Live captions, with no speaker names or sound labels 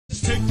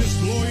Let's take this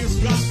glorious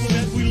gospel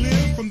that we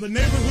live from the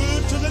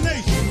neighborhood to the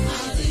nation.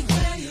 I'll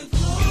declare your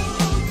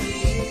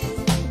glory.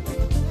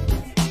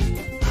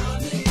 I'll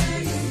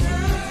declare your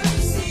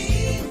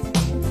mercy.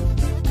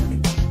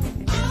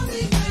 I'll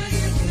declare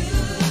your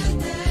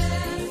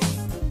goodness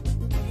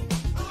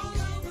all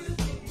over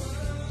the world.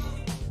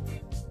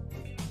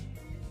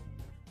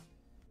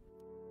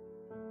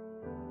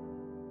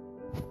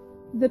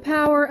 The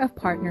power of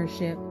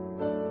partnership.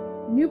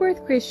 New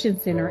Birth Christian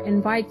Center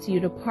invites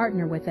you to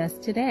partner with us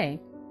today.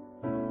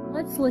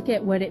 Let's look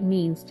at what it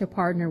means to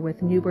partner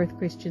with New Birth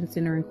Christian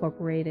Center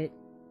Incorporated.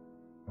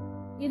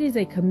 It is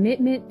a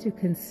commitment to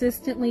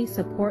consistently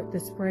support the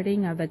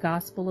spreading of the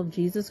gospel of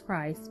Jesus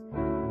Christ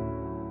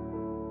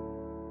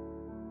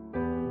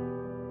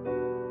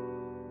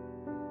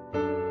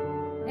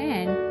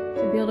and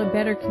to build a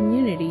better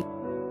community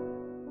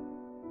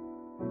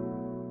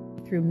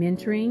through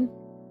mentoring,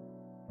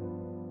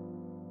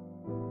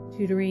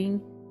 tutoring,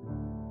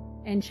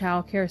 and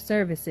child care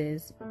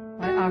services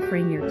by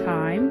offering your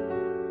time,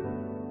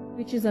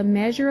 which is a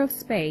measure of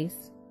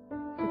space.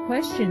 The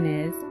question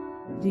is,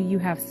 do you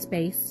have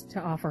space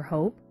to offer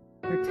hope,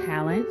 your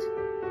talent?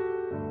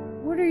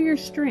 What are your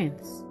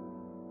strengths?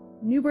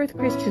 New Birth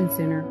Christian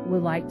Center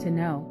would like to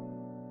know.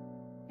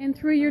 And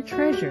through your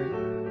treasure,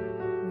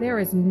 there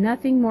is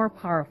nothing more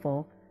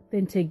powerful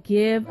than to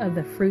give of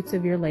the fruits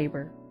of your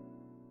labor.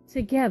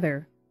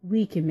 Together,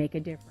 we can make a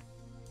difference.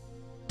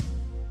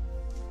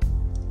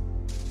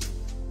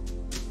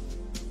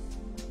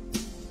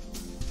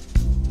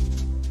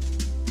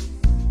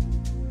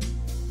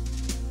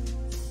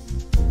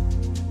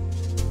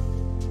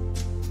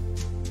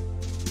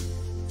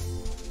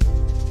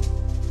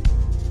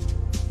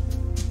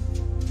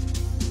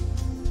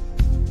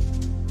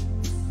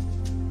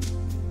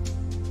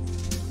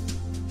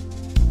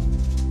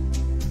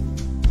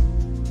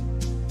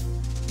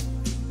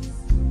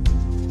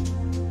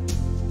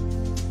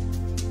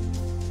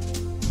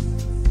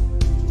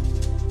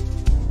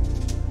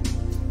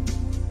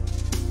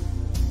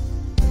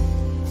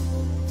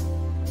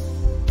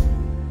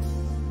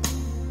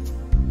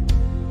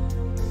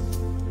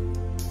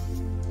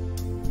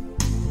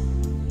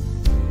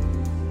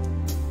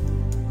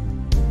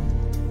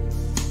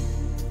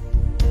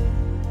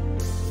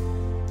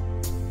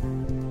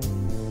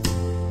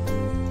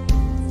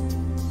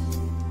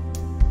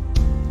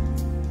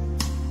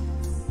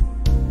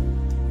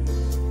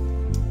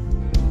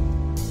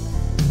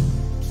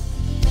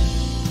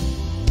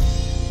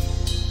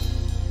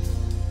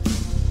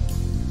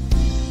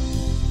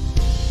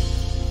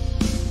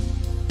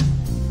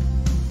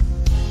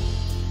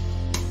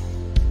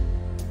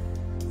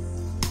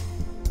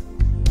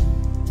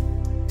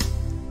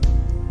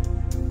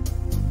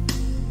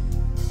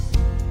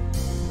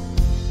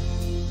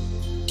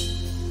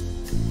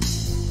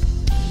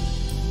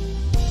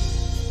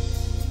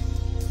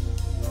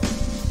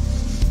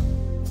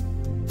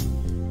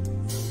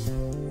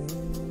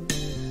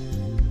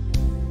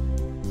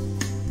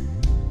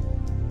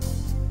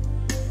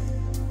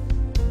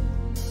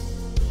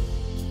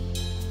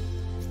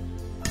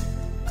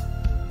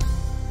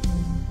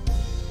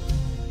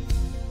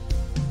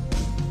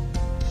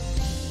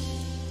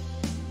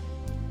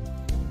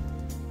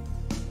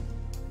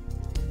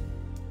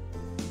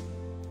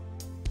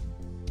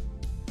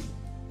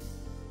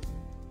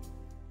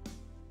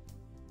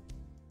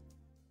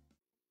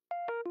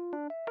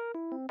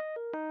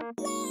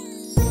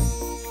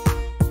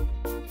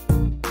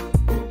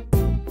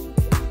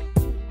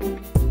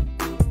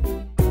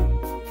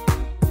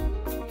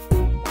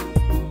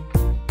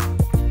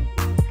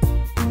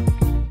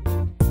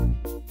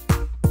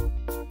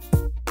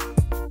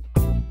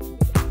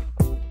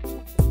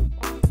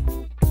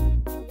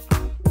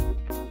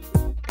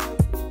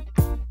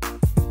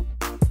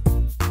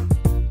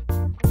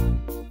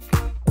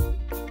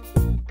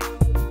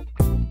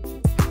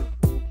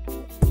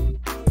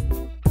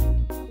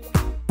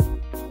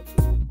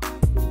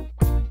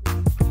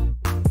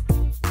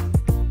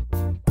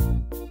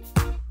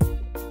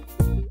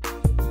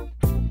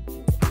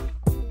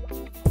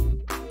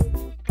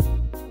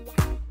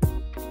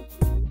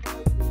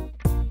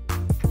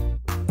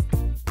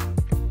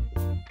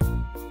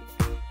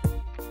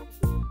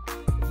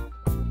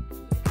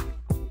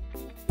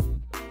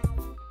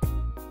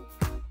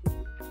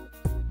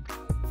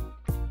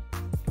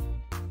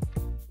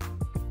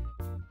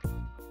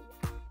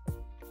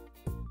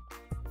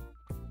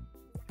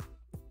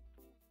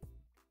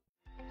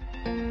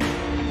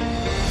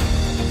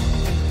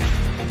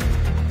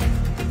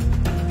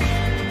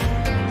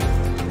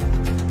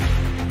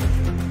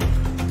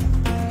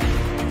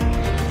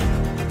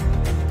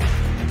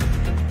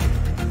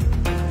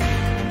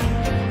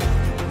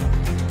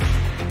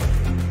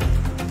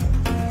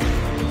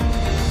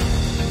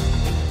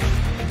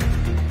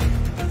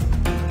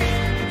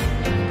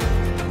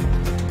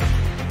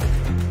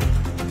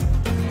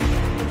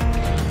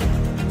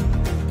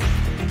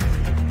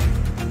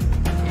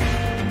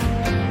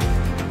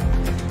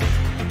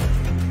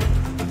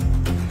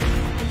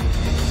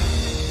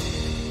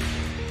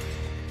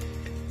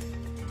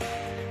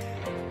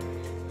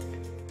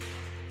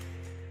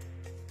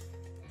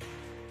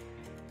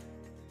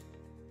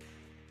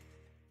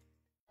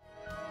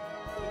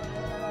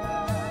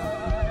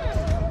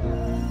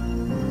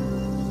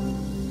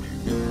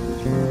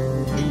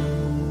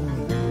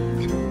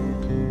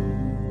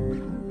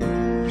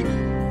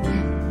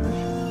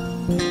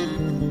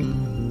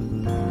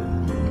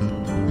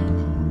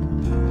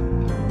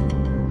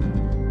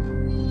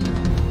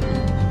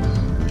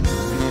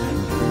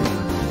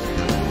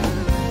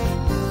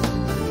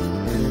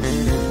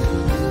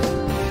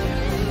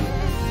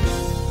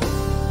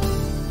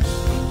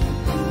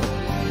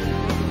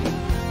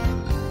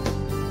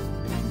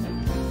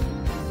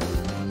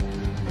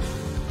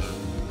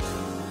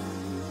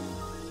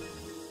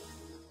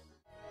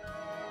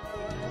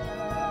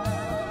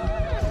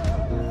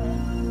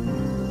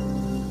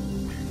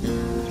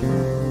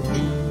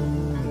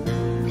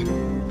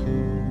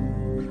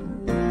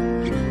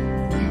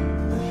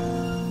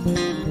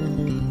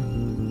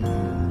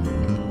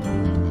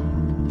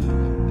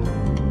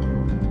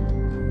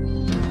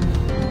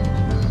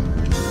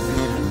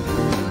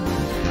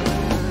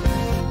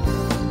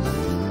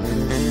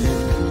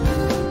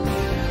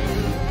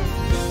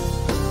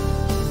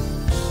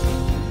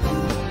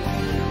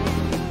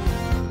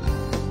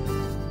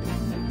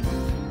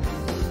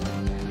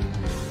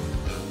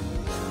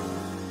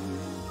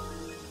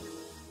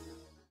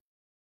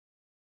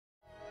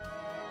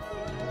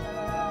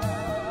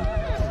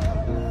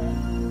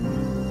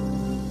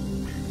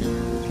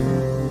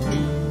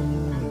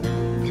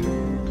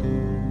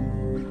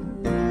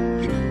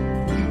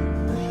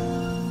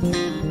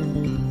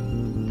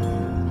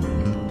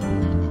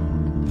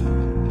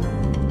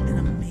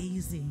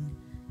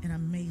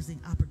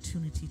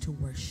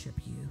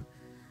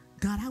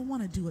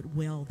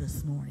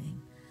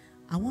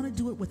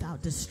 to do it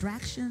without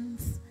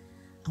distractions.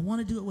 I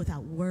want to do it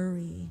without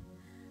worry.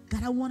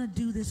 God, I want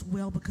to do this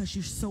well because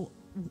you're so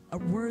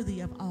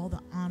worthy of all the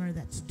honor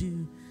that's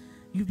due.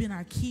 You've been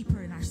our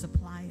keeper and our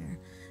supplier.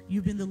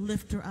 You've been the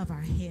lifter of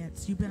our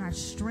heads. You've been our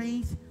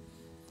strength.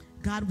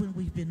 God, when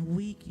we've been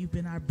weak, you've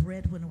been our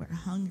bread when we're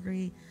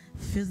hungry,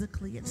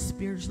 physically and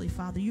spiritually,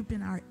 Father. You've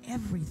been our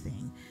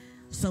everything.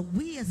 So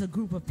we as a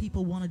group of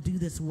people want to do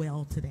this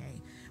well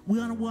today. We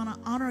want to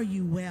honor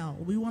you well.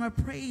 We want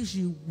to praise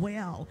you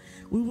well.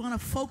 We want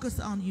to focus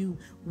on you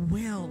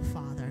well,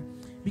 Father,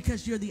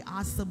 because you're the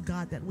awesome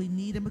God that we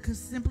need and because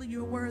simply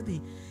you're worthy.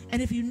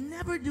 And if you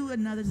never do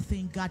another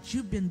thing, God,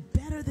 you've been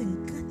better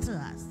than good to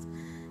us.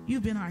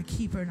 You've been our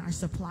keeper and our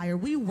supplier.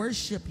 We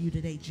worship you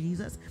today,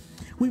 Jesus.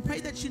 We pray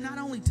that you not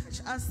only touch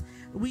us,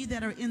 we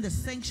that are in the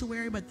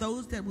sanctuary, but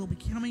those that will be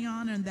coming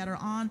on and that are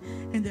on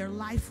in their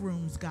life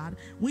rooms, God.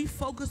 We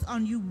focus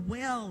on you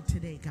well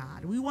today,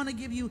 God. We want to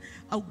give you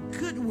a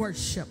good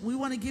worship. We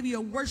want to give you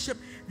a worship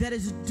that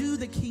is due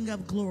the King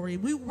of glory.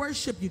 We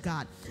worship you,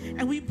 God.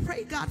 And we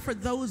pray, God, for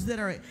those that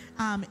are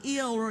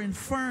ill or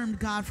infirmed,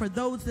 God, for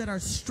those that are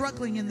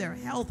struggling in their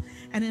health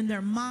and in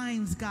their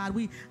minds, God.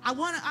 I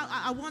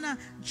want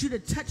you to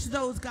touch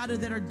those, God,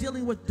 that are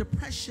dealing with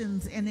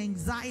depressions and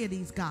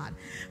anxieties, God.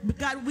 But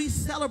God, we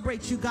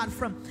celebrate you, God,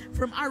 from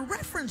our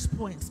reference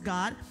points,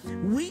 God.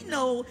 We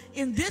know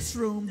in this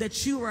room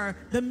that you are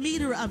the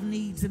meter of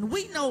needs, and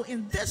we know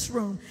in this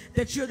room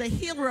that you're the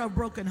healer of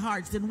broken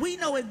hearts, and we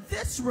know in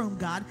this room,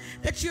 God,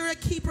 that you're a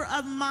keeper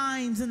of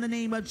minds in the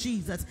name of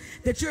Jesus,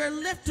 that you're a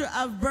lifter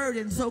of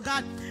burdens. So,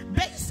 God,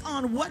 based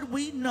on what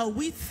we know,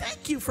 we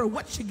thank you for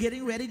what you're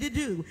getting ready to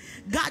do.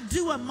 God,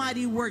 do a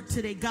mighty work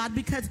today, God,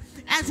 because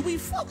as we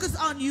focus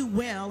on you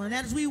well and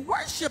as we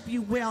worship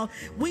you well,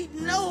 we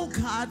know,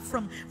 God,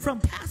 from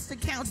past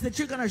accounts that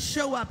you're going to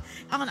show up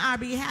on our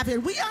behalf.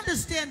 And we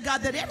understand,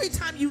 God, that every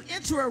time you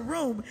enter a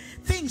room,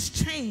 things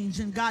change.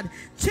 And, God,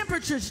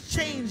 temperatures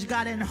change,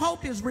 God, and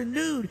hope is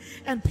renewed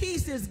and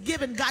peace is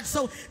given, God.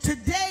 So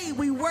today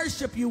we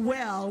worship you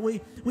well.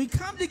 We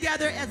come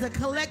together as a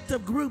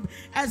collective group,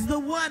 as the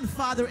one,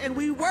 Father, and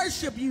we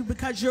worship you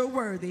because you're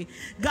worthy.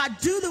 God,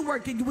 do the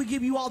work, and we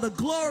give you all the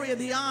glory and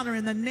the honor.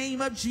 In the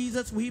name of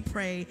Jesus, we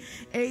pray.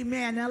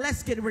 Amen. Now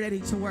let's get ready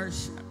to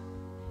worship.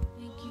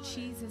 Thank you,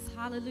 Jesus.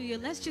 Hallelujah.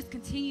 Let's just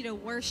continue to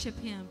worship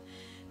him.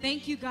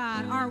 Thank you,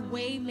 God, our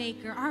way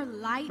maker, our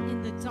light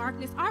in the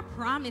darkness, our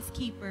promise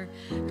keeper.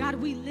 God,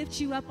 we lift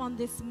you up on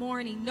this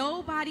morning.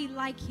 Nobody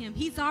like him.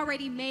 He's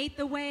already made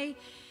the way.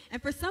 And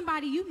for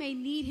somebody, you may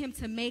need him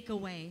to make a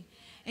way.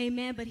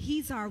 Amen. But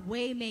he's our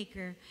way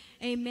maker.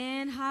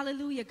 Amen.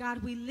 Hallelujah.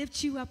 God, we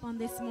lift you up on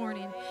this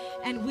morning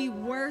and we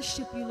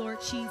worship you, Lord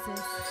Jesus.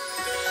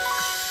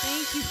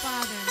 Thank you,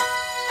 Father.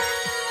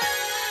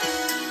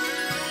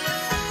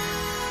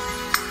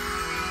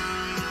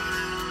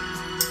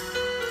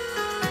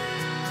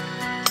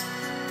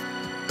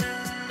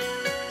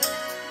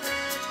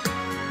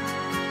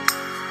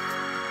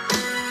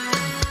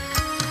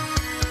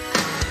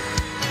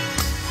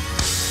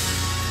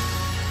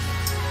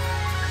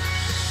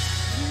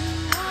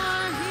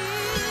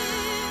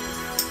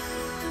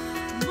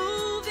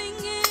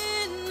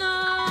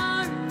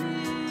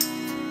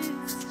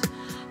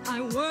 I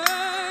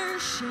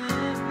worship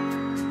you.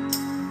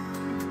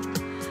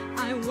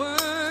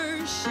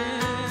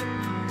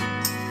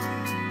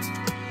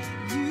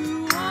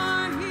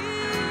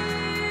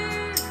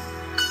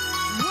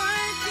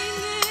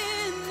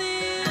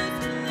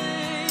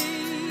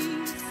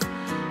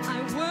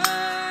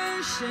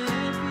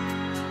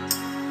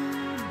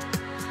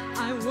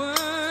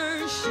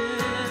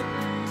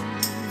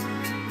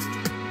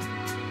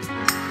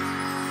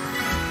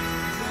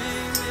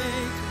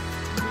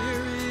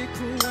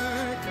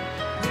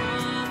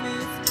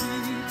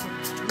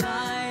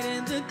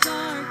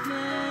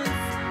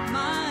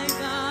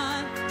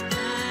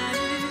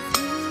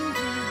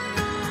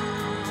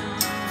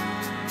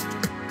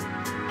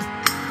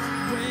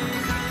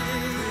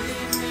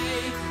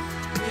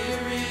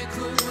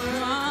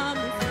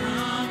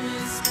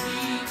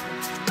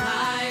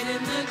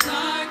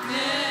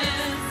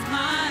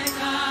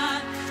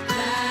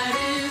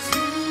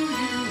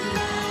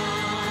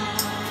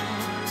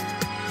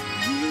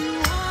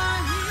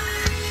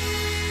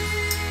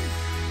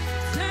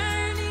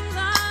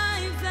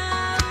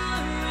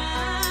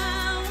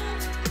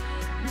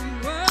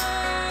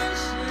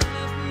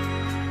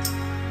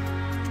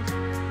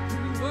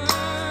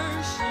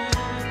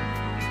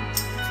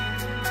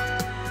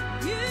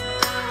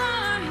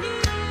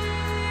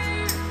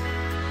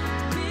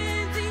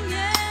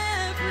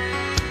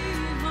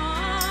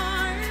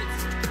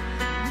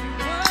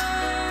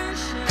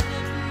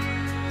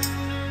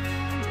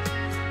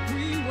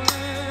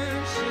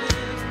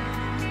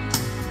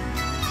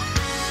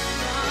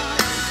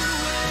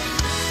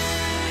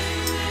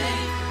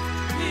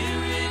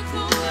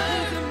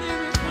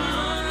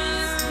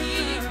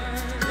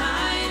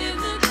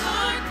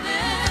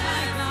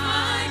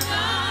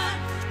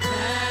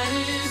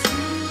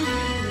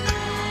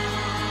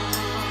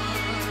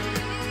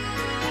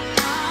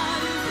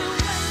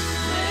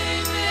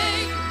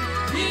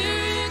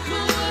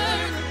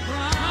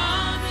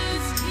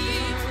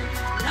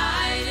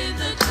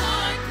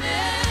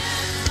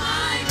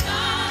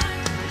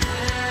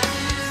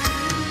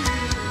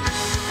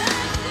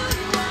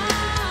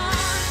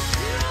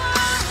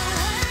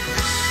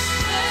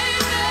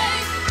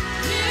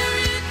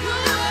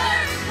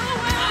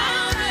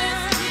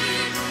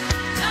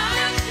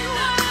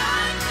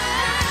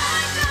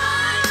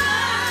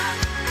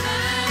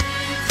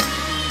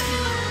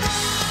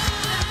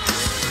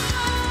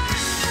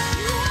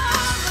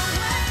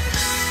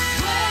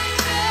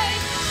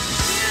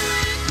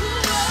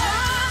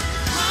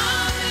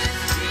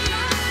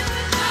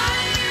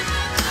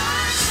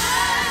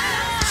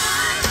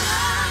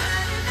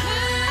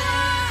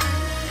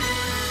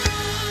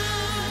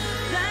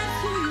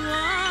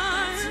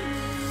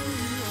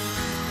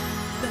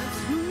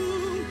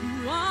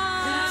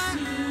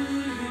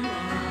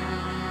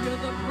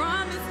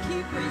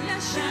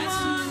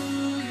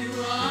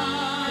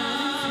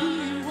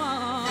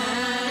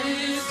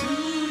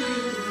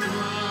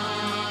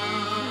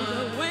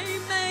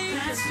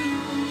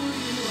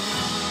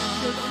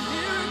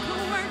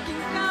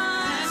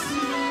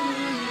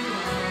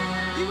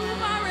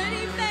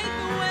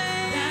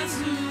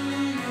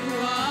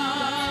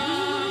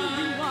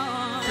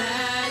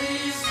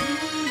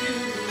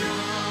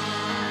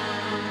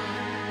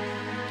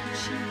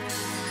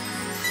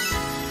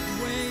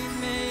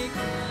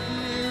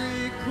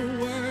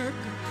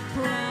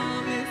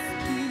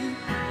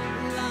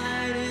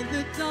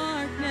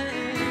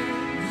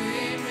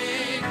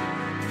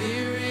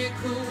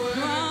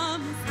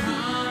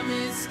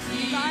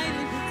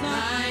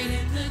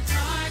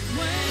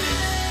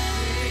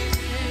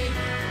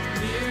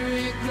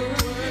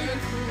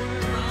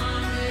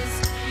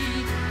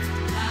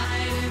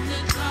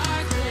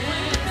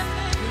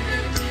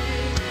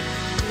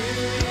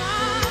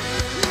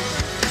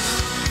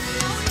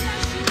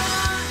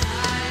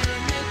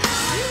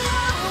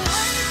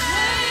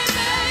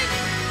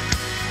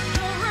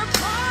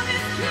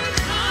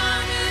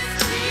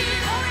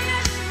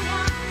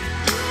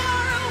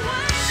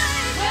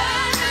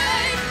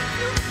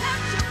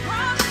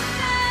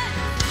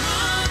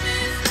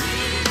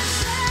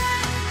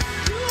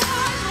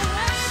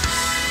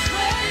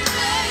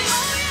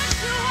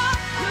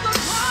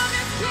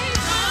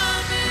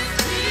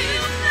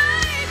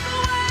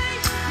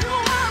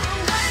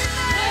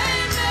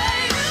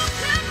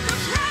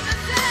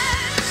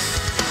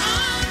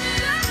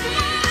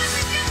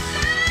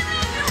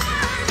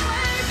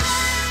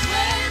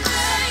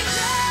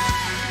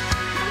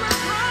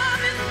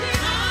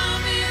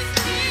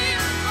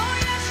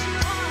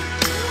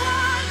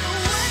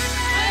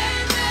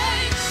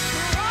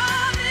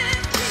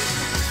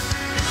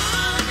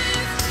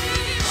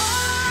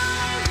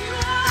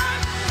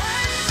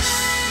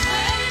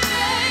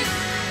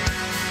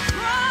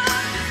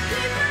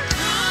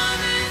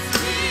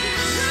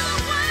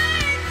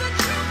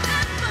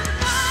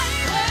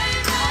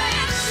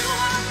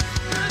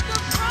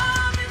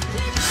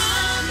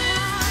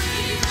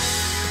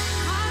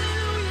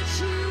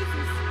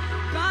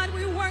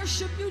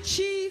 you,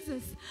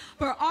 Jesus,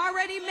 for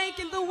already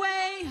making the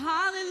way.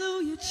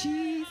 Hallelujah,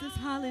 Jesus.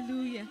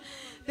 Hallelujah.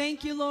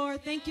 Thank you,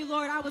 Lord. Thank you,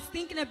 Lord. I was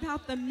thinking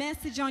about the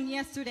message on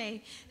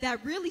yesterday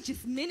that really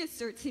just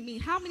ministered to me.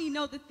 How many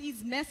know that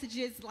these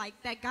messages like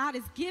that God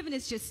has given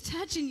is just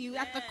touching you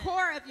at the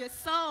core of your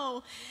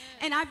soul?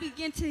 And I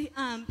began to,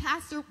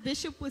 Pastor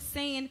Bishop was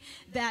saying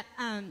that,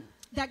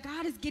 that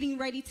God is getting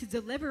ready to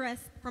deliver us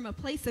from a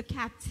place of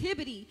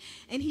captivity.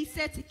 And he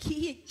said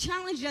he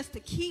challenged us to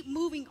keep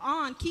moving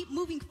on, keep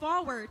moving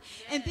forward.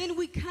 And then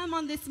we come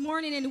on this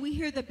morning and we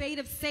hear the bait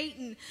of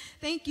Satan.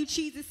 Thank you,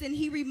 Jesus. And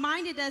he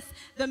reminded us,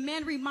 the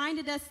man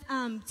reminded us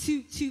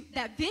to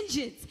that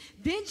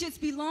vengeance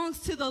belongs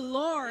to the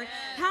Lord.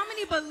 How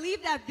many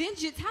believe that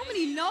vengeance? How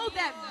many know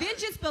that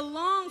vengeance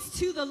belongs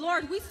to the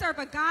Lord? We serve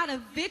a God of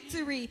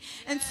victory.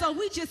 And so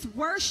we just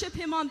worship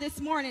him on this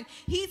morning.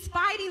 He's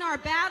fighting our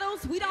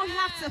battles. We don't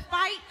have to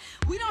fight.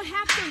 We don't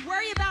have to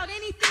worry about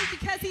anything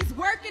because he's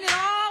working it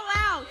all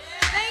out.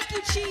 Thank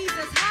you,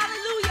 Jesus.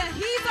 Hallelujah.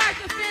 He's our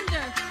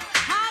defender.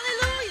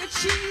 Hallelujah,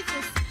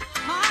 Jesus.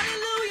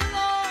 Hallelujah,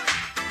 Lord.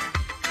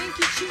 Thank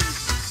you,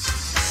 Jesus.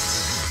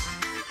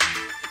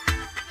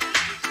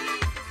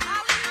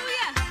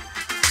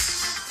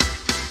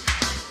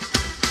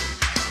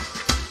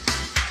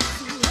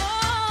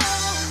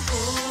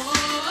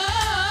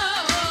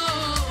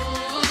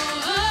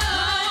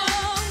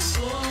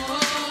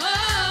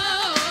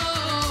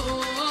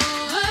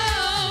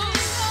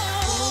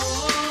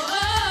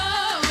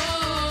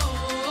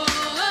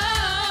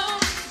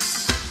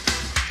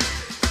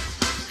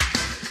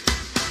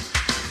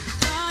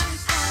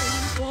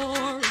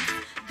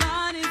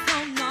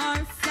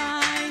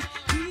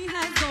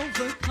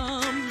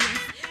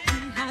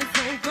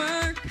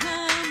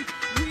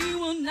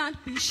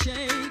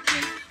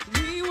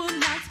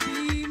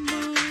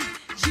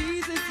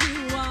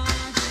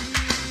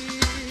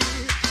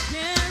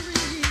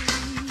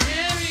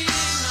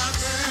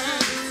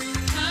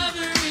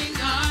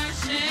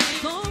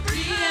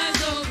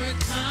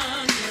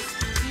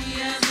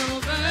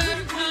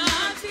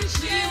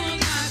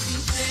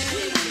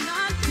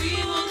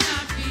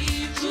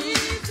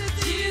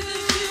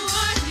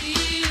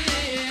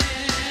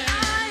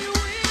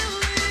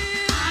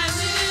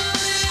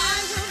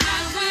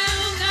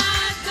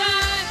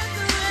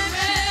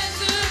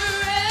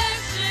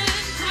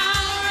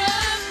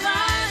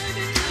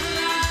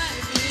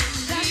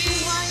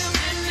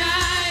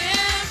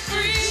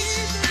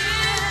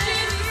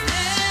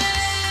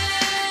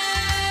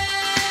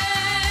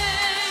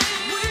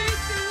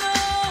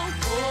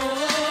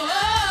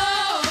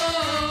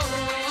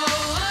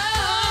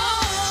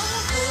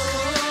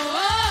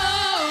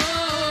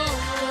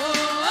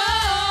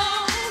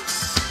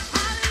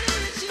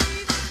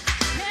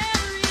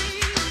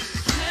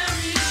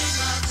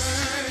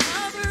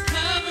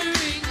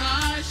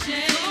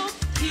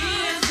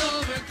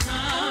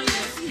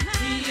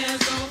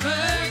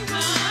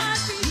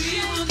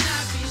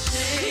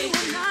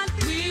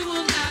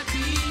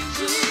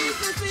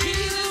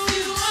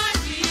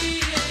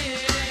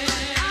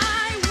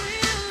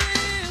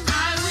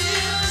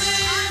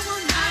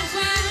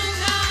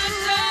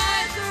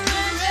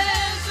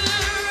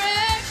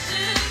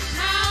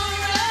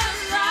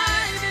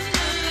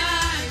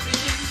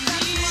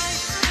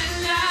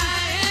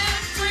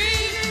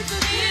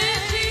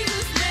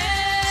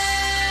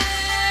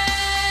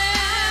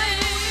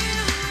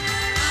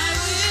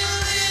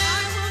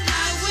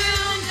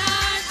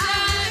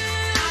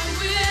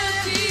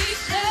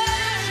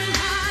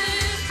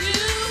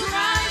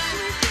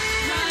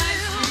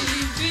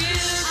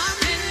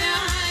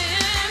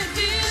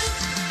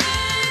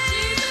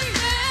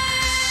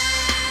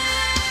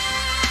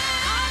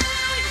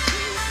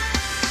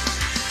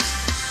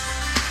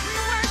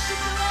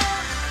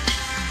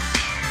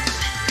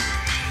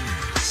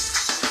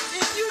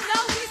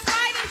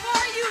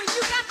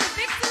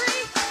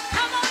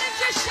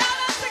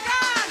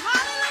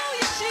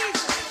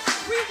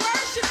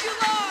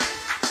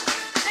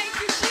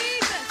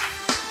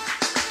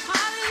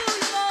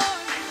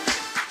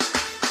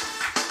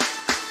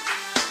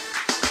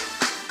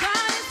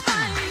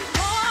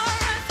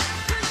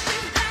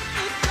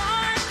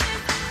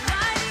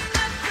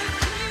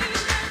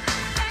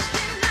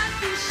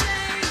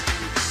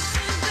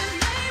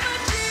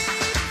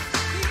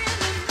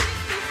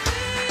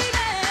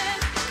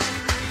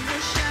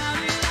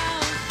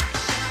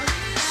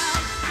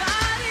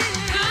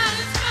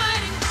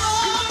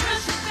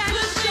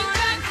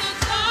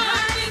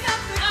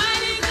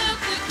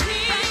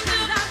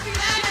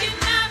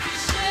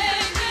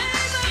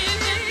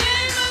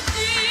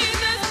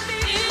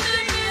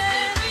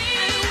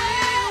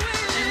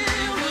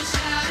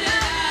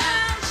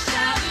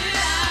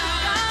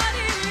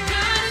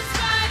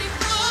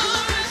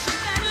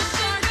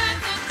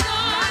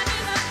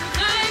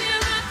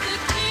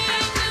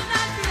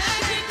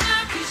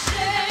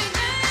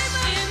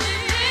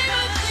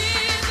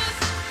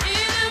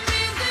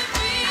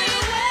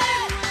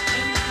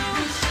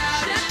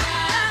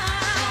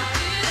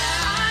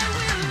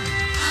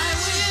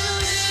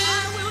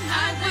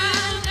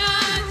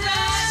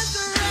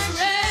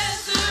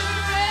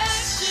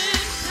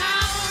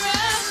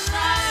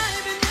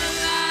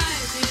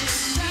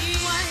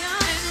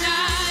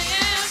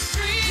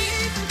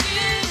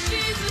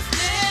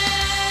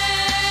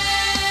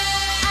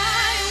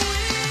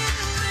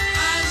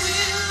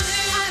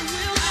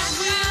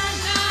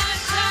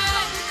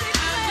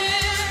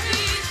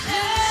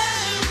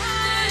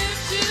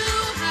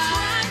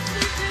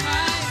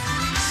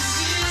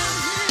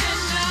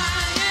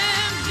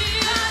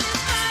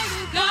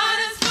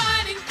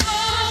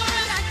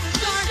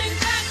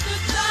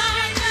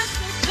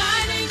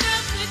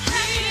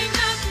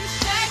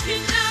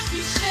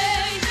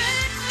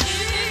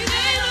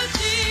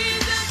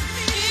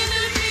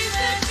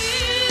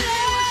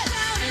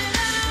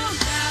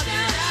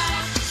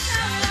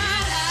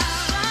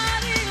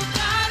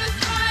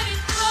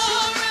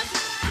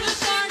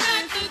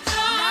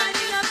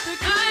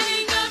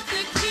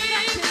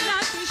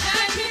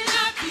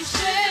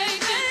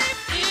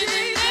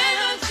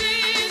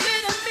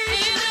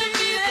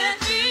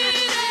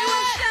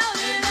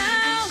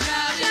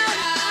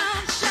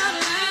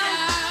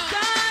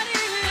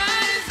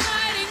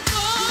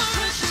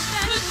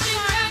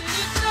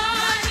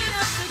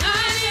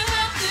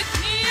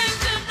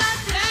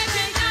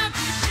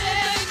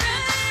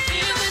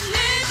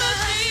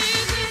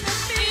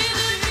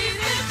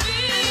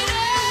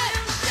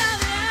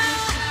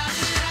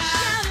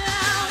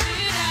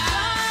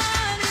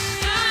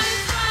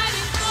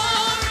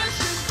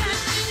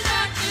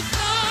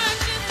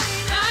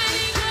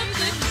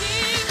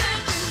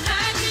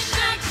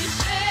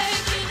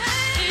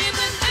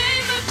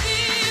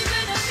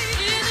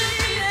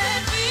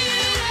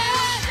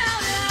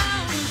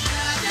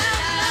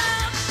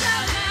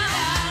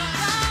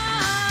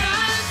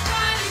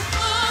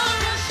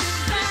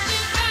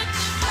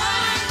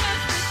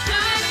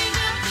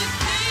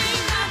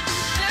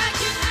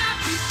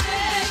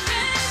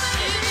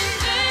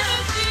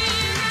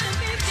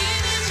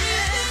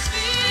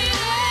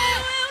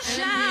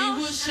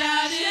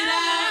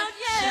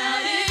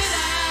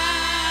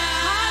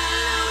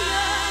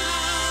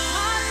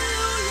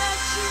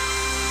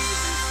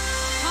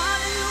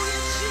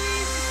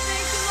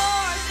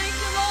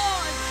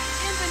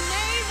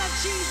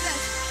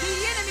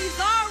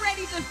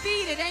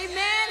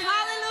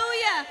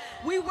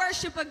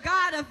 worship a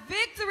God of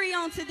victory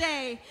on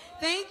today.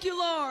 Thank you,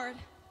 Lord.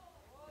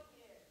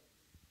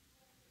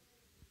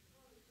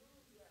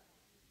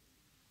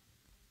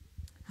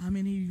 How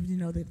many of you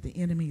know that the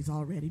enemy's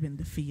already been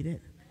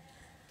defeated?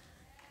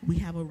 We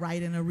have a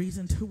right and a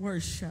reason to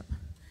worship.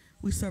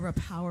 We serve a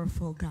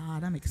powerful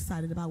God. I'm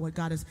excited about what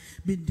God has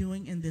been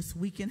doing in this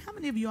weekend. How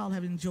many of you all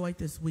have enjoyed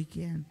this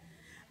weekend?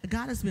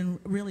 God has been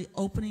really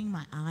opening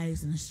my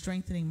eyes and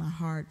strengthening my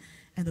heart,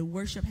 and the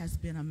worship has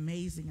been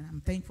amazing, and I'm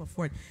thankful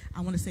for it.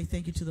 I want to say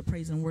thank you to the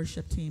praise and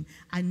worship team.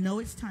 I know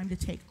it's time to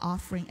take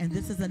offering, and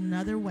this is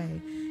another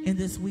way in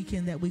this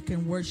weekend that we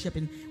can worship.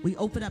 And we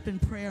opened up in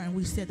prayer, and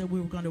we said that we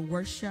were going to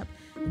worship,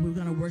 and we were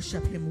going to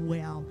worship him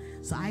well.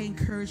 So I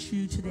encourage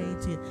you today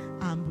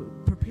to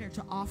prepare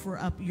to offer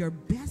up your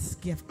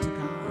best gift to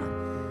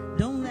God.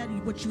 Don't let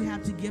what you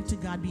have to give to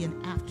God be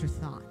an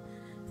afterthought.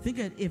 Think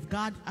of if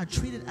God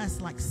treated us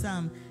like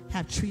some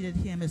have treated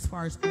him as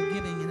far as our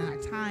giving and our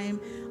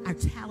time, our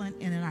talent,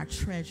 and in our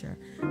treasure.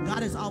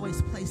 God has always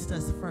placed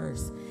us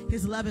first.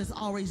 His love has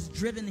always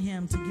driven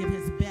him to give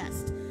his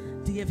best,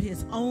 to give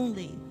his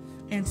only.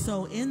 And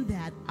so in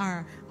that,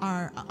 our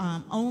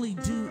only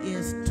due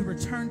is to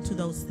return to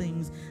those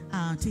things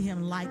to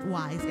him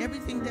likewise.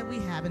 Everything that we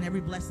have and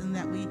every blessing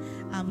that we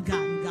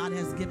gotten, God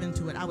has given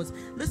to it. I was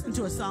listening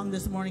to a song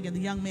this morning, and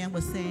the young man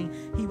was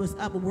saying he was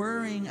up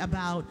worrying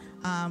about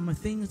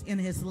things in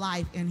his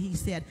life, and he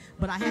said,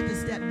 but I had to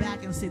step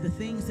back and say the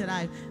things that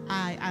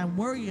I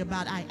worry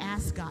about, I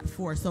ask God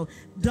for. So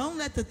don't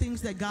let the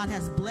things that God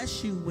has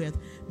blessed you with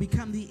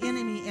become the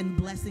enemy and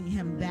blessing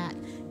him back.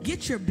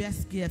 Get your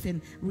best gift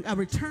and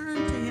return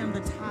to him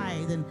the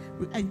tithe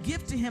and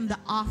give to him the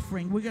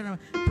offering. We're going to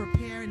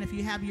prepare, and if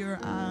you have your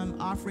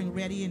offering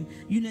ready and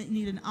you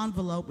need an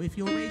envelope, if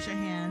you'll raise your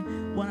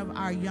hand, one of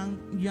our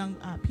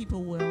young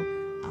people will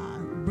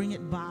bring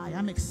it by.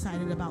 I'm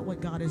excited about what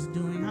God is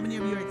doing. How many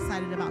of you are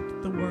excited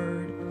about the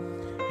word?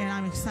 And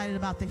I'm excited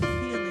about the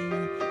healing,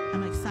 and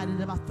I'm excited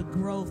about the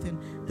growth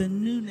and the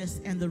newness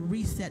and the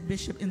reset.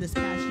 Bishop in this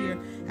past year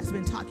has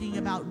been talking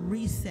about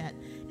reset,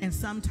 and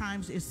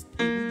sometimes we just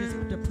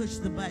have to push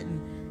the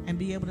button and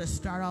be able to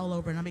start all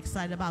over. And I'm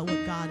excited about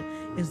what God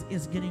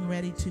is getting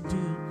ready to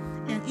do.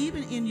 And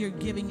even in your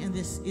giving in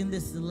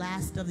this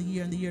last of the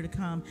year and the year to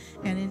come,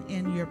 and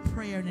in your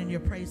prayer and in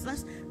your praise,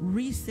 let's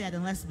reset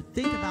and let's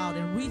think about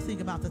and rethink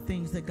about the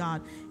things that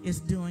God is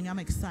doing. I'm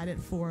excited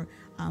for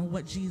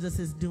what Jesus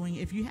is doing.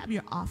 If you have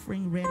your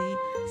offering ready,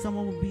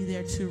 someone will be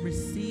there to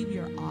receive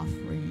your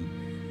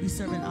offering. We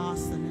serve an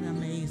awesome and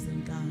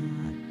amazing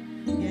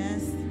God.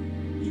 Yes,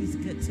 he's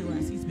good to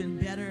us. He's been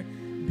better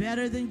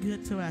than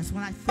good to us.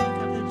 When I think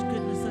of the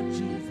goodness of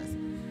Jesus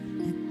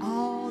and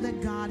all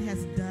that God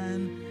has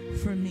done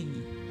for me,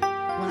 when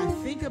I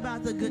think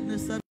about the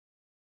goodness of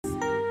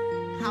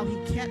how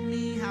he kept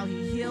me, how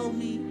he healed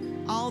me,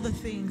 all the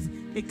things,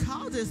 it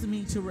causes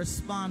me to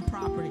respond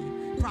properly.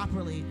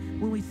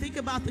 When we think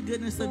about the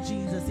goodness of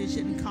Jesus, it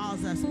shouldn't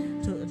cause us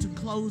to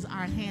close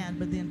our hand,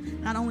 but then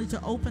not only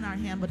to open our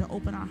hand, but to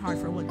open our heart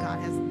for what God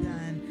has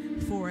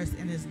done for us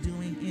and is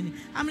doing in.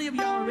 How many of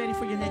y'all are ready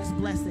for your next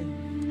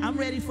blessing? I'm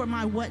ready for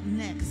my what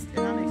next,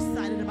 and I'm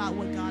excited about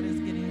what God is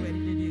getting ready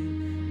to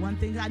do. One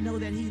thing I know,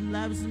 that he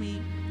loves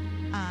me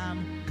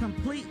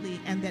completely,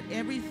 and that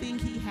everything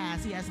he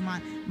has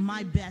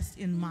my best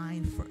in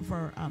mind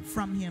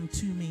from him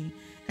to me.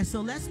 And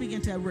so let's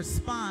begin to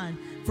respond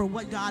for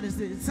what God is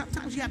doing.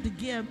 Sometimes you have to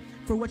give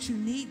for what you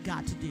need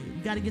God to do.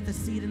 You got to get the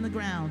seed in the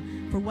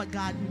ground for what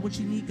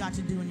you need God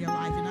to do in your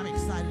life, and I'm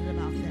excited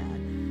about that.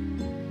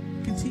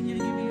 Continue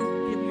to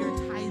give your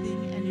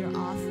tithing and your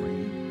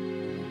offering.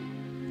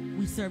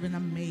 We serve an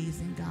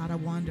amazing God, a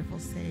wonderful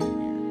Savior.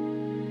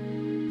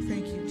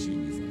 Thank you,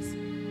 Jesus.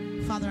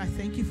 Father, I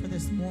thank you for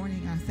this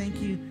morning. I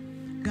thank you,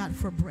 God,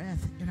 for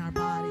breath in our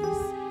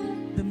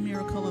bodies, the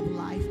miracle of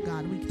life,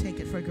 God. We take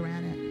it for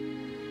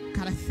granted.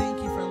 God, I thank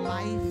you for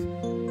life.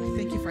 I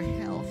thank you for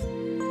health,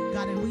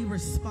 God, and we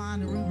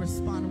respond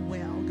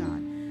well,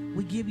 God.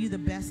 We give you the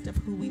best of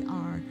who we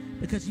are,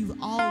 because you've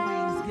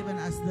always given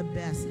us the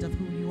best of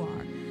who you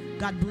are.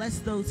 God, bless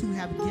those who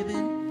have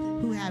given,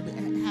 who have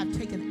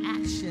taken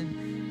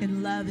action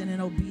in love and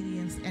in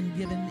obedience and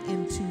given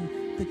into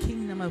the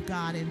kingdom of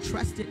God, and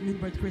trusted New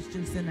Birth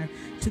Christian Center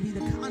to be the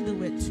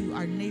conduit to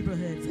our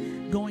neighborhoods,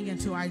 going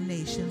into our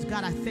nations.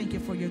 God, I thank you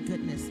for your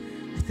goodness.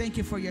 I thank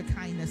you for your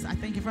kindness. I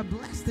thank you for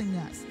blessing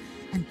us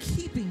and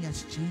keeping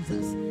us,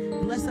 Jesus.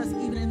 Bless us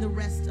even in the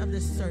rest of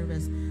this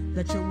service.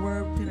 Let your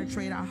word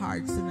penetrate our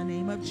hearts in the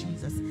name of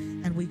Jesus,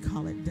 and we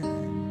call it done.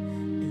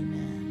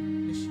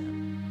 Amen. Bishop.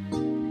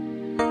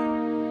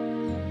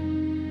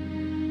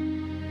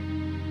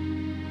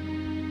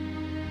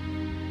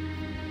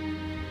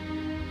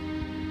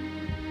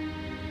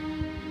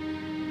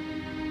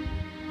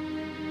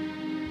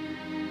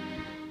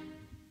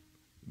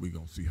 We're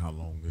going to see how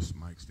long this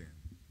mic stands.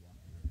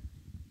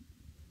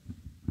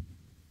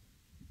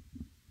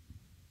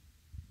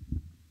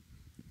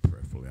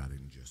 Prayerfully, I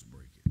didn't just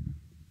break it.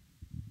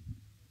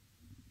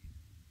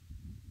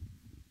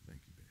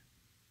 Thank you,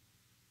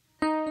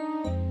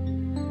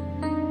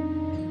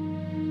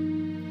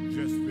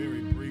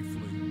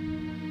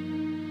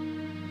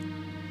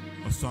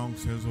 A song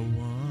says, a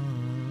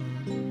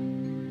wonderful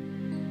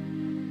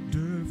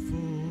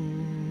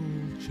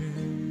change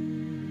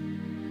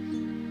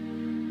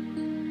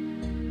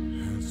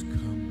has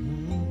come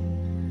over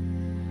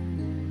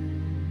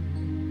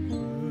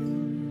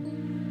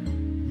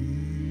me.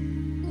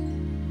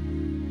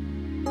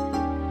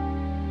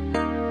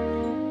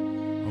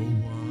 A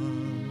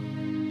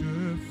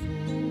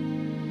wonderful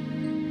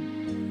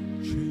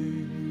change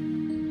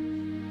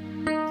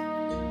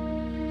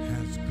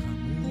has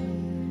come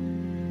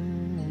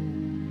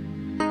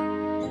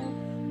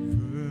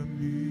over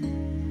me.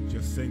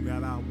 Just sing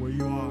that out where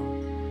you are.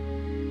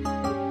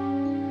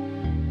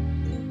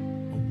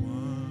 A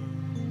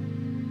wonderful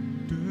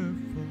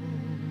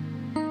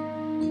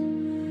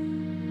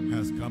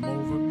has come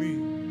over me.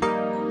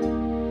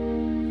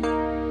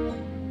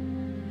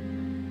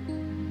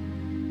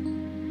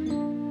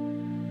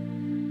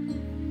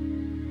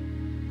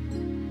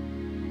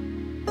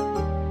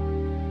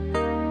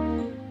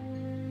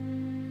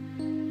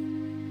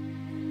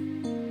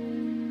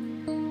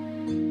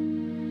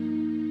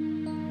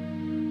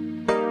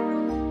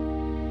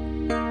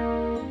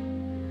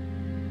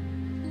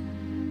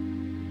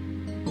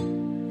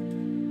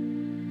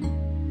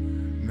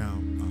 Now,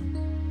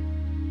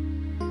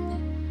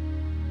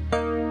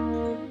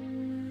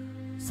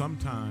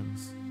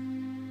 sometimes,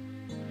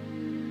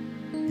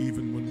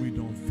 even when we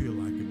don't feel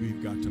like it,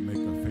 we've got to make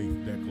a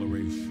faith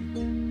declaration.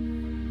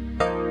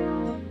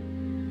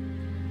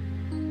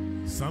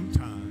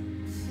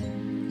 Sometimes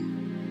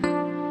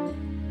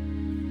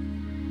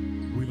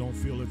we don't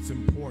feel it's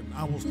important.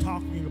 I was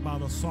talking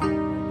about a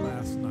song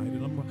last night,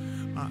 and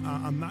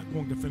I'm not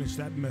going to finish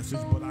that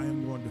message, but I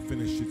am going to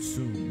finish it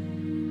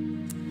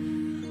soon.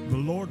 The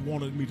Lord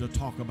wanted me to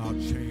talk about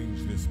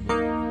change this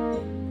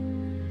morning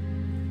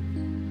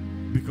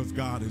because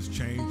God is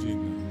changing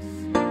us.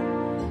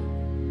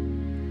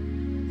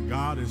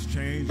 God is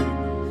changing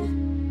us.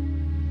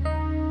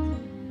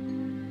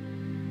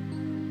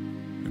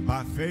 And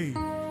by faith,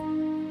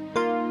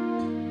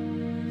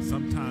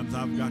 sometimes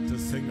I've got to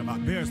sing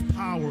about, there's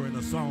power in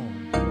a song.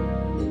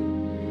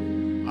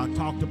 I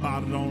talked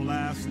about it on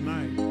last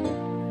night.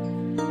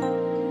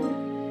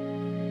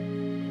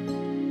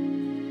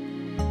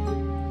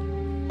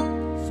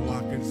 So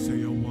I can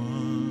say a wonderful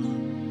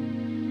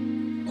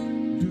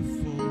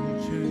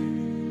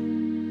change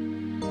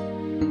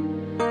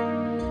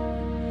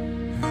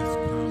has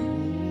come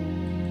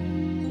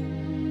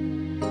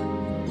over.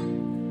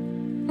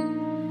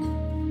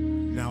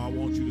 Now I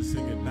want you to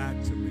sing it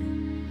back to me.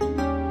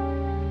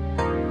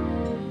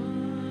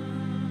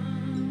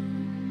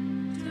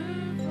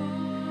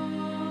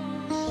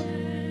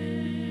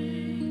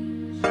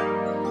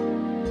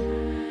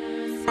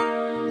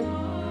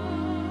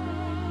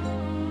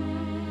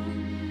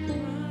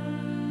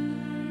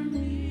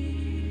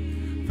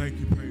 Thank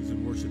you, praise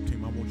and worship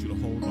team. I want you to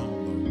hold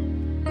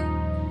on,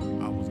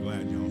 though. I was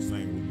glad y'all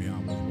sang with me. I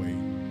was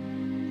waiting.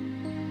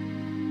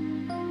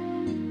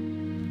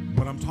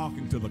 But I'm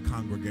talking to the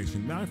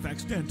congregation. Matter of fact,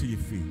 stand to your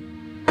feet.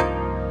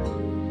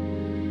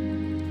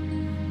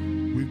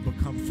 We've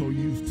become so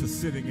used to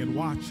sitting and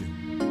watching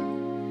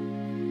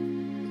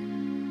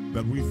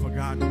that we've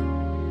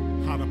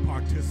forgotten how to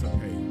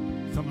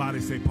participate. Somebody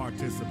say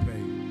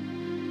participate.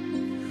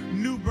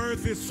 New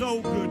Birth, it's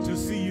so good to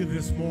see you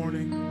this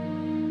morning.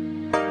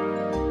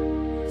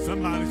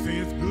 Somebody say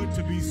it's good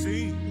to be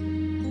seen.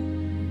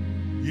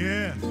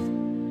 Yes.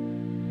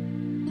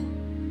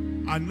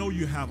 I know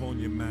you have on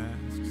your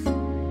masks.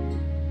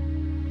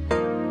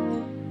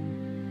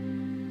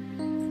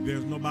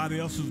 There's nobody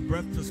else's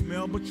breath to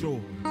smell but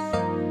yours.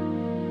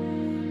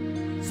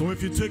 So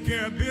if you took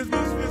care of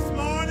business this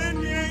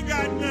morning, you ain't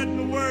got nothing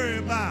to worry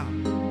about.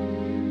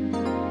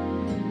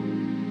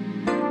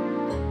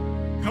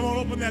 Come on,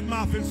 open that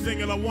mouth and sing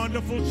it, a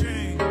wonderful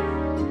change.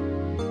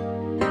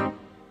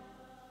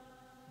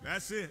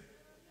 That's it.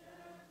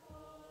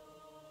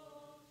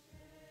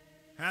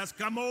 Has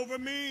come over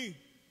me.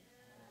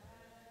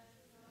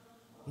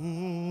 Over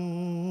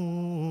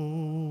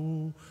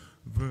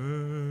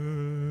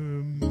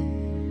me.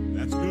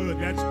 That's good.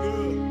 That's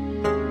good.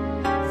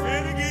 Say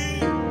it again.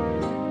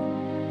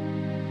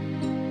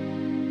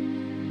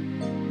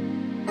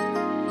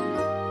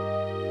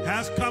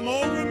 Has come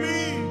over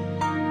me.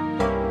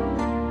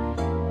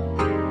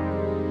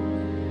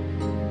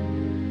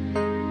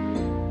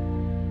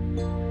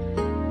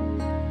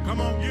 Come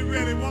on, get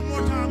ready. One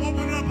more time.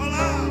 Open it up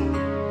aloud.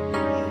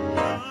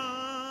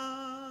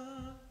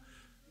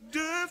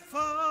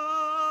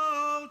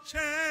 Wonderful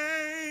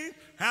change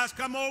has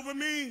come over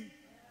me.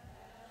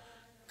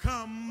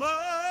 Come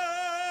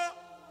on.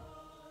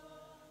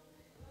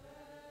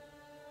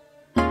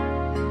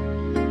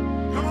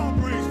 Come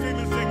on, praise team,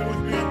 and sing it with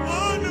me.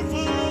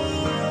 Wonderful.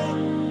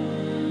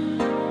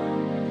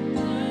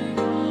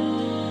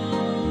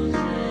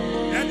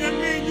 That doesn't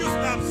mean you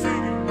stop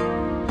singing.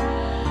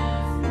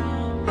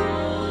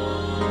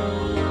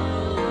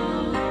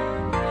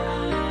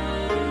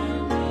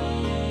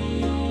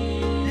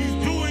 He's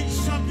doing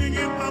something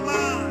in my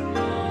mind.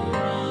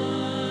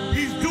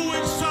 He's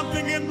doing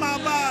something in my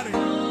body.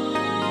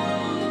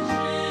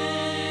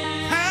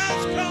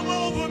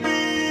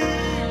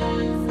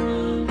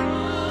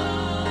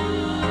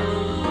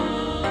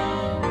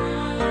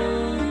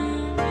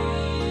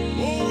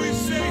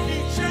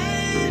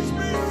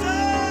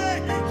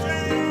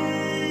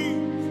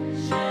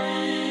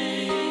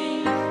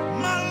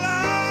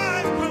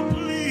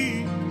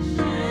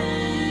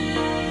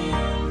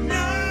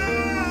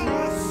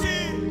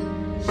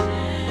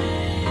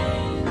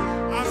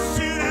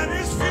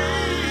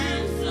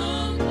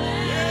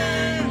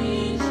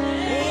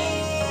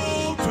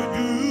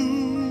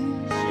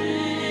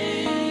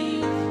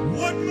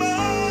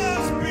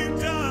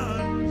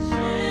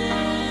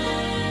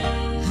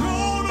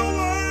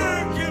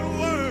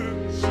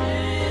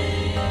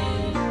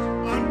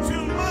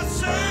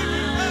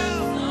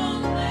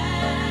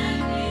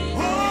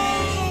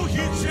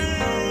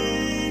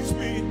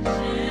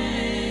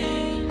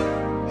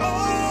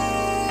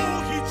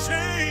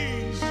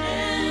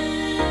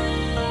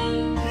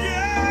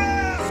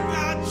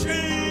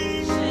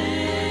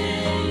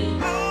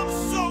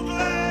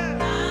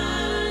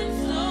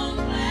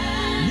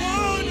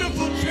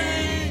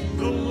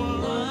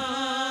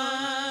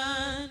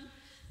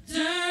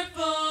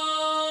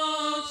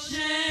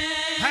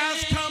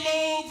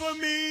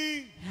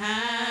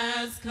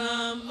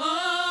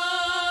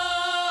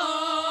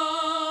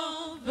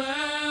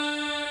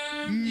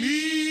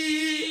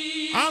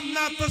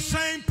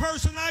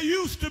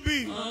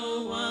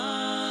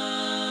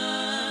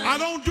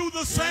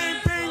 the same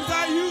things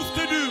I used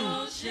to do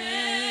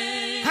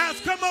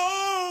has come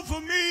over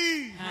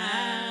me.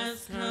 I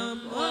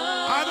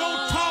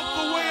don't talk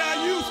the way I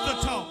used to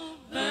talk.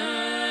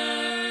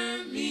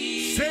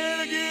 Say it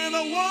again,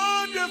 a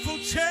wonderful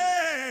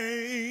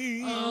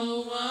change.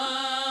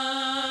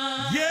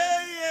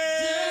 Yeah,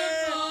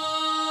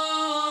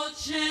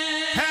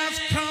 has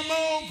come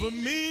over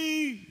me.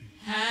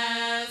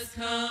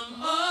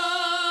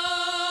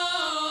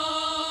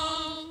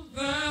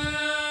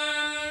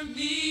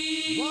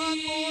 One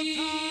more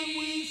time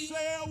we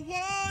say a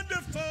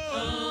wonderful.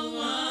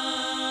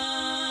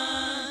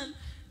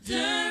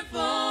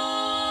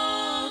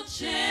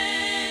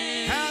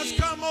 Has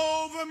come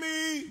over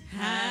me.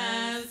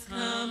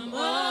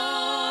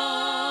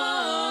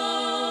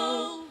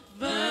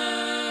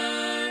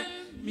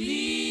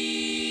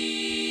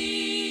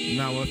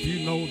 Now, if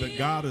you know that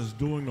God is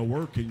doing a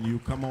work in you,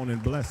 come on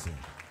and bless him.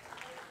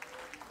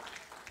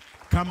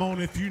 Come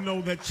on, if you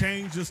know that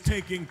change is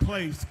taking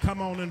place,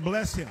 come on and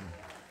bless him.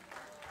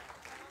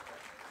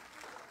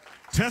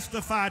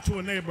 Testify to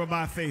a neighbor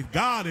by faith.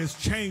 God is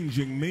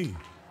changing me.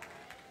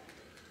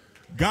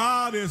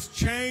 God is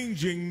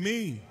changing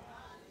me.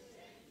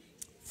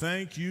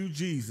 Thank you,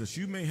 Jesus.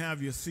 You may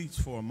have your seats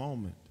for a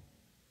moment.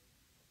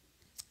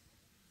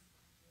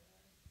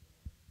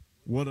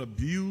 What a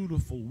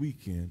beautiful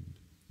weekend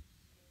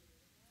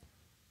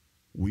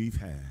we've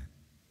had.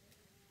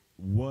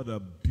 What a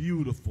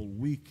beautiful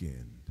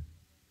weekend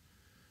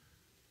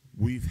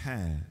we've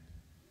had.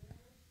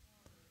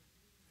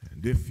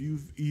 And if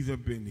you've either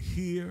been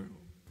here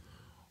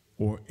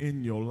or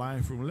in your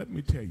life room, let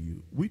me tell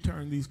you, we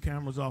turned these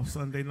cameras off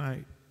Sunday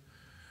night,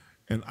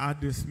 and I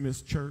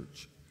dismissed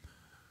church,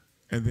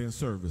 and then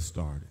service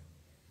started.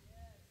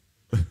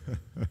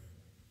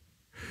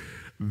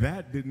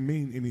 That didn't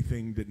mean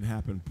anything didn't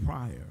happen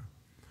prior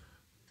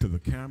to the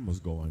cameras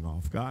going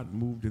off. God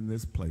moved in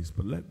this place,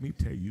 but let me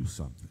tell you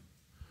something.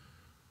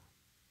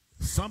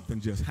 Something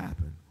just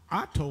happened.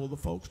 I told the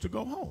folks to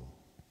go home.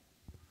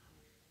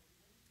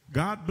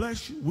 God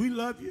bless you. We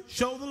love you.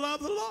 Show the love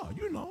of the Lord.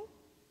 You know.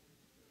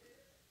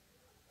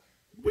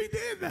 We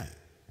did that.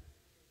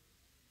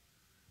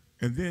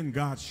 And then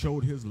God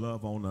showed his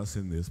love on us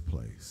in this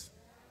place.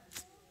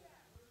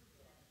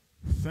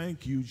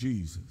 Thank you,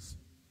 Jesus.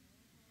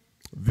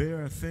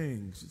 There are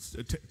things,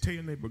 tell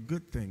your neighbor,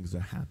 good things are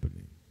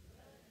happening.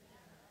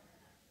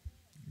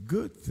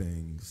 Good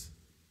things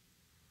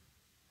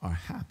are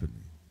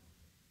happening.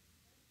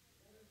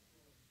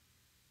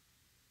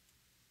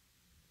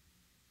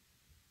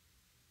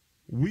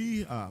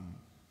 We,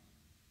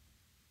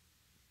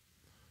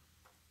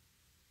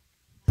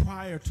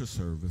 prior to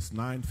service,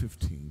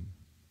 9:15,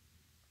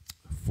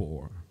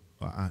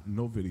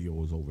 no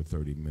video is over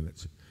 30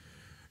 minutes,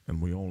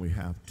 and we only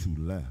have 2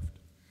 left.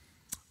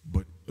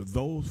 But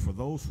for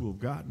those who have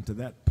gotten to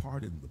that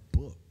part in the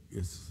book,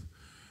 this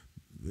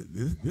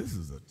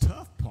is a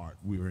tough part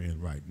we're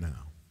in right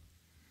now.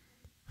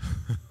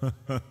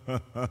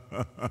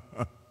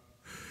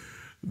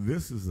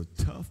 This is a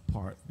tough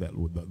part,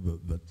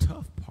 the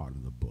tough part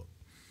of the book,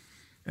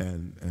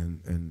 and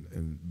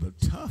the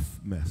tough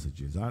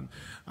messages.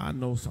 I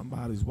know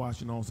somebody's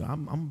watching on. So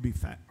I'm gonna be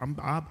fat.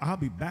 I'll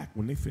be back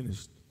when they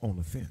finish on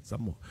the fence.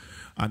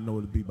 I know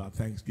it'll be about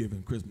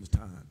Thanksgiving, Christmas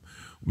time.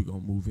 We're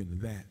gonna move into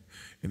that,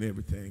 and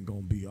everything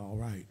gonna be all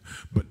right.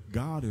 But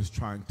God is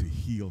trying to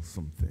heal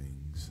some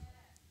things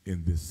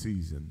in this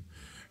season,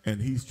 and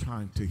he's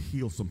trying to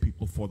heal some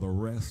people for the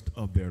rest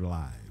of their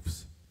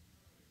lives.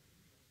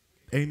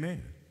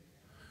 Amen.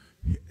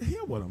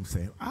 Hear what I'm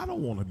saying. I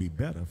don't want to be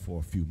better for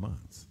a few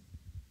months.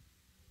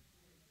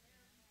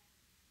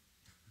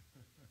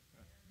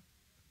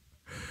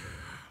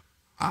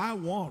 I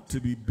want to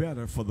be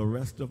better for the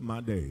rest of my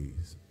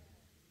days,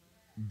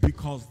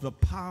 because the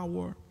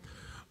power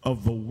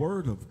of the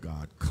Word of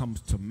God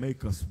comes to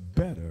make us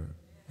better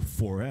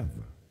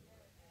forever.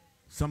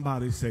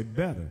 Somebody say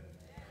better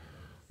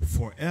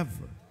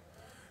forever.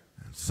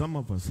 And some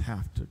of us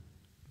have to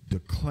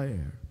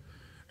declare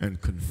and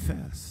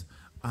confess,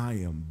 I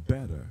am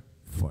better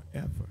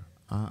forever.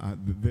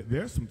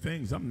 There are some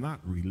things I'm not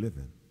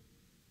reliving.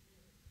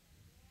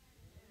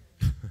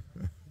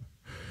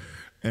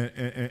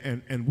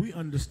 And we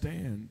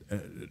understand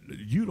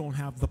you don't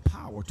have the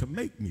power to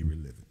make me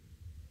relive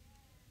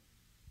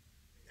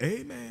it.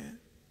 Amen.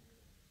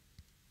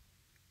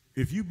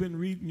 If you've been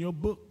reading your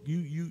book,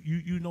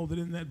 you know that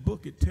in that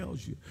book it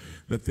tells you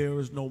that there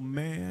is no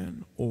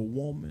man or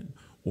woman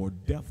or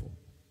devil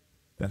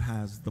that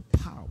has the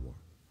power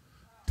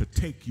to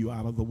take you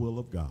out of the will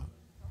of God.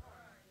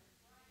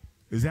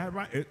 Is that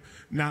right?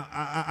 Now,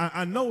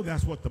 I know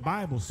that's what the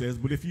Bible says,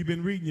 but if you've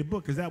been reading your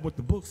book, is that what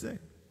the book says?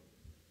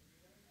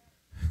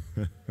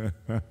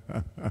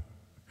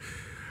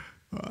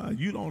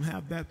 You don't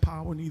have that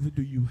power, neither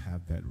do you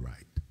have that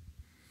right.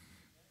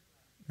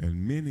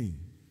 And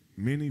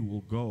many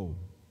will go,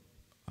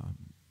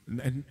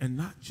 and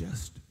not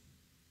just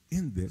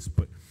in this,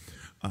 but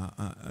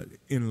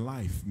in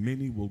life,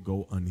 many will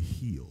go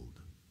unhealed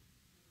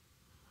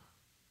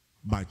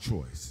by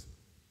choice.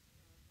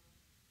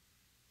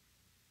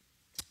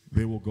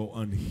 They will go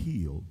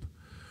unhealed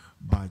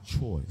by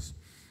choice.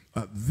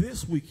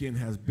 This weekend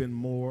has been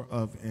more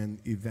of an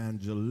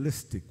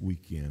evangelistic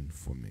weekend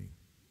for me.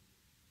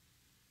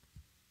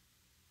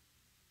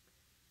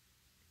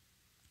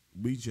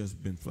 We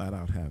just been flat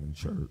out having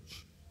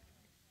church.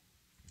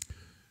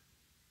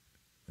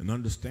 And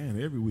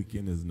understand every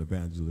weekend is an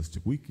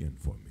evangelistic weekend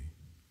for me.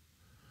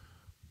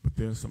 But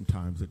there's some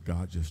times that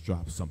God just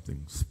drops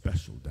something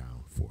special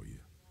down for you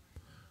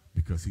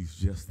because he's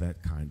just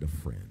that kind of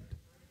friend.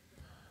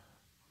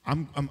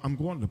 I'm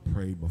going to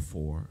pray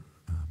before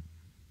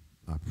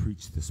I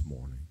preach this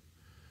morning.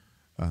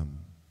 A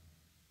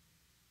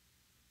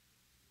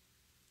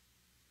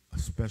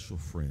special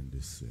friend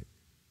is sick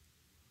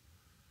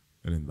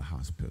and in the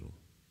hospital.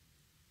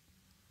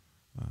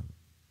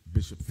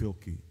 Bishop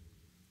Filkey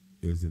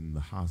is in the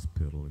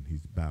hospital and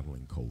he's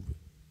battling COVID.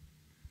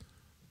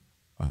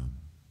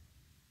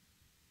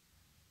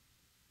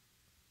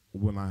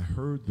 When I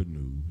heard the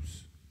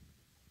news,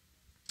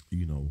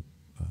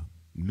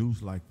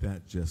 news like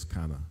that just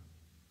kind of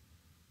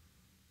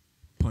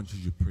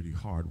punches you pretty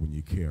hard when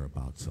you care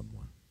about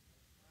someone.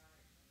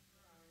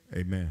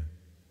 Amen.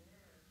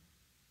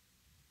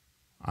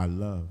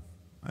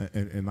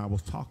 And I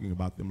was talking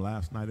about them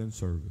last night in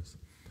service.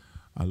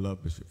 I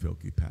love Bishop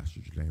Filkey,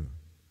 Pastor Jadena.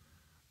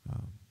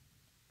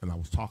 And I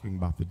was talking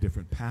about the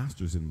different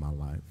pastors in my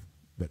life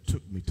that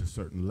took me to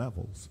certain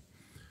levels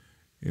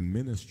in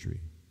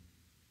ministry.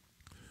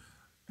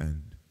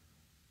 And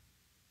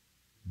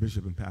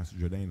Bishop and Pastor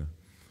Jadena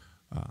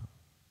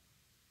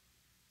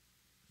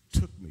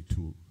took me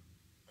to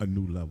a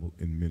new level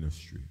in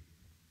ministry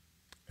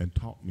and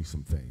taught me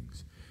some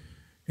things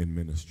in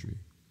ministry.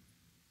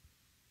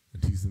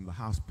 And he's in the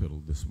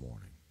hospital this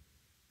morning.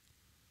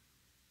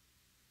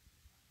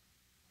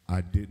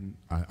 I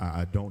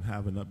don't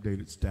have an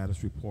updated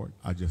status report.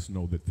 I just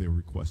know that they're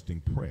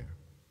requesting prayer.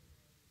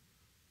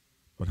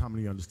 But how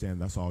many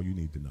understand that's all you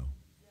need to know?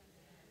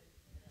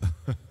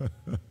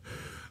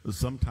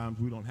 Sometimes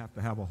we don't have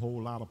to have a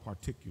whole lot of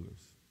particulars.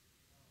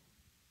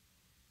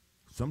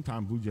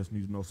 Sometimes we just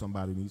need to know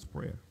somebody needs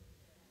prayer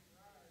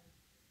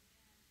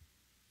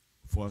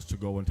for us to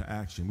go into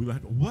action. We don't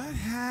have to, what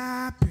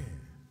happened?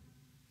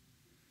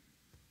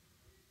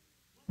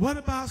 What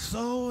about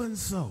so and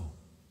so?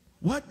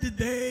 What did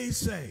they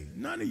say?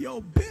 None of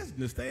your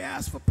business. They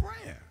asked for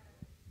prayer.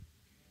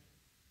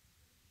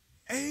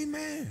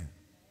 Amen.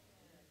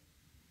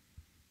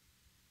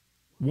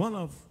 One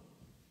of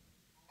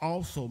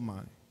also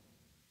my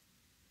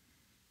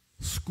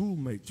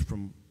schoolmates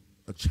from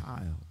a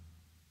child,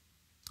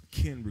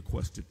 Ken,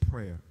 requested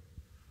prayer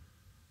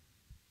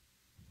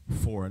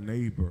for a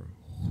neighbor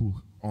who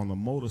on a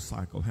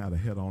motorcycle had a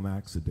head-on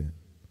accident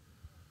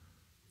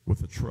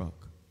with a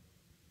truck.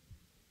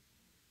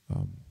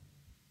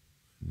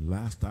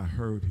 Last I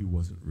heard, he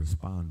wasn't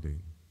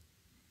responding.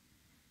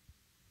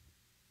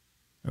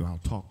 And I'll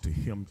talk to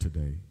him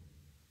today,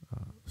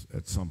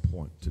 at some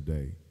point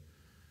today.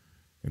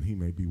 And he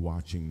may be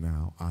watching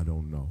now. I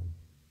don't know.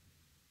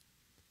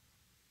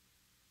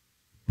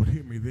 But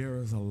hear me, there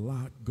is a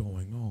lot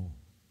going on.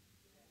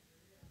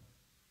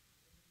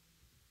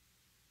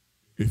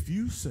 If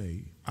you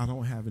say, I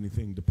don't have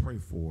anything to pray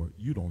for,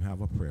 you don't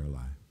have a prayer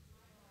life.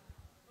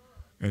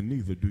 And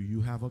neither do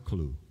you have a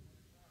clue.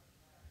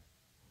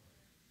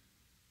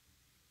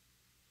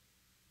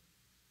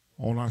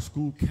 On our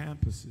school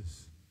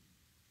campuses,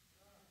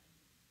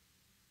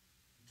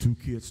 two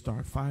kids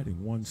start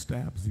fighting. One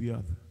stabs the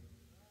other.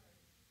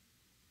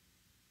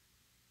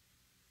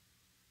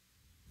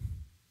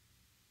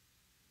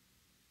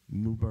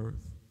 New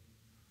birth.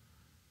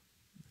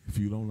 If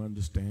you don't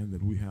understand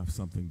that we have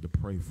something to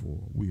pray for,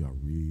 we are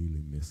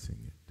really missing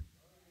it.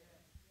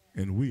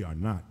 And we are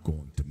not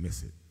going to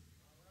miss it.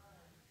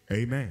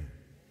 Amen.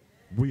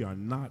 We are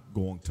not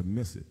going to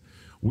miss it.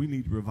 We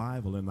need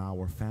revival in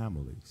our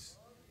families.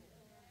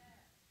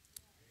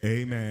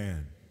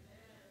 Amen.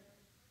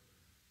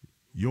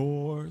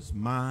 Yours,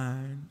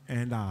 mine,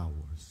 and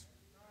ours.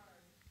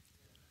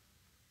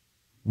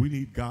 We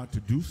need God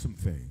to do some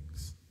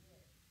things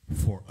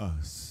for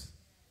us.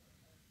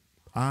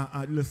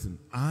 Listen,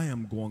 I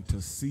am going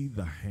to see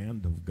the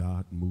hand of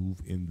God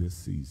move in this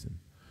season.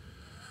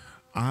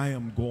 I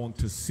am going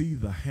to see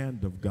the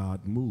hand of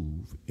God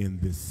move in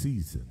this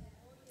season.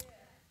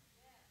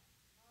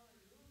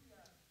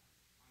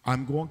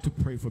 I'm going to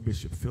pray for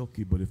Bishop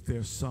Filkey, but if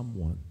there's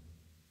someone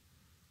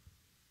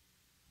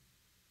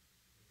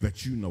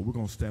that you know, we're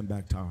going to stand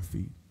back to our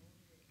feet.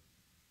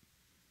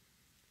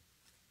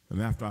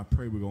 And after I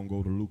pray, we're going to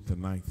go to Luke, the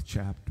 9th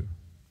chapter.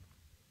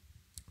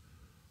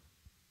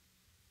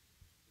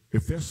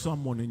 If there's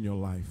someone in your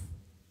life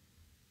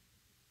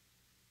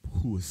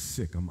who is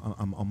sick,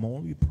 I'm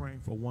only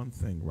praying for one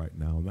thing right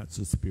now, and that's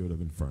the spirit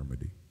of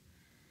infirmity.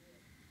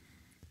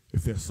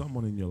 If there's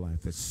someone in your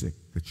life that's sick,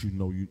 that you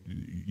know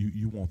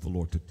you want the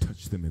Lord to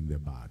touch them in their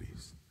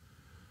bodies,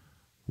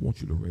 I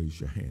want you to raise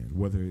your hand,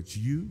 whether it's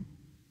you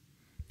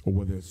or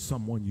whether it's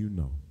someone you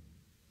know.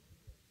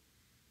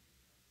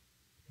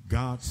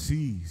 God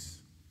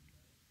sees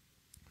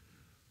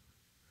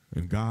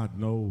and God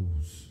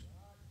knows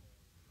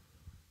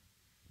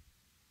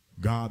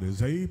God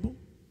is able,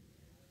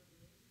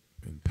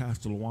 and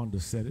Pastor Lawanda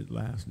said it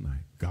last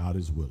night, God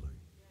is willing.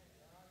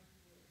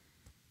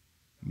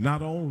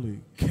 Not only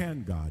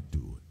can God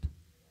do it,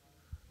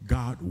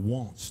 God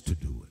wants to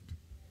do it.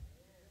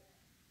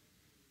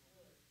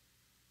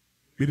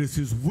 It is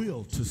his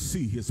will to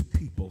see his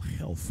people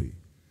healthy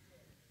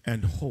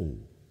and whole.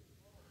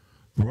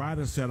 The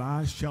writer said,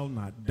 I shall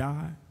not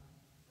die.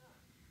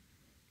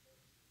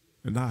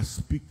 And I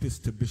speak this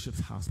to Bishop's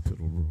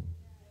hospital room.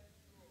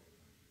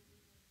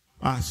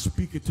 I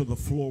speak it to the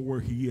floor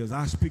where he is.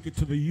 I speak it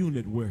to the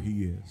unit where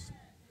he is.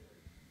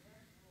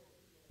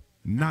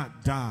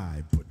 Not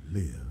die, but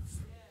live.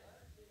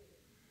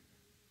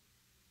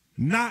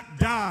 Not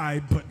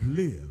die, but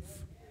live.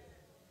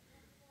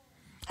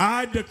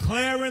 I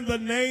declare in the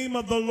name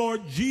of the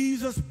Lord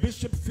Jesus,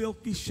 Bishop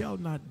Filkey shall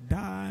not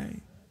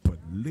die, but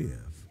live.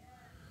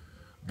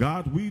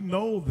 God, we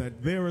know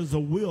that there is a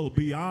will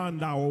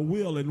beyond our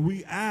will, and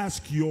we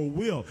ask your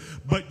will.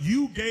 But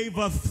you gave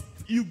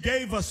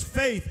us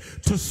faith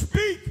to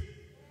speak.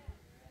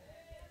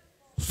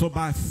 So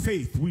by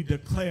faith we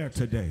declare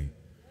today,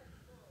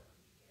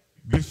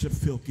 Bishop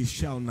Filkey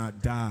shall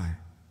not die,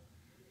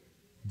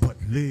 but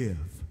live.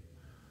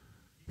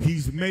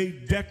 He's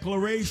made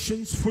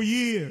declarations for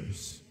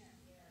years.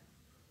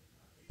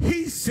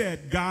 He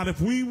said, God, if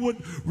we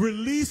would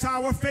release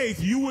our faith,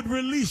 you would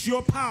release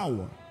your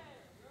power.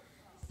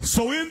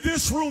 So in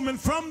this room and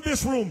from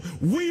this room,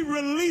 we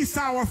release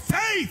our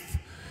faith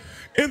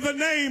in the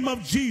name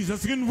of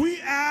Jesus. And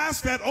we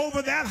ask that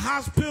over that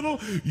hospital,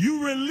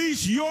 you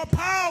release your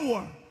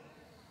power.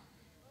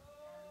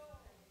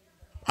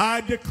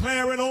 I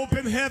declare an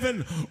open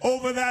heaven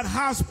over that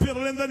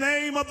hospital in the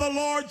name of the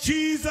Lord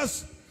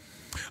Jesus.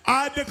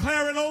 I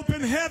declare an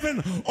open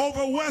heaven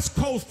over West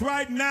Coast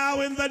right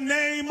now in the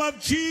name of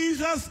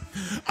Jesus.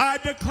 I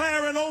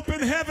declare an open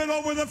heaven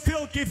over the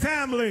Filkey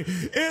family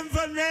in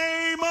the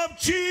name of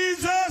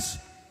Jesus.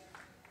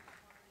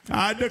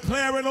 I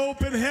declare an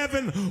open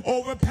heaven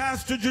over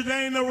Pastor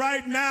Jadena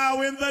right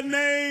now in the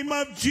name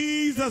of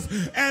Jesus.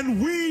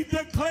 And we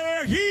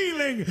declare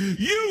healing.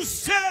 You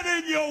said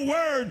in your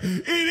word,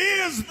 it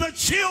is the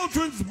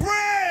children's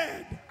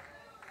bread.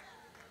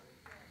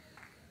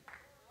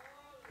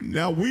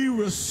 Now we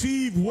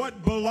receive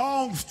what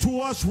belongs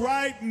to us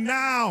right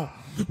now.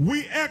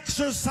 We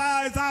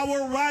exercise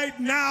our right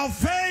now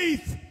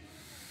faith.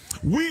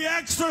 We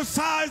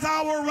exercise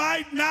our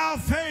right now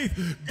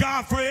faith.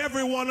 God, for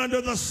everyone under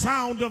the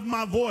sound of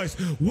my voice,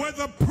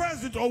 whether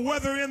present or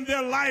whether in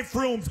their life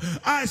rooms,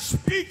 I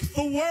speak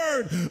the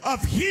word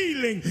of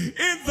healing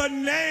in the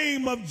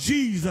name of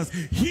Jesus.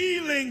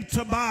 Healing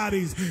to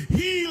bodies,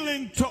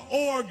 healing to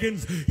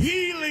organs,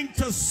 healing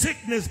to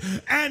sickness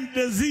and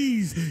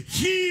disease,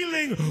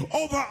 healing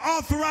over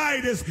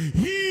arthritis,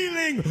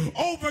 healing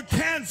over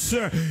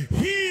cancer,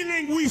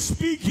 healing. We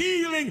speak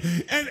healing,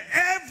 and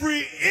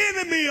every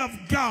enemy of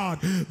God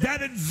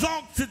that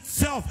exalts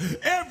itself,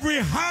 every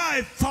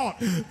high thought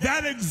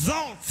that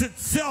exalts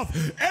itself,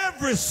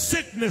 every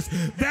sickness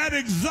that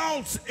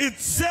exalts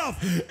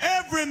itself,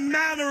 every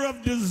manner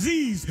of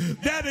disease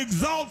that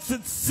exalts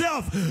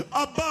itself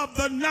above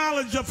the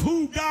knowledge of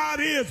who God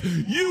is.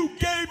 You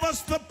gave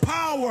us the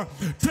power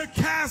to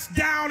cast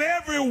down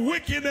every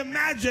wicked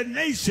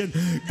imagination.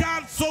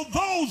 God, so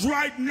those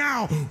right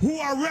now who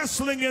are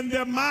wrestling in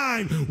their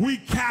mind, we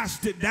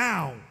cast it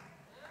down.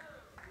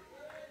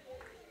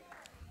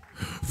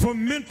 For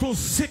mental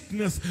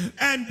sickness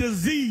and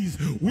disease,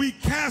 we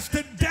cast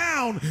it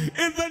down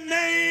in the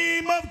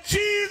name of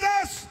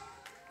Jesus.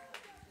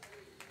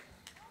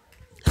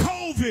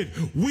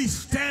 COVID, we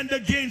stand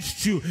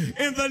against you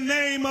in the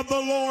name of the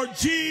Lord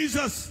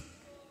Jesus.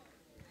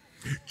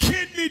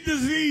 Kidney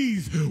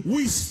disease,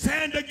 we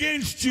stand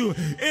against you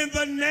in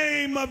the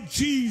name of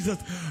Jesus.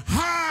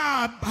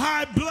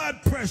 High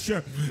blood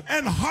pressure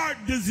and heart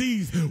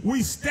disease,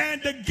 we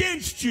stand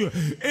against you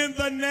in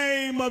the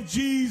name of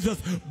Jesus.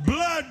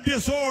 Blood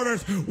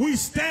disorders, we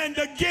stand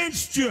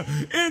against you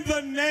in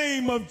the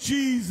name of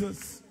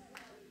Jesus.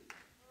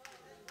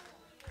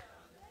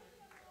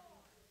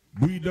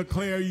 We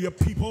declare your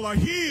people are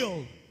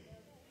healed.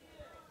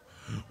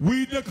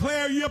 We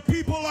declare your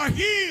people are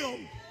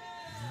healed.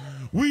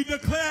 We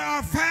declare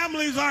our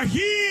families are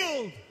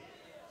healed,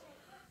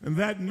 and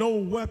that no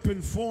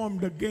weapon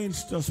formed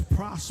against us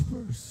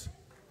prospers.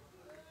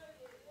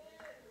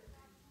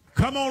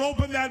 Come on,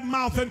 open that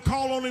mouth and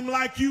call on him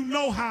like you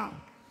know how.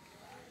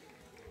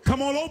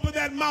 Come on, open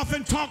that mouth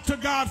and talk to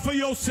God for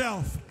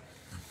yourself.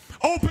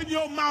 Open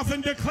your mouth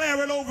and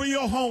declare it over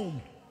your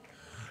home.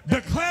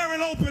 Declare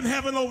an open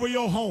heaven over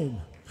your home.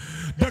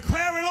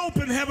 Declare an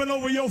open heaven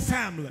over your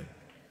family.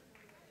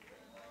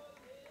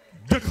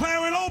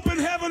 Declare an open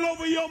heaven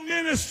over your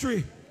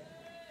ministry.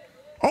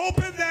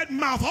 Open that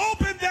mouth.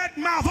 Open that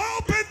mouth.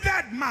 Open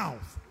that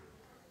mouth.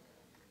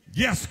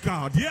 Yes,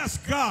 God. Yes,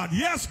 God.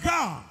 Yes,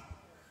 God.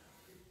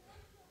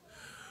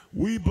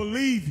 We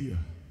believe you.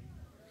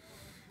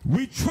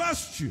 We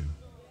trust you.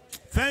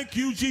 Thank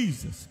you,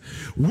 Jesus.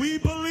 We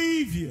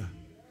believe you.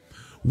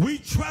 We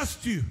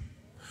trust you.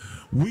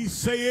 We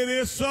say it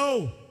is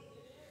so.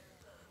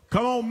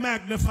 Come on,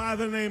 magnify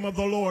the name of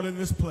the Lord in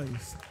this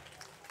place.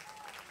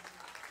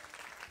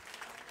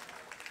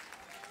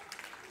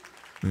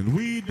 And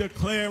we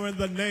declare in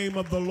the name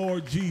of the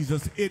Lord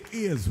Jesus, it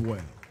is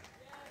well.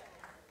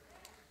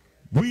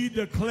 We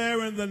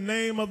declare in the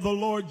name of the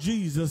Lord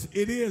Jesus,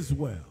 it is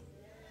well.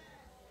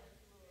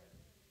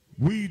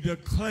 We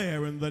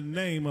declare in the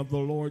name of the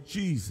Lord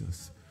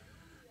Jesus,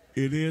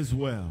 it is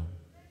well.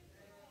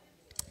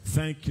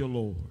 Thank you,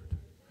 Lord.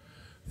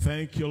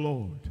 Thank you,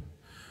 Lord.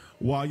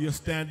 While you're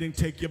standing,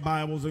 take your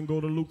Bibles and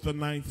go to Luke the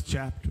 9th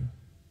chapter.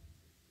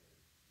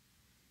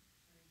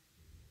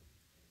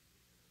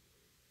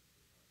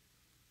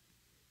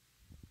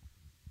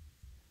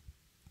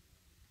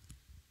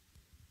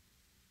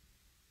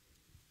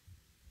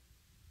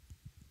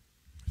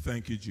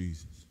 Thank you,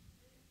 Jesus.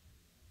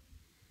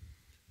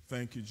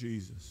 Thank you,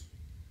 Jesus.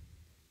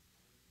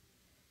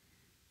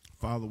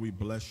 Father, we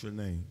bless your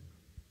name.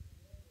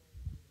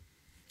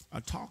 I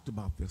talked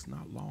about this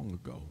not long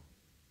ago.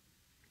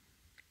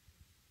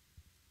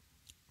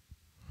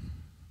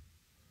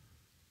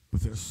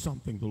 But there's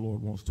something the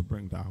Lord wants to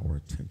bring to our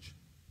attention.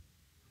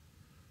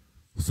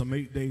 Some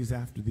 8 days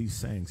after these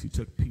sayings, he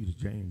took Peter,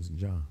 James, and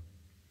John,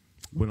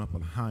 went up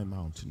on a high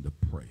mountain to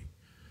pray.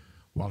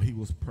 While he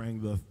was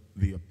praying,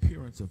 the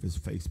appearance of his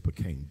face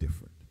became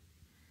different.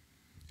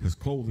 His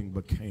clothing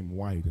became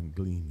white and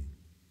gleaming.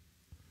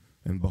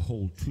 And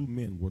behold, 2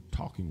 men were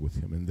talking with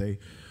him,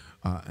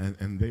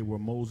 and they were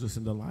Moses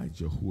and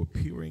Elijah, who,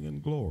 appearing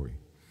in glory,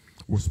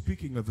 were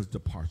speaking of his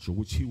departure,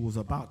 which he was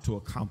about to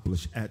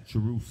accomplish at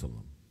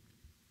Jerusalem.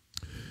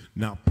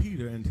 Now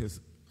Peter and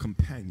his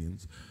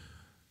companions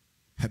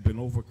had been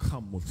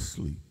overcome with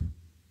sleep.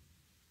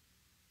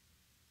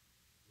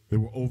 They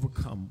were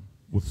overcome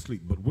with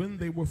sleep. But when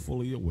they were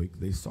fully awake,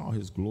 they saw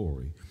his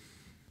glory,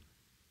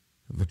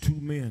 the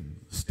 2 men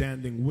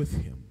standing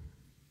with him.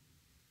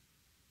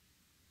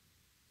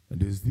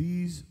 And as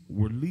these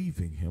were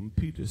leaving him,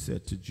 Peter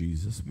said to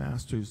Jesus,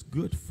 Master, it's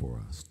good for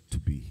us to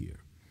be here.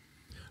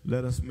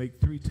 Let us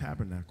make 3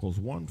 tabernacles,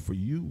 one for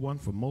you, one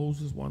for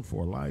Moses, one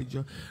for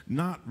Elijah,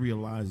 not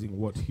realizing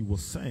what he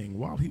was saying.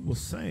 While he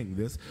was saying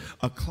this,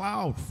 a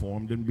cloud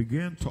formed and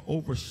began to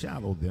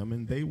overshadow them,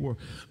 and they were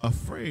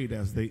afraid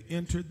as they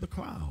entered the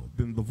cloud.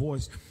 Then the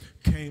voice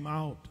came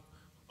out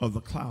of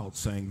the cloud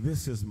saying,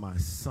 This is my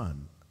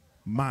son,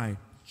 my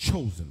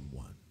chosen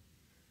one.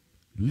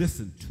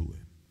 Listen to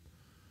him.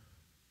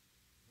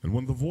 And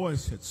when the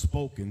voice had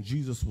spoken,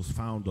 Jesus was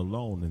found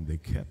alone, and they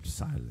kept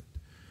silent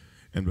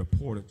and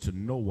reported to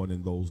no one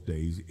in those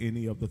days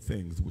any of the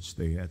things which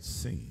they had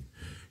seen.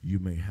 You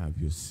may have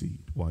your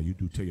seat. While you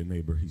do, tell your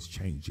neighbor, he's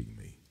changing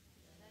me.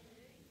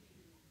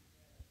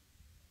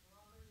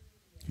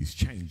 He's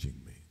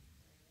changing me.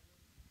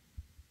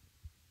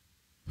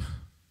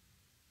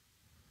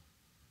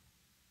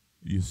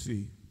 You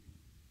see,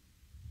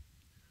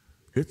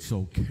 it's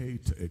okay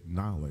to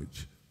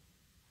acknowledge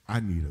I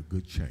need a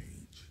good change.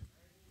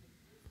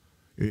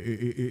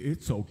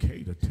 It's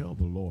okay to tell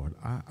the Lord,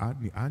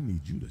 I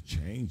need you to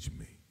change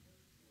me.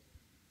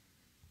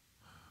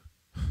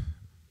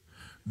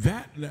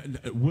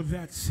 With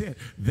that said,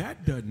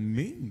 that doesn't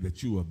mean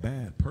that you're a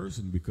bad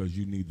person because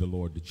you need the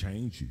Lord to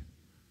change you.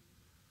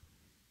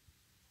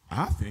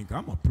 I think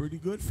I'm a pretty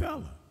good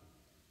fella.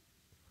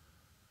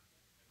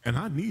 And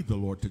I need the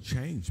Lord to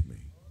change me.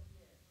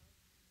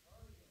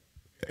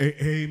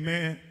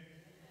 Amen.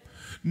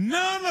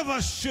 None of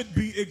us should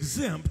be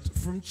exempt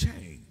from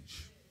change.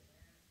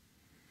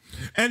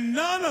 And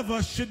none of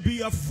us should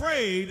be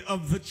afraid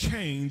of the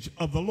change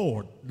of the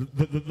Lord.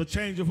 The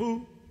change of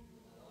who?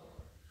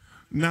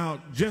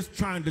 Now, just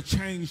trying to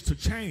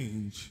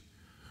change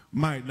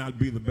might not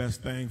be the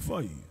best thing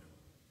for you.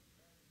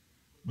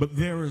 But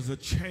there is a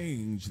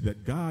change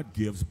that God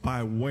gives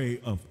by way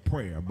of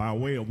prayer. By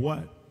way of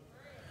what?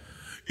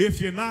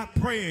 If you're not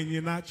praying,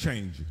 you're not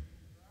changing.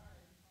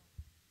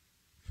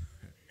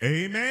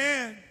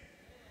 Amen.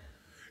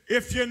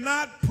 If you're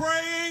not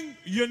praying,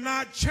 you're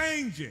not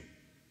changing.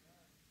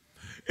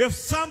 If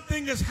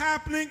something is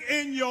happening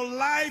in your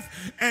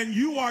life and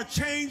you are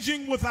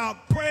changing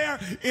without prayer,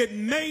 it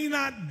may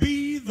not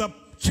be the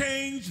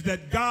change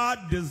that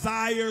God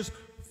desires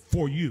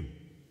for you.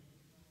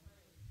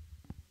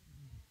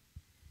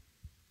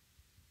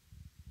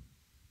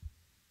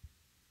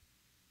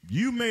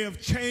 You may have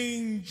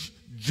changed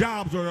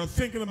jobs or are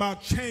thinking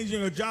about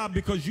changing a job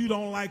because you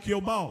don't like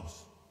your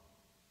boss.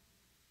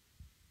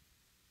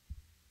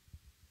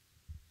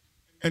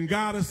 And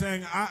God is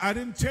saying, I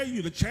didn't tell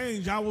you to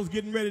change. I was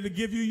getting ready to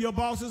give you your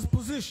boss's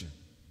position.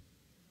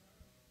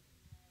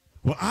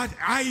 Well,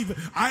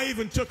 I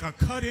even took a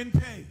cut in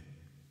pay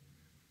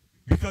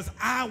because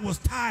I was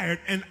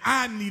tired and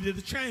I needed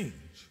a change.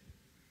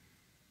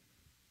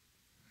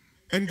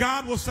 And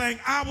God was saying,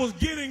 I was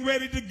getting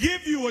ready to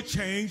give you a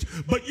change,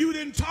 but you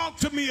didn't talk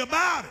to me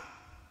about it.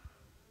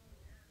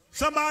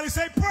 Somebody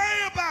say, pray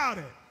about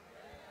it.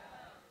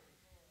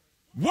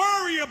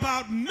 Worry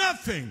about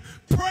nothing.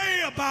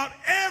 Pray about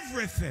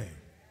everything.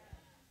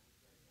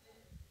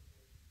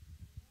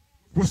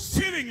 We're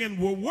sitting and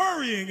we're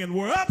worrying and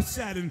we're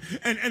upset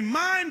and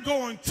mind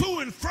going to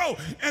and fro.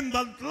 And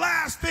the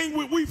last thing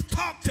we've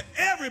talked to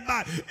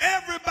everybody.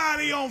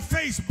 Everybody on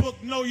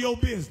Facebook know your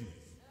business.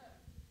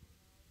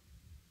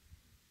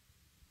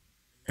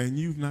 And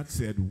you've not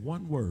said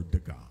one word to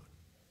God,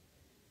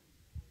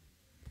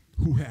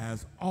 who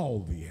has all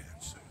the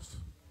answers.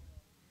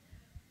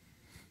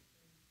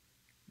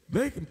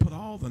 They can put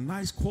all the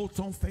nice quotes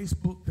on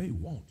Facebook they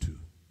want to.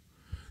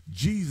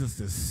 Jesus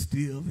is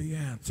still the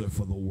answer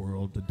for the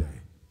world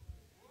today.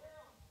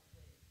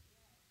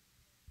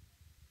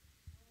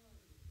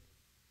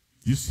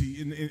 You see,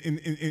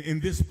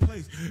 in this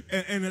place,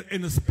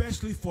 and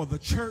especially for the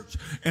church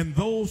and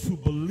those who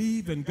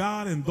believe in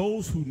God and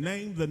those who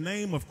name the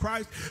name of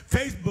Christ,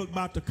 Facebook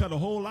about to cut a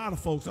whole lot of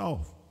folks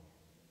off.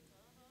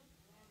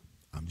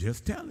 I'm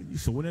just telling you.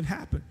 So when it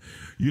happened,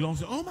 you don't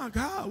say, oh my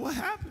God, what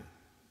happened?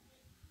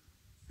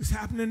 It's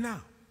happening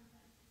now.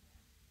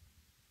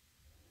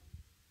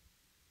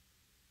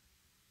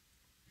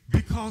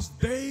 Because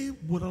they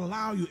would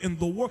allow you in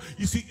the world.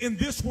 You see, in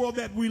this world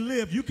that we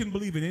live, you can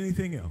believe in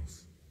anything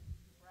else.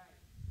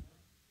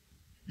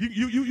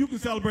 You can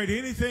celebrate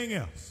anything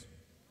else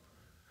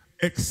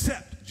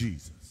except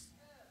Jesus.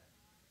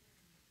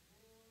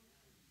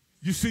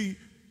 You see,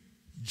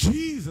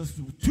 Jesus,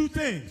 two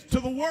things to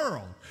the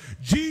world.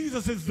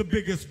 Jesus is the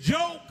biggest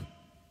joke,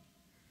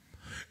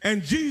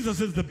 and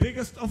Jesus is the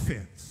biggest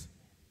offense.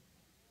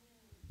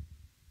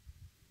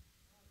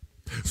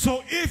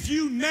 So if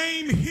you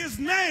name his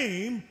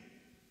name,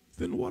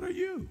 then what are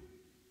you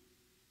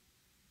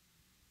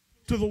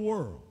to the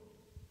world?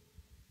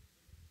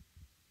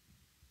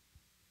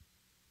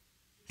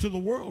 To the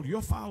world,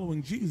 you're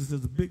following Jesus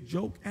is a big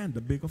joke and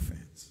a big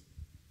offense.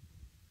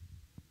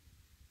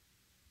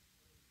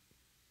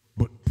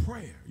 But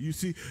prayer, you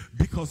see,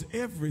 because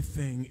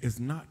everything is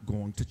not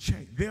going to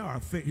change. There are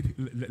things,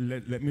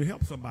 let me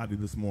help somebody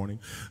this morning.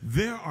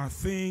 There are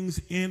things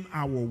in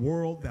our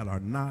world that are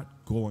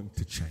not going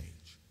to change.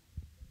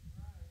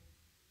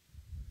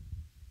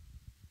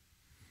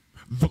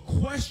 The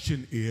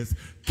question is,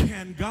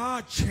 can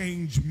God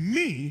change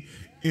me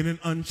in an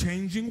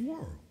unchanging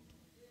world?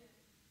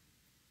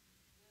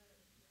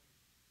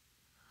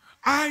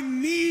 I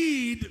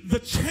need the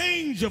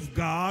change of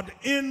God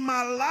in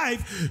my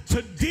life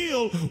to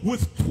deal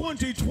with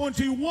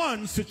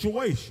 2021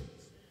 situations.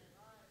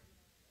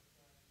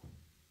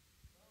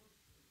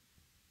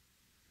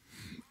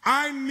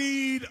 I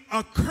need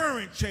a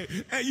current change.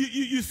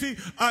 You see,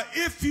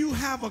 if you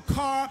have a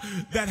car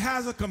that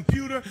has a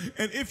computer,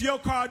 and if your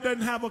car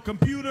doesn't have a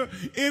computer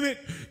in it,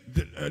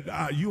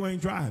 you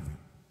ain't driving.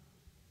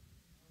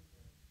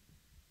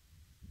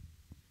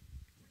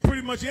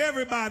 Pretty much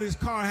everybody's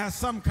car has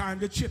some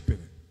kind of chip in it.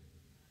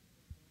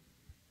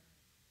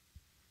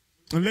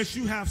 Unless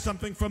you have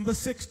something from the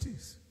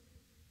 60s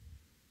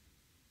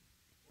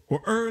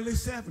or early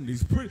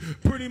 70s.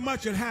 Pretty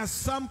much it has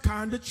some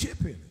kind of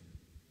chip in it.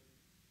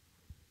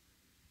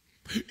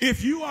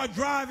 If you are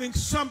driving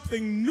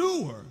something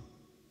newer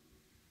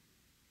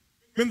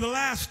in the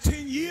last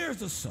 10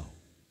 years or so,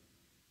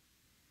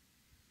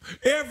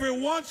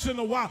 every once in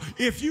a while,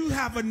 if you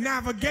have a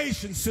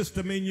navigation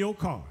system in your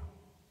car,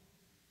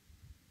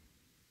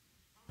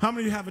 how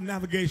many of you have a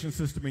navigation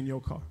system in your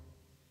car?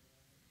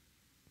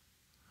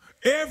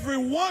 Every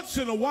once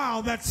in a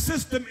while, that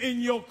system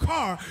in your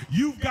car,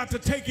 you've got to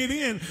take it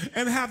in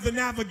and have the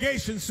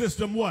navigation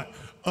system what?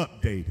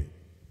 Updated.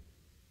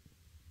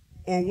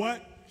 Or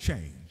what?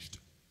 Changed.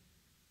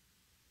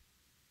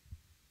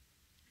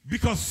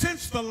 Because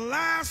since the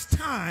last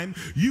time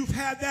you've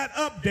had that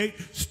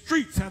update,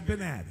 streets have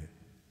been added.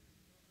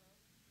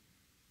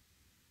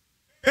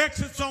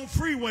 Exits on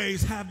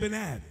freeways have been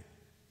added.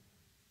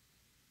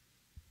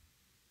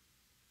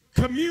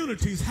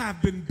 Communities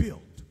have been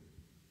built.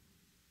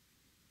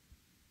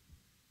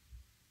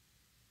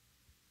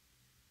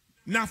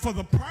 Now, for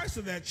the price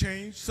of that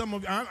change, some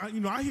of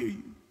I hear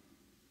you.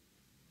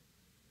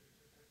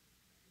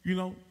 You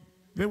know,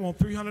 they want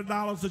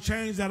 $300 to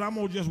change that. I'm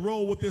gonna just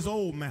roll with this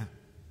old map.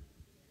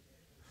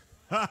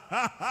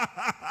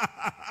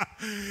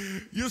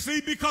 You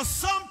see, because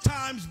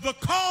sometimes the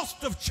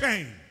cost of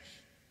change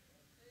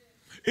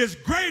is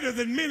greater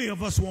than many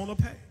of us want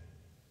to pay.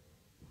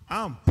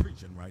 I'm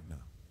preaching right now.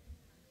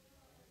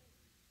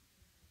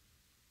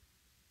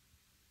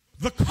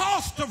 The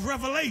cost of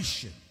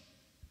revelation.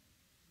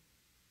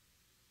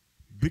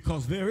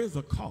 Because there is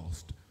a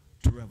cost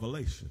to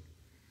revelation.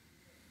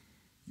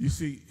 You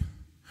see,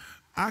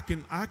 I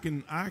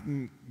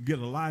can get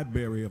a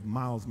library of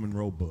Miles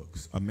Monroe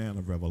books, a man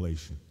of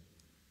revelation.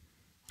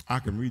 I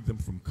can read them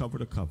from cover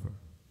to cover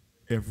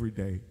every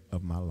day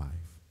of my life.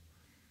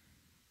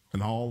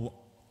 And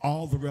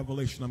all the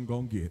revelation I'm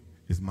going to get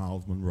is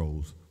Miles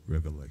Monroe's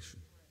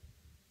revelation.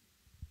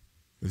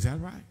 Is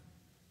that right?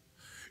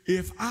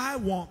 If I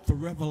want the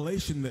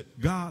revelation that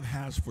God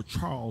has for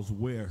Charles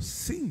Ware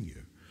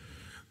Sr.,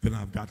 then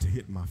I've got to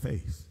hit my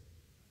face.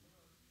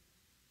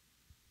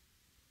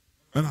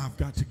 And I've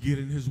got to get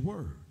in his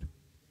word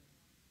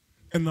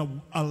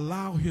and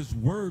allow his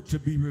word to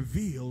be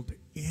revealed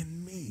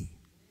in me.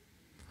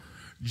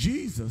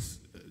 Jesus,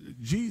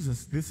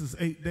 this is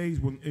 8 days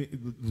when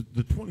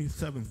the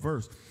 27th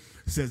verse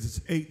says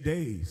it's 8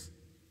 days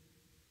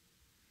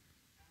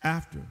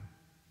after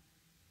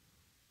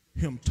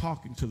him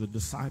talking to the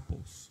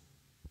disciples,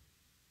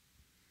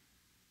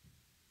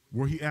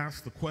 where he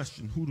asked the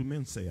question, who do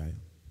men say I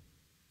am?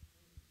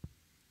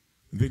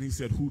 And then he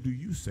said, who do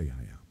you say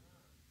I am?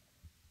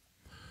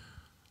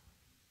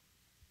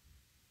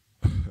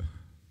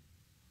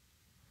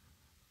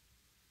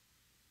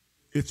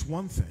 It's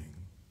one thing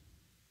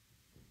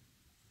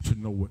to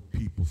know what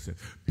people say,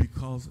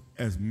 because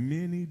as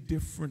many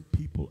different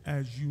people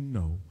as you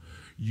know,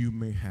 you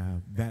may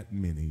have that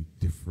many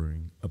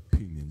differing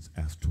opinions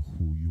as to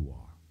who you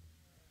are.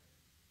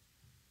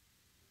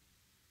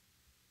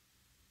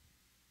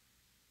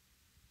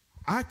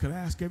 I could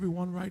ask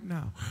everyone right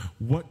now,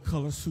 what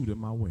color suit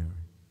am I wearing?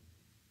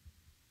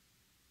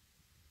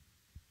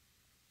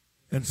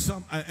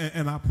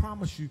 And I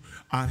promise you,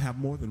 I'd have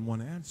more than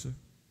one answer.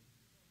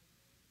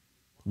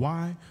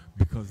 Why?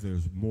 Because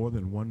there's more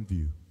than one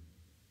view.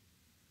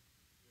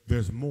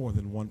 There's more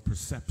than one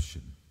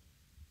perception.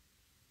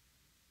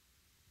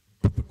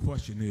 But the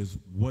question is,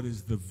 what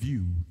is the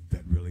view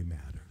that really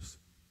matters?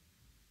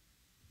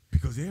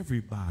 Because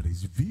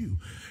everybody's view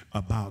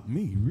about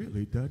me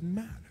really doesn't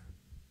matter.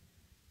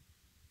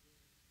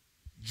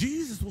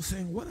 Jesus was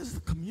saying, what is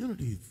the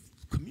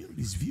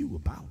community's view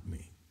about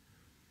me?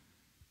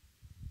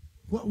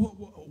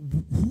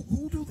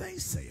 Who do they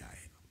say I am?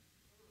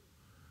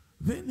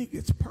 Then he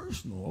gets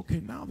personal.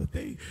 Okay, now that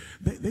they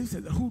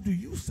said, who do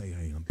you say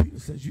I am? Peter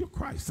says, you're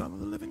Christ, Son of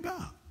the living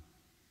God.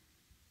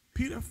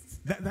 Peter,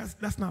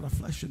 that's not a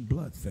flesh and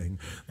blood thing.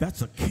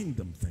 That's a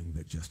kingdom thing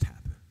that just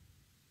happened.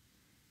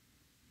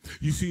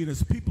 You see,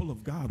 as people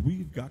of God,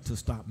 we've got to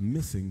stop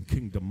missing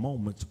kingdom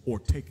moments or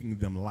taking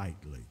them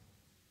lightly.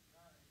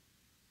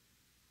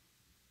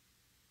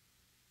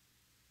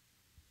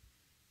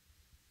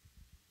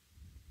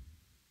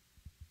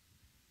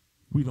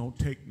 We don't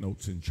take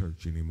notes in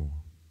church anymore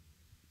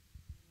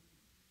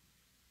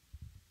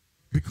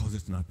because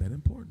it's not that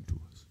important to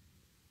us.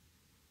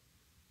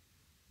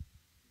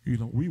 You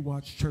know, we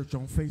watch church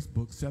on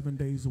Facebook 7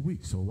 days a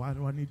week, so why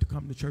do I need to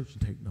come to church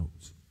and take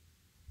notes?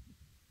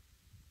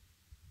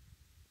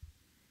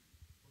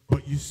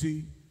 But you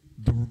see,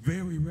 the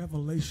very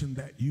revelation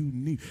that you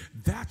need,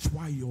 that's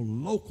why your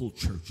local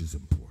church is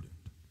important.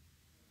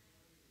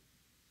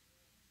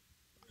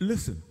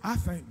 Listen, I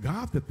thank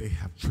God that they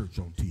have church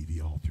on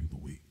TV all through the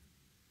week.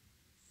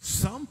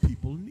 Some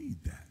people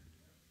need that.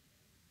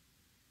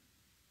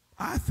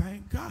 I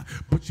thank God.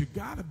 But you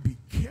got to be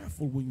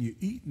careful when you're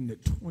eating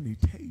at 20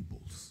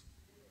 tables.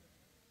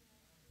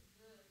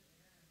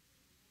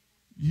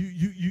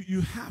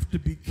 You have to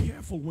be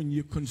careful when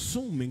you're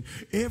consuming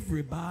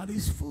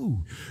everybody's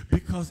food,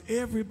 because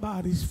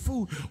everybody's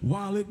food,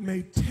 while it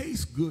may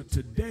taste good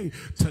today,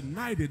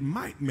 tonight it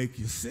might make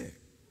you sick.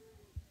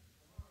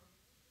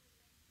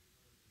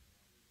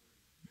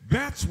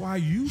 That's why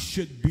you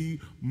should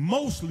be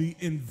mostly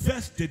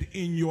invested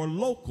in your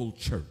local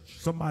church.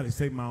 Somebody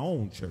say my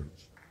own church.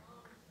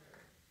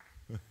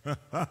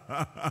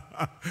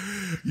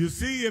 You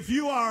see, if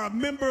you are a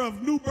member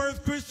of New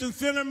Birth Christian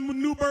Center,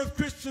 New Birth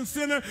Christian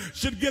Center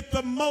should get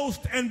the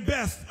most and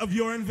best of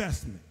your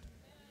investment.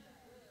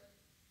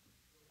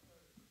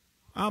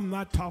 I'm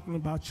not talking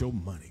about your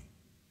money.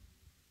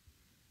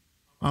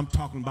 I'm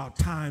talking about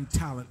time,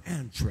 talent,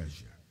 and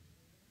treasure.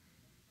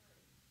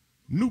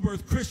 New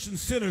Birth Christian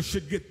Center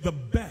should get the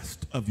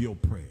best of your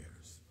prayers.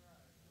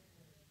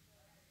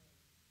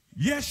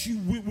 Yes,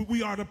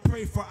 we are to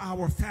pray for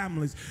our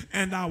families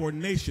and our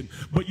nation.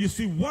 But you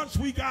see, once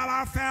we got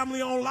our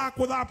family on lock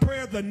with our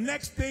prayer, the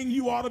next thing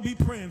you ought to be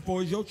praying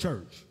for is your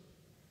church.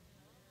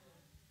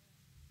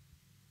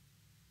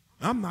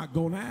 I'm not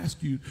going to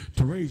ask you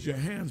to raise your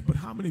hands, but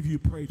how many of you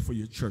prayed for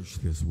your church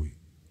this week?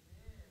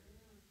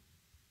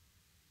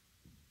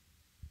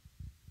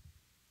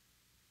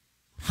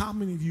 How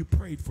many of you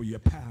prayed for your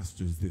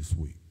pastors this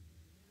week?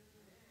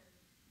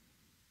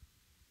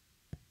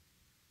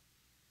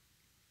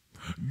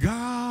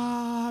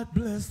 God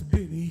bless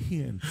Benny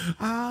Hinn.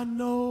 I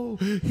know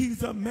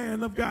he's a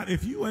man of God.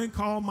 If you ain't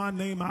called my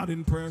name out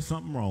in prayer,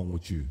 something wrong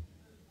with you.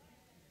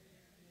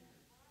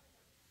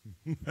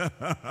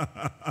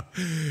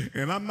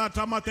 And I'm not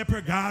talking about that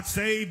prayer, God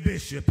save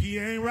Bishop. He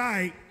ain't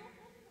right.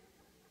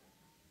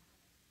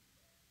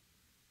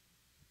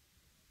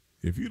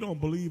 If you don't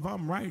believe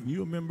I'm right and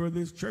you're a member of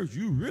this church,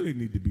 you really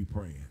need to be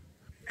praying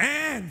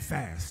and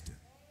fasting.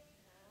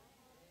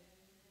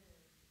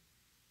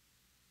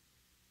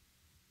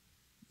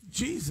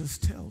 Jesus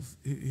tells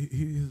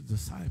his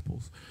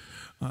disciples,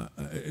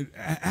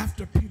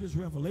 after Peter's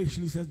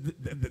revelation, he says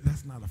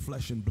that's not a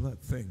flesh and blood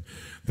thing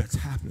that's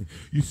happening.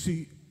 You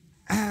see,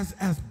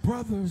 as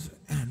brothers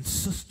and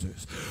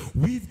sisters,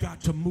 we've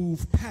got to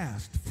move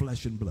past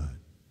flesh and blood.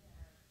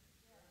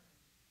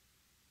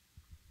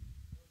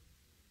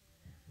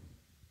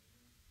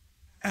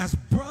 As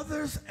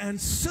brothers and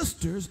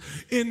sisters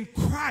in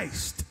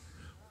Christ,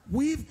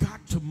 we've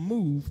got to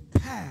move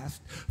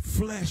past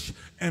flesh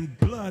and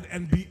blood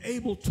and be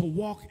able to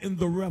walk in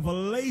the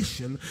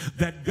revelation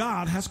that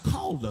God has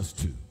called us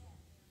to.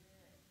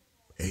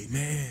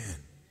 Amen.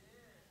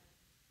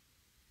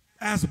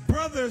 As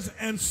brothers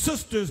and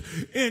sisters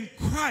in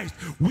Christ,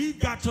 we've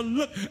got to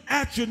look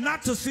at you,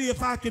 not to see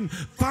if I can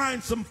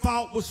find some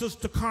fault with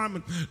Sister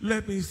Carmen.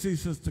 Let me see,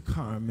 Sister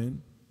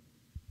Carmen.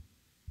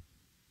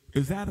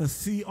 Is that a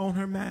C on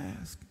her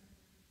mask?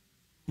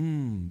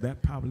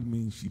 That probably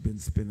means she's been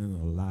spending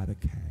a lot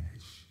of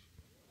cash.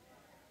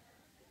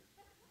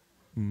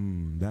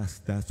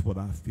 That's what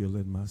I feel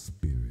in my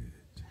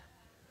spirit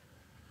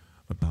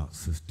about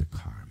Sister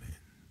Carmen.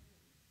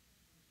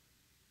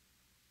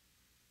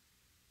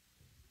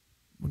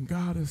 When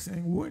God is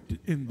saying, where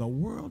in the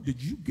world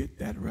did you get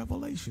that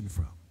revelation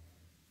from?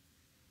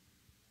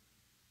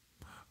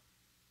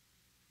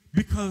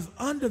 Because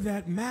under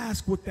that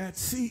mask with that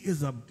C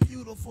is a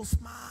beautiful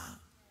smile.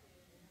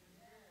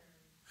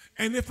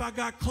 And if I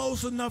got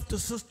close enough to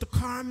Sister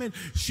Carmen,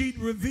 she'd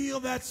reveal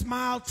that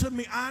smile to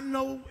me. I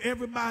know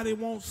everybody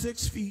wants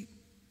 6 feet.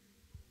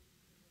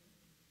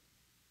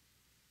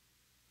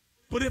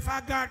 But if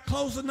I got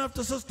close enough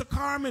to Sister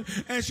Carmen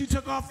and she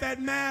took off that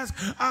mask,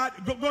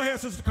 go ahead,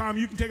 Sister Carmen,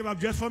 you can take it off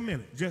just for a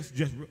minute. Just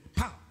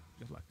pow,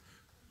 just like,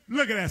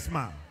 look at that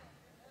smile.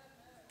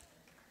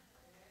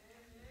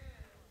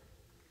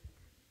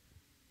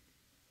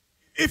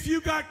 If you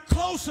got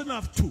close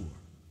enough to her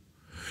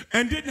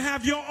and didn't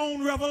have your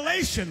own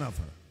revelation of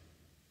her,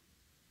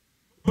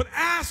 but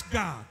ask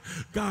God,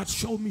 God,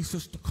 show me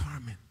Sister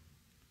Carmen.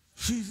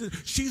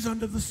 She's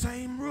under the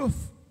same roof.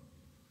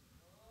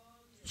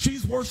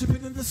 She's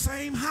worshiping in the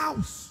same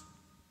house.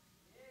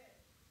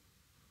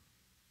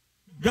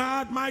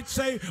 God might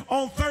say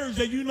on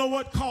Thursday, you know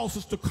what? Call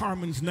Sister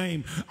Carmen's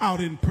name out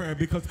in prayer,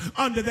 because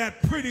under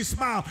that pretty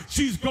smile,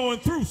 she's going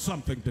through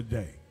something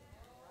today.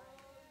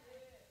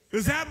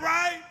 Is that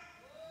right?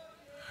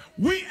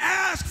 We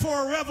ask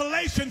for a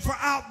revelation for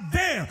out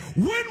there.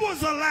 When was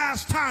the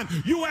last time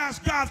you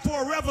asked God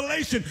for a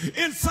revelation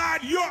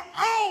inside your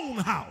own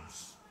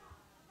house?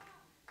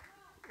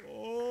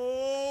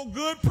 Oh,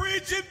 good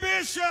preaching,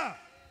 Bishop.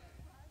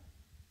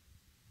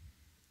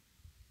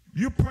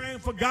 You're praying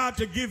for God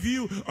to give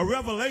you a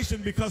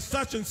revelation because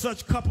such and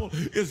such couple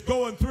is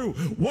going through.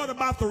 What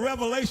about the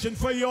revelation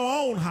for your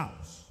own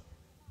house?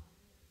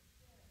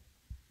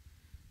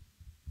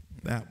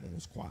 That one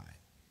was quiet.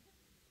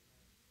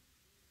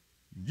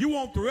 You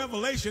want the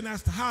revelation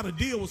as to how to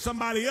deal with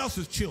somebody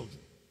else's children.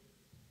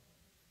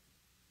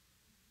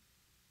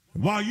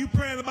 While you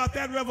praying about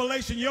that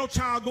revelation, your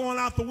child going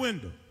out the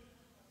window.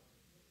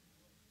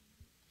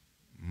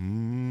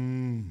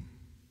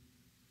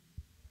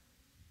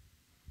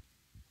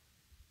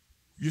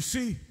 You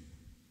see,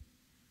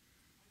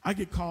 I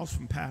get calls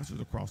from pastors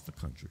across the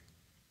country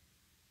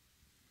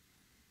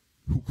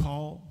who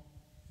call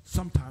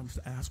sometimes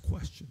to ask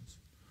questions,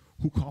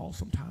 who call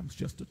sometimes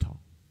just to talk.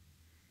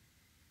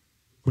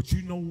 But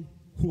you know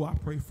who I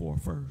pray for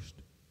first?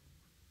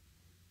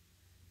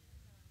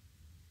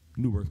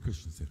 New Earth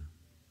Christian Center.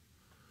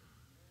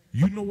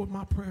 You know what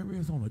my prayer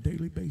is on a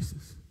daily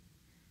basis?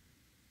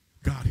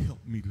 God, help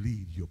me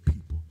lead your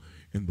people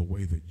in the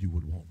way that you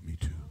would want me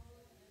to.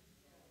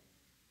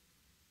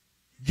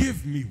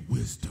 Give me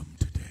wisdom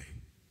today.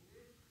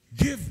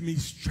 Give me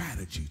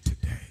strategy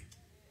today.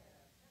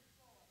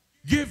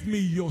 Give me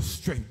your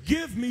strength.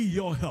 Give me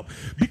your help.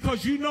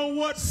 Because you know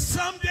what?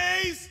 Some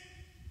days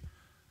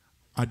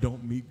I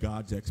don't meet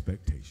God's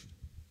expectation.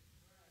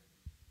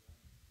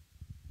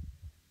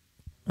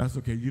 That's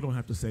okay. You don't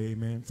have to say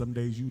amen. Some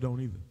days you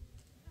don't either.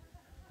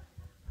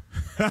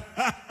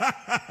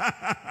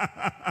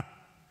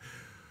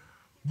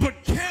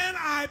 But can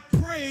I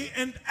pray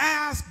and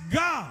ask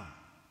God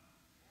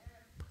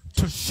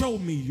to show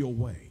me your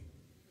way?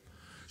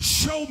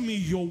 Show me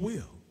your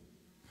will.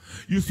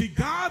 You see,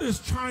 God is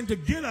trying to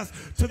get us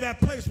to that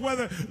place,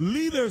 whether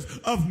leaders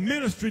of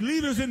ministry,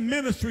 leaders in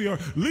ministry, or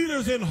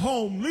leaders in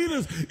home,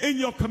 leaders in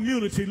your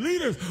community,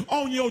 leaders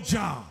on your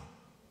job.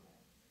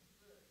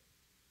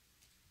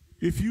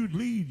 If you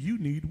lead, you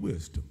need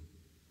wisdom.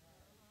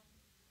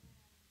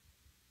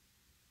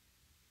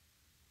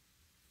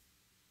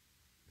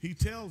 He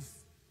tells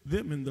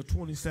them in the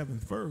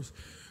 27th verse,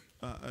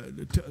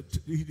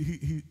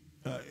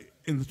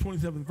 in the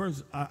 27th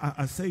verse,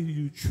 I say to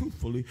you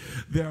truthfully,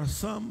 there are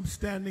some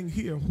standing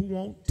here who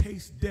won't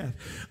taste death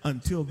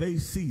until they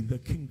see the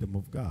kingdom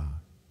of God.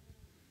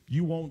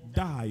 You won't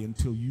die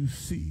until you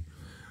see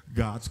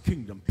God's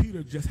kingdom.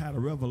 Peter just had a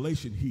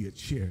revelation he had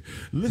shared.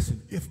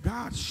 Listen, if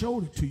God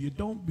showed it to you,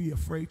 don't be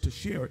afraid to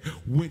share it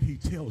when he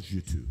tells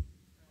you to.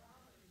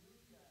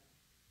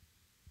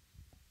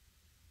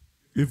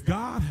 If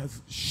God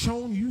has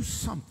shown you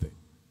something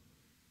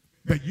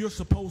that you're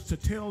supposed to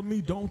tell me,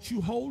 don't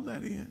you hold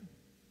that in.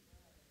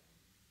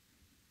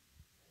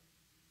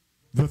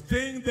 The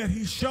thing that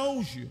he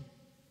shows you,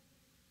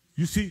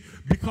 you see,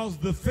 because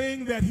the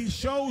thing that he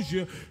shows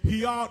you,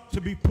 he ought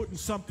to be putting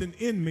something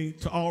in me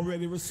to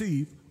already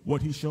receive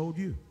what he showed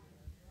you.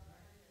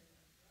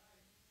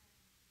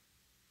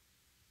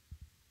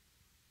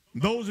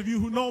 Those of you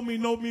who know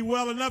me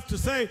well enough to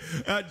say,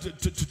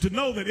 to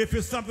know that if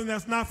it's something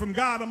that's not from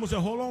God, I'm going to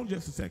say, hold on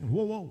just a second.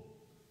 Whoa, whoa.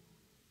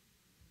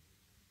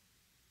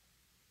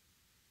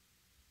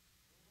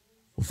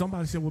 Well,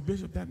 somebody said, well,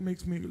 Bishop, that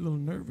makes me a little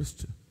nervous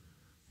to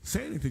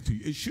say anything to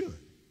you. It should.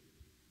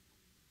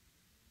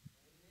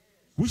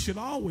 We should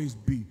always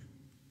be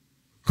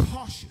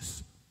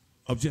cautious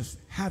of just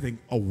having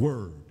a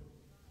word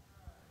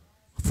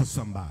for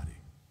somebody.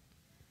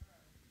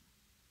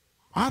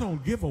 I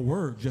don't give a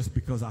word just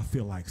because I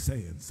feel like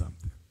saying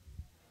something.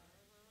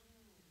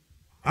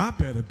 I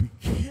better be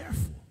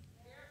careful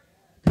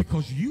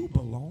because you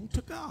belong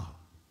to God.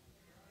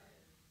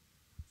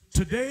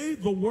 Today,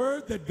 the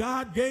word that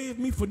God gave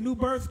me for New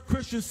Birth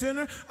Christian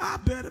Center, I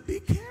better be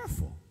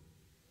careful.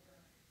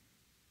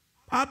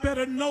 I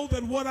better know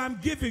that what I'm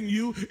giving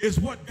you is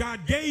what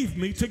God gave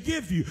me to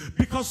give you,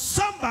 because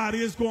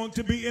somebody is going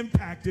to be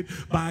impacted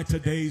by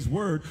today's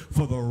word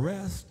for the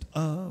rest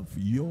of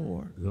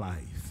your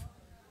life.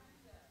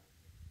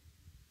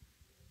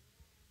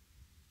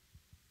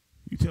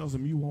 He tells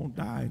them you won't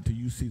die until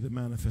you see the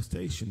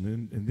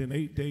manifestation. And then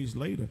 8 days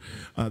later,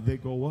 they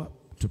go up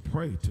to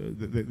pray.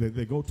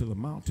 They go to the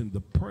mountain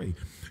to pray.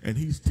 And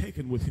he's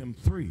taken with him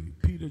 3,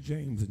 Peter,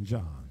 James, and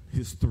John,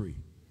 his 3.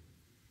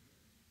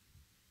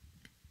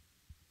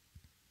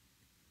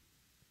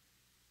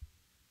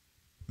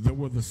 There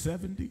were the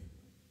 70,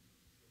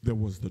 there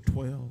was the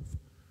 12,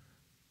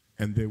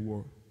 and there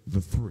were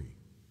the 3.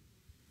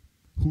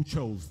 Who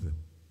chose them?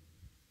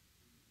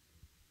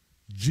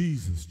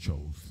 Jesus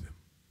chose them.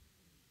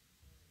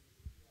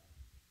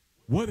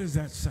 What is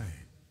that saying?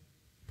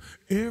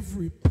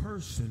 Every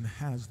person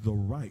has the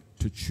right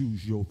to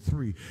choose your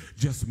 3.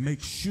 Just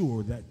make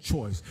sure that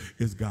choice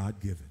is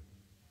God-given.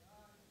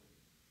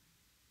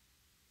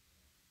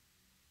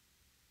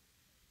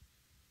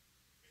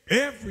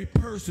 Every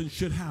person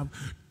should have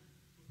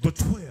the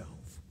 12.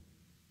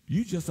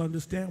 You just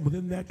understand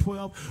within that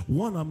 12,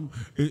 one of them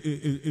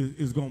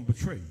is going to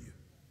betray you.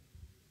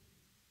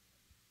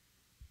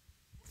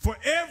 For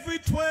every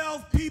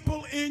 12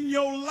 people in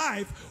your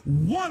life,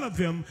 one of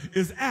them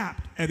is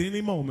apt at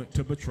any moment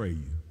to betray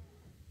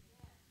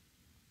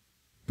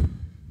you.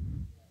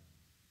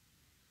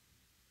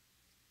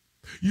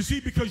 You see,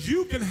 because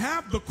you can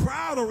have the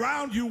crowd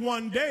around you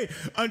one day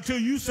until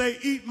you say,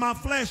 eat my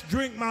flesh,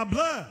 drink my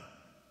blood.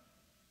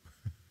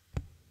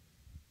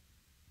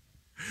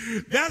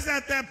 That's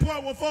at that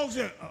point where folks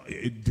say,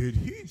 did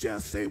he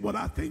just say what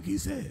I think he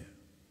said?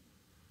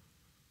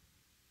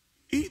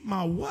 Eat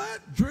my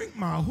what? Drink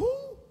my who?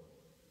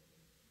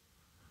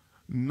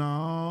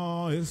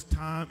 No, it's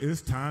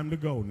time to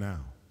go now.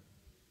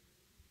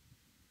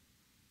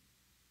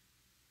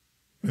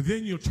 And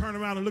then you'll turn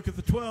around and look at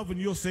the 12 and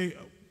you'll say,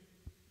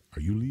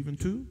 are you leaving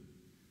too?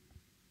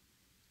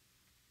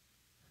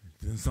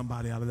 Then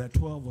somebody out of that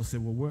 12 will say,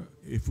 well,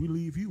 if we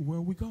leave you, where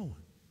are we going?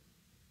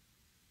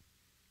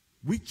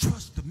 We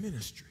trust the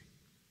ministry.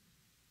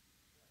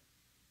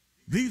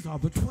 These are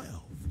the 12.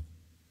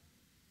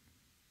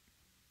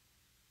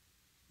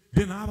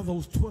 Then out of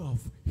those 12,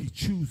 he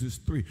chooses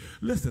 3.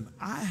 Listen,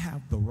 I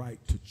have the right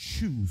to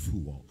choose who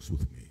walks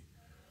with me.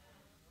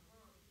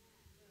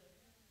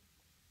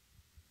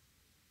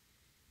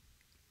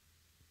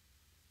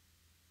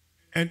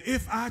 And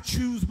if I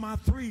choose my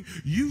 3,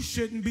 you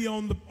shouldn't be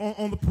on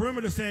the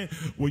perimeter saying,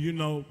 well, you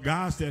know,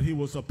 God said he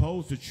was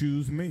supposed to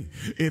choose me.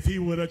 If he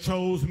would have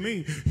chose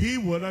me, he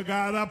would have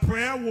got a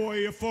prayer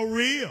warrior for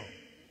real.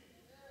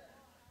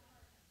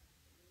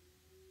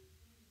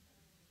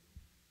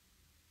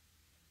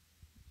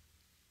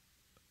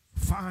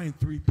 Find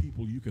 3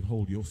 people you can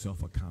hold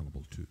yourself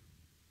accountable to.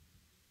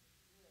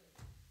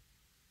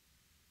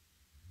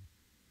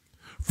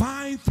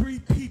 Find 3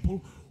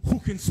 people who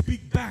can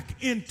speak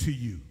back into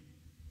you.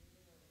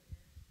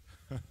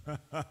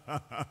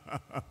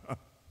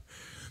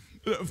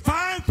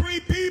 Find 3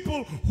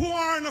 people who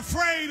aren't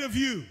afraid of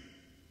you.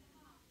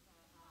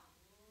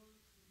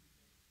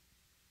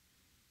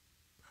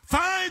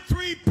 Find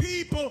 3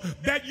 people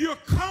that you're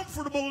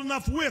comfortable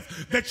enough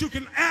with that you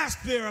can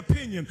ask their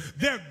opinion,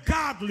 their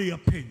godly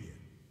opinion.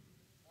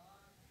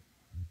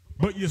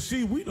 But you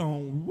see, we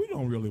don't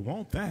really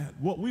want that.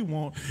 What we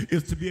want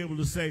is to be able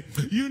to say,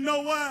 you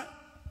know what?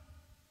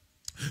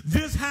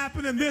 This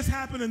happened and this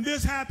happened and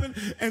this happened,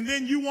 and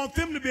then you want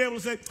them to be able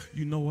to say,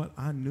 you know what?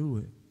 I knew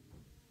it.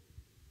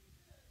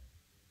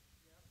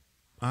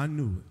 I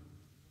knew it.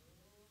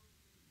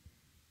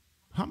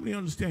 How many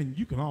understand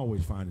you can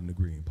always find an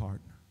agreeing partner?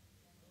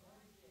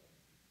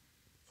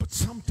 But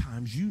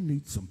sometimes you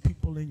need some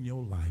people in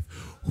your life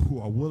who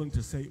are willing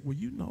to say, well,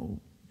 you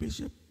know,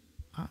 Bishop,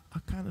 I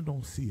kind of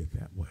don't see it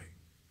that way.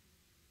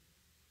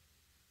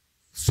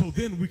 So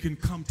then we can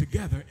come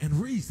together and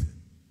reason.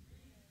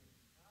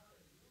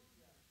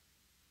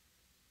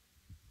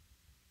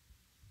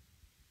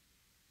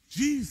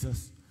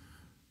 Jesus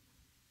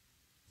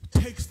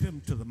takes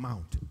them to the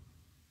mountain.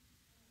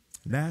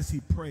 And as he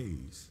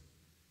prays,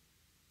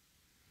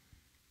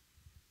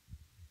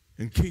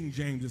 in King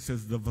James it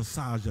says the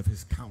visage of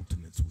his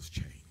countenance was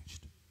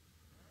changed.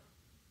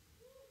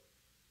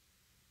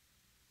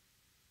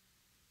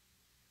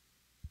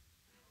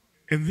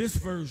 In this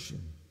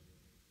version,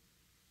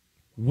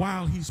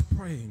 while he's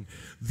praying,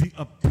 the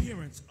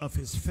appearance of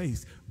his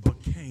face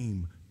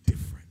became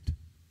different.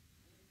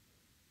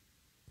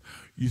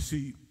 You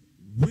see,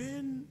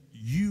 when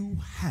you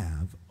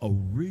have a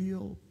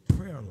real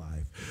prayer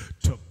life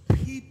to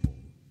people,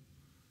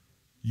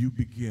 you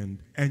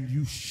begin, and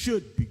you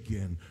should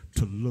begin,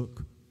 to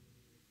look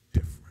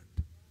different.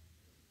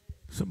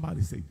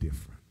 Somebody say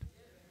different.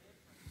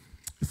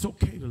 It's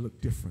okay to look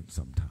different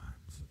sometimes.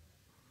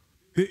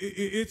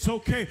 It's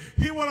okay.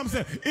 Hear what I'm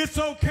saying. It's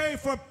okay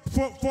for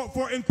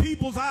in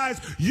people's eyes,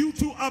 you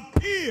to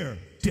appear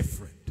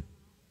different.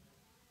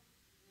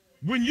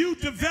 When you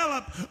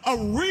develop a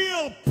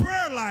real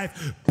prayer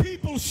life,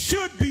 people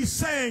should be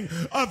saying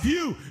of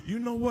you, you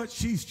know what?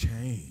 She's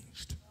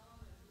changed.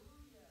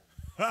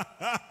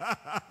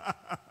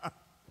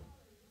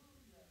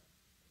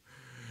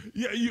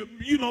 Yeah,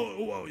 you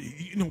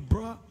know,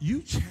 bruh,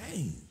 you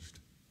changed.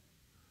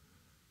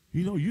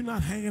 You know, you're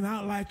not hanging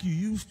out like you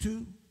used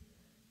to.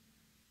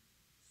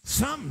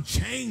 Something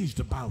changed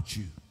about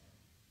you.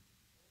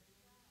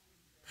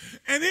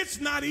 And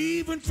it's not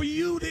even for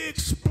you to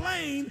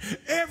explain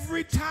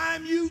every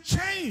time you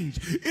change.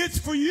 It's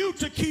for you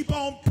to keep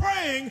on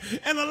praying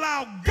and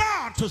allow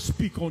God to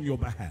speak on your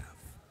behalf.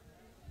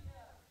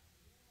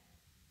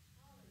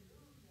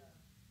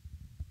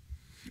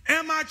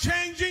 Am I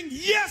changing?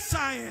 Yes,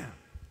 I am.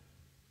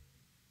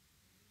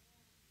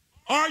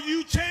 Are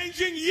you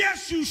changing?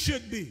 Yes, you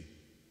should be.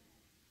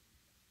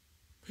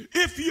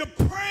 If you're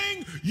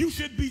praying, you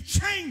should be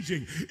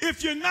changing.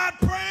 If you're not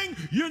praying,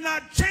 you're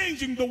not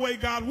changing the way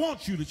God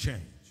wants you to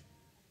change.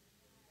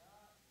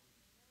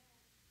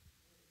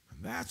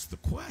 And that's the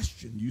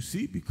question, you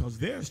see, because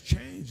there's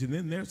change and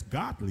then there's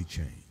godly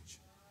change.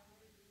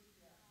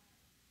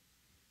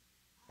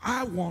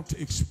 I want to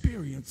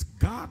experience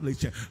godly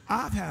change.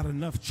 I've had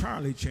enough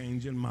Charlie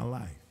change in my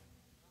life.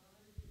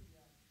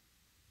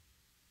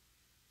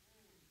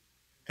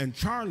 And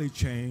Charlie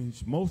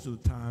change most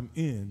of the time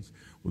ends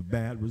with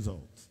bad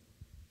results.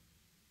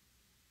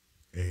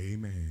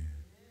 Amen.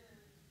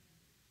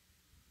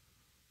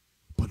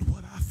 But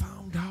what I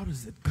found out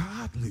is that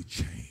godly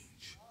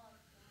change.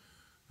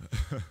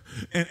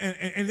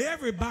 and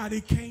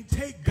everybody can't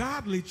take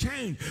godly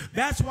change.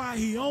 That's why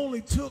he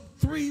only took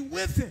 3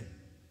 with him.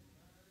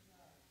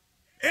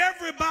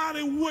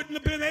 Everybody wouldn't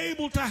have been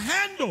able to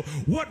handle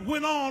what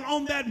went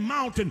on that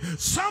mountain.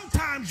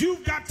 Sometimes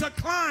you've got to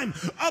climb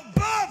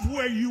above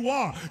where you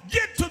are.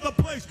 Get to the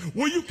place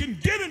where you can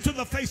get into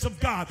the face of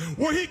God,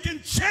 where he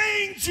can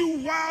change you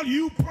while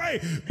you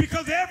pray.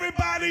 Because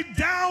everybody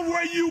down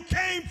where you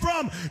came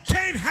from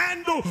can't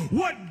handle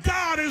what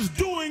God is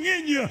doing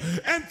in you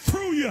and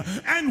through you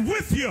and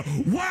with you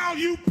while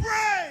you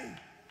pray.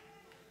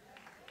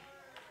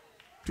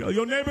 Tell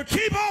your neighbor,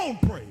 keep on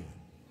praying.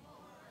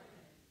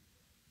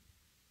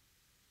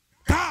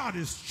 God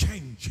is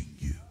changing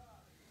you.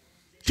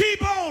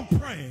 Keep on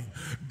praying.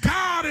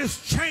 God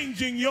is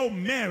changing your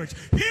marriage.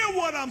 Hear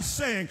what I'm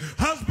saying.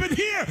 Husband,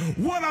 hear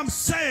what I'm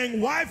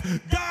saying.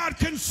 Wife, God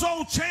can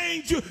so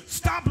change you.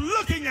 Stop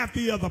looking at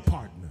the other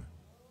partner.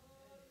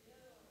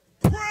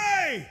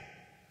 Pray.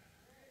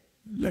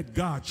 Let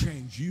God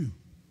change you.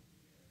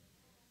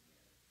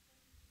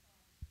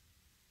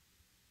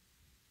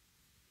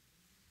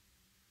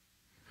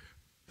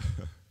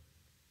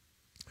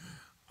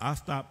 I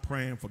stopped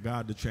praying for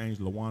God to change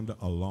LaWanda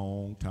a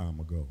long time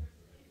ago.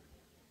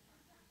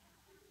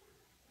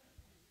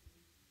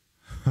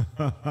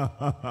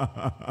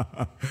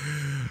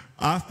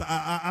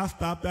 I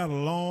stopped that a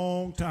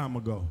long time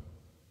ago.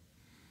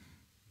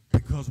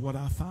 Because what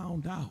I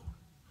found out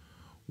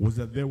was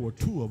that there were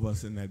 2 of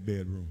us in that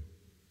bedroom.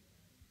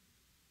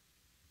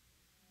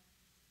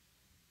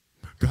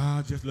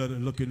 God, just let her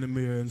look in the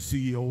mirror and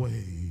see your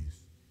ways.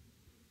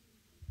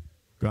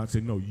 God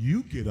said, no,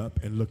 you get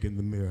up and look in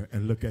the mirror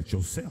and look at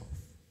yourself.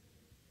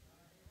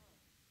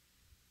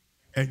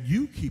 And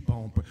you keep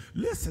on praying.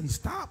 Listen,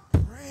 stop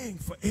praying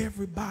for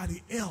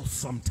everybody else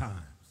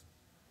sometimes.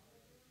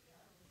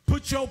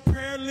 Put your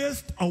prayer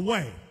list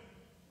away.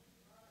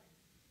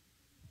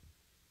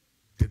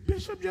 Did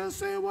Bishop just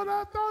say what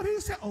I thought he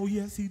said? Oh,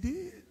 yes, he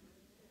did.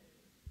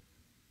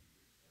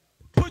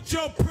 Put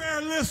your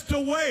prayer list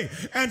away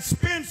and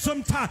spend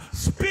some time.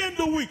 Spend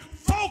a week.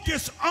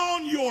 Focus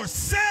on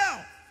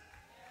yourself.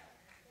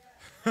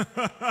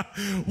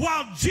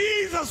 While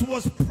Jesus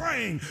was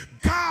praying,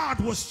 God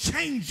was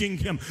changing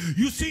him.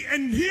 You see,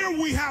 and here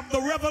we have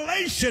the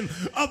revelation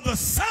of the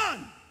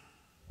Son.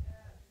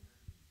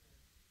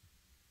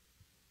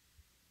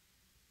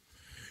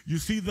 You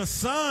see, the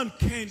Son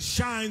can't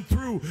shine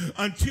through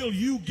until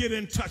you get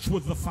in touch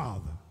with the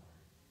Father.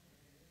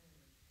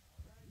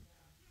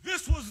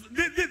 This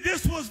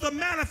was the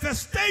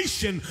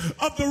manifestation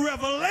of the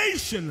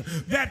revelation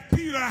that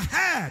Peter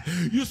had.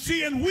 You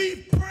see, and we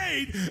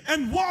prayed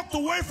and walked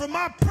away from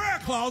our prayer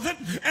closet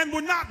and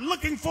we're not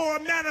looking for a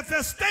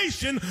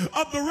manifestation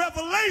of the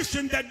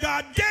revelation that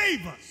God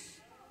gave us.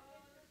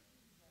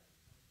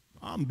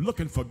 I'm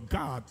looking for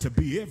God to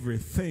be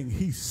everything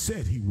he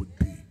said he would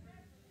be.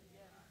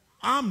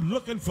 I'm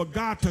looking for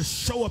God to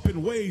show up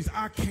in ways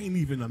I can't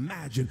even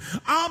imagine.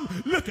 I'm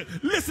looking,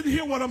 listen,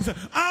 hear what I'm saying.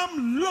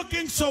 I'm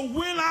looking so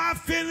when I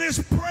finish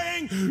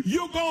praying,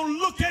 you're going to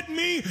look at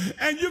me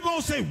and you're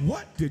going to say,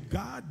 what did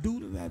God do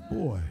to that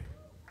boy?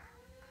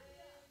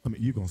 I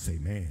mean, you're going to say,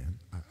 man.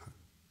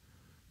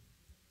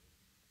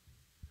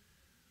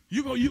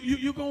 You're going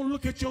to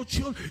look at your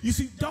children. You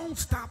see, don't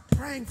stop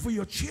praying for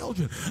your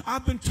children.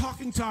 I've been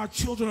talking to our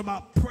children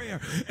about prayer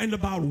and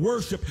about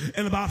worship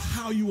and about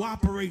how you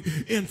operate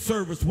in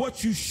service,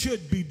 what you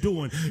should be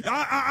doing.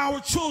 Our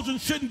children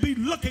shouldn't be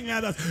looking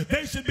at us.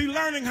 They should be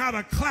learning how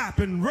to clap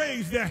and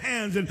raise their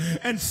hands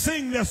and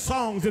sing their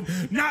songs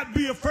and not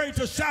be afraid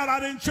to shout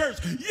out in church,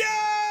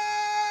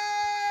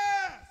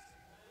 yes!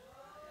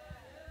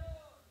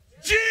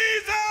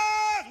 Jesus!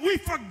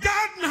 We've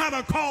forgotten how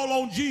to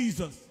call on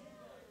Jesus.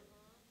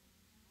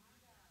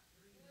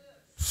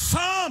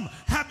 Some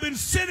have been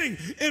sitting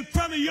in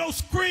front of your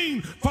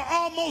screen for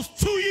almost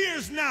 2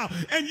 years now,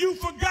 and you've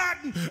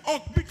forgotten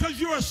or because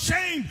you're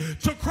ashamed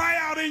to cry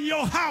out in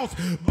your house.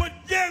 But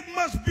there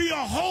must be a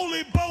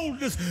holy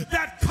boldness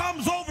that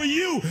comes over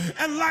you,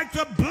 and like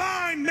the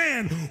blind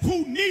man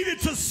who needed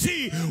to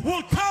see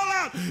will call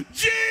out,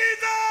 Jesus!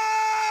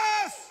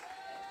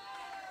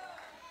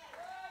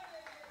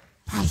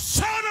 Thou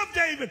Son of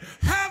David,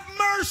 have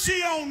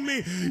mercy on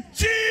me.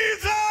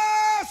 Jesus,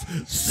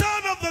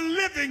 Son of the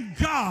living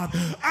God,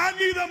 I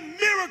need a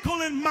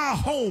miracle in my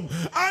home.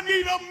 I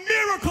need a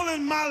miracle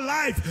in my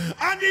life.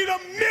 I need a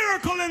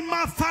miracle in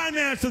my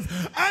finances.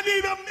 I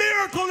need a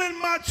miracle in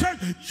my church.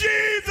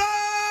 Jesus!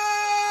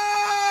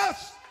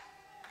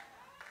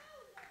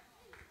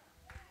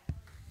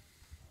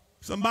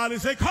 Somebody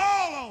say,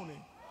 call on him.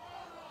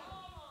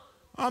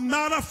 I'm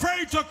not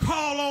afraid to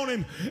call on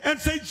him and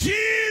say,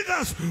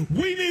 Jesus,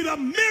 we need a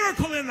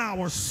miracle in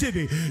our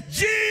city.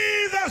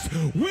 Jesus,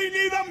 we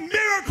need a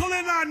miracle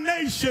in our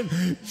nation.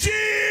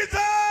 Jesus!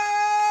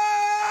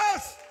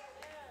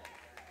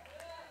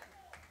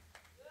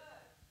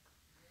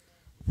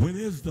 When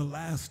is the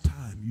last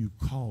time you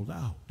called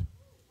out?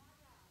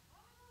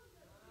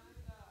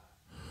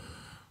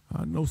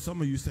 I know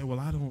some of you say, well,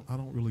 I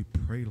don't really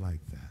pray like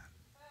that.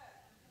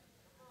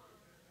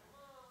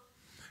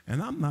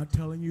 And I'm not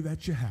telling you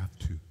that you have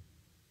to.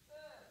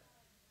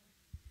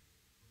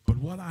 But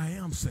what I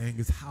am saying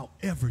is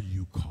however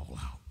you call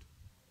out.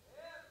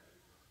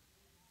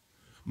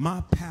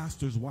 My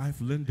pastor's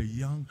wife, Linda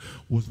Young,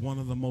 was one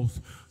of the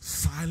most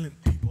silent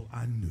people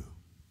I knew,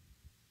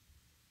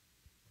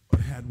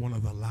 but had one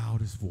of the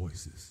loudest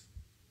voices.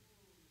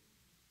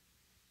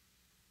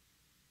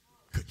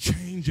 Could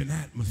change an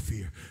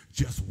atmosphere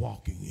just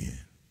walking in,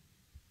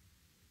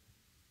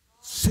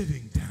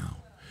 sitting down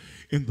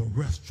in the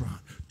restaurant,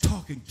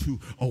 talking to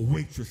a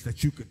waitress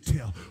that you could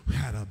tell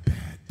had a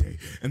bad day,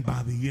 and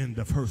by the end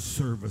of her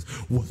service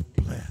was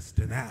blessed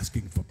and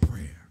asking for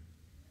prayer.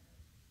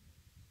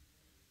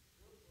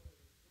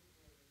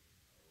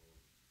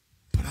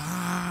 But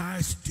I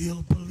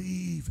still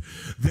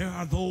believe there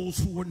are those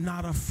who are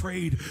not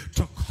afraid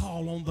to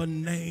call on the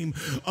name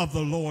of the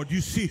Lord.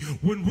 You see,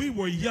 when we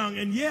were young,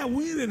 and yeah,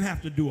 we didn't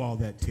have to do all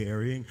that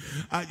tarrying.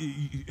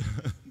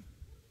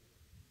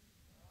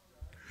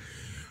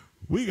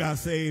 We got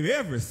saved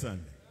every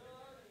Sunday.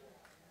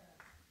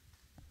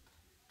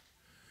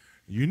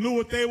 You knew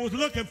what they was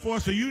looking for,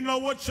 so you know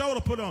what show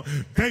to put on.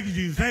 Thank you,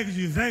 Jesus. Thank you,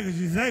 Jesus. Thank you,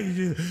 Jesus. Thank you,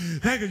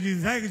 Jesus. Thank you,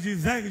 Jesus. Thank you,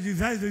 Jesus. Thank you,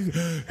 Jesus. Thank you,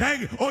 Jesus.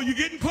 Thank you. Oh, you're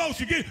getting close.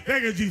 You're getting.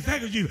 Thank you, Jesus.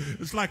 Thank you, Jesus.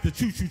 It's like the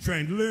choo-choo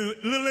train, the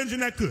little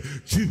engine that could.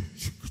 Choo,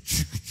 choo,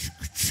 choo,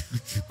 choo, choo,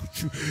 choo,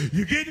 choo.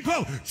 You're getting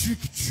close. Choo,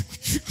 choo,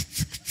 choo, choo,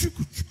 choo,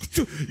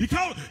 choo. You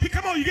come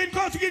on. You're getting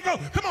close. You're getting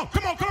close. Come on.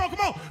 Come on. Come on.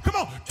 Come on. Come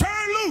on.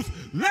 Turn loose.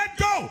 Let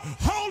go.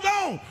 Hold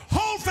on.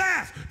 Hold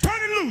fast. Turn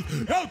it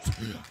loose.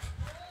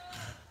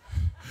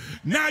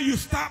 Now you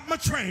stop my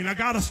train. I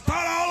got to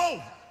start all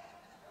over.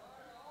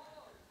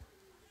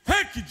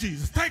 Thank you,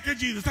 Jesus. Thank you,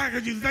 Jesus. Thank you,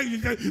 Jesus. Thank you,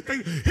 Jesus.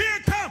 Thank you. Here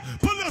it comes.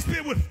 Put a little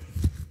spirit with it.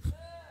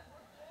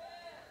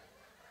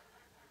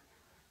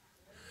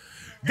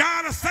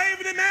 God is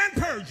saving him and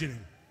purging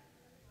him.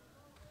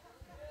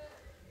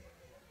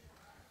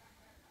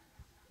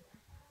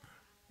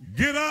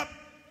 Get up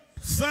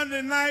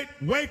Sunday night,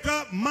 wake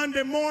up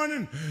Monday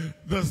morning,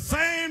 the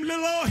same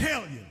little old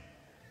hellion.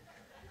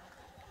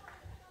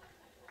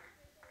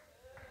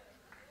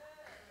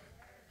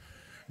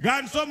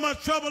 Got in so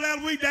much trouble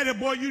that week that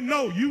boy, you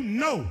know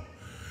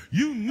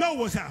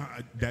what's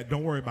happening.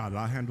 Don't worry about it.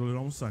 I'll handle it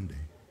on Sunday.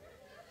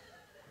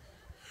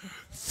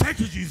 Thank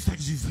you, Jesus. Thank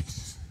you, Jesus. Thank you,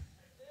 Jesus.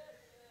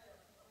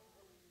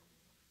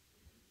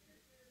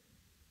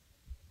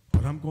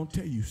 But I'm going to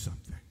tell you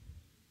something.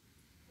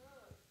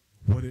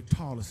 What it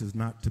taught us is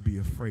not to be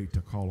afraid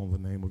to call on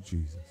the name of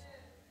Jesus.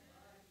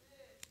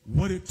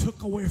 What it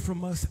took away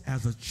from us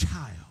as a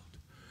child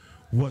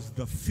was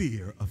the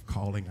fear of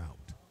calling out.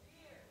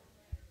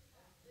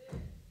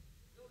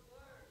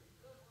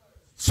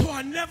 So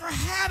I never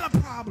had a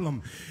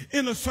problem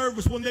in a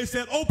service when they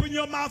said, open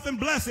your mouth and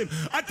bless him.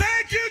 I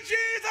thank you,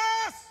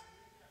 Jesus.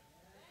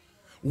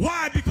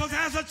 Why? Because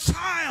as a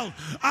child,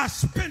 I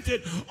spent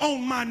it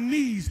on my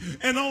knees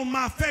and on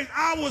my face.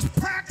 I was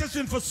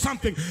practicing for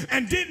something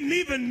and didn't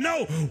even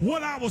know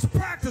what I was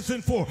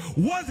practicing for.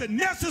 Was it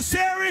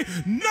necessary?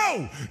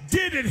 No.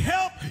 Did it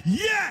help?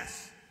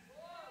 Yes.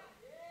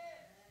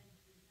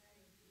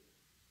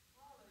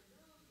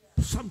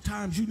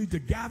 Sometimes you need to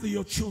gather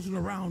your children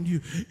around you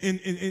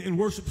in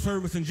worship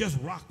service and just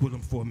rock with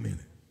them for a minute.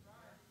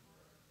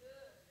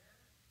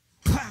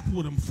 Clap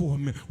with them for a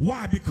minute.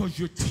 Why? Because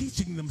you're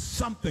teaching them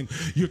something.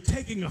 You're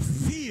taking a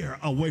fear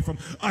away from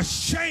a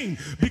shame,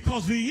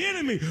 because the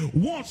enemy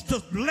wants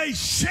to lay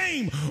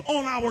shame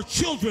on our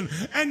children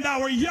and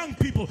our young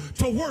people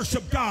to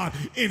worship God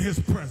in his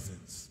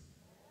presence.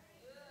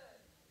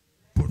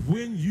 But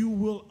when you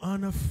will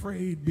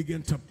unafraid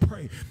begin to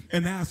pray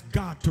and ask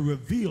God to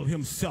reveal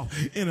himself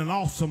in an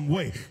awesome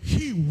way,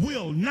 he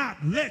will not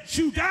let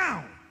you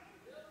down.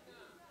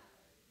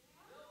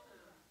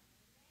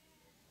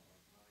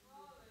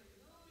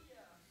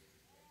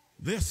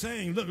 They're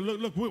saying,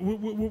 look,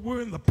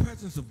 we're in the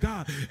presence of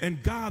God,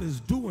 and God is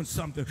doing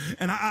something.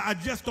 And I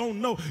just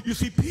don't know. You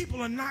see,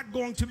 people are not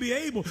going to be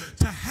able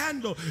to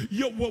handle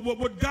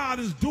what God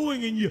is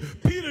doing in you.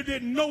 Peter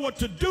didn't know what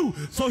to do,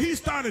 so he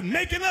started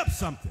making up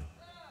something.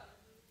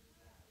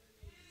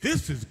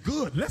 This is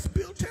good. Let's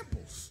build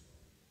temples.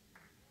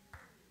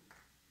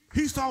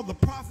 He saw the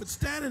prophet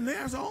standing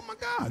there and said, oh, my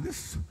God,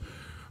 this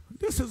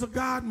is a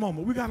God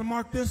moment. We got to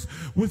mark this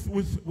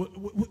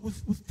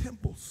with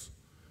temples.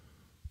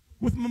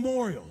 With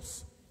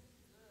memorials.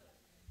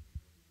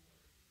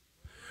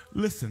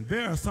 Listen,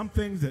 there are some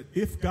things that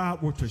if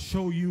God were to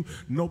show you,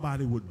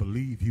 nobody would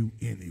believe you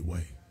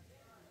anyway.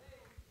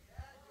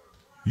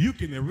 You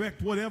can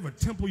erect whatever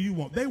temple you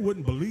want. They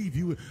wouldn't believe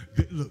you.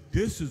 Look,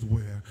 this is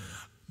where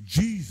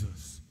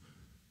Jesus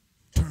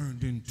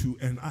turned into,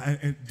 and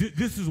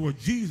this is where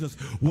Jesus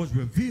was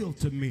revealed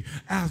to me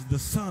as the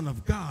Son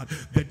of God,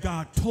 that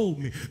God told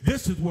me.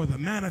 This is where the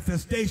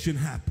manifestation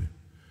happened.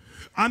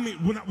 I mean,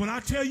 when I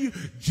tell you,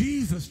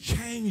 Jesus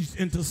changed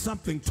into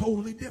something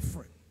totally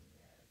different.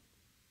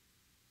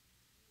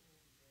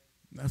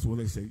 That's what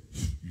they say,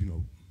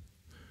 you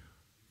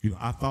know,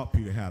 I thought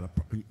Peter had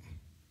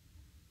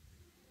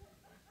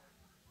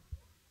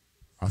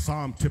I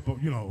saw him tip up,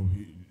 he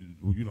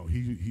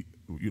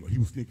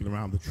was sneaking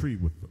around the tree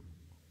with them.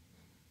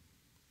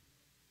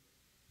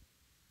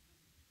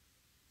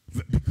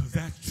 Because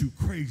that's too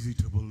crazy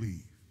to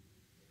believe.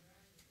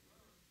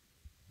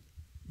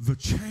 The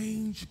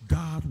change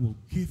God will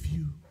give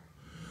you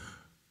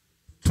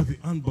to the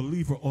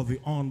unbeliever or the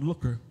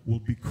onlooker will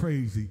be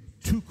crazy,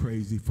 too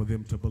crazy for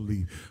them to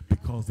believe,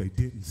 because they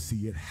didn't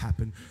see it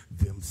happen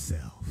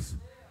themselves.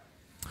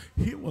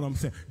 Hear what I'm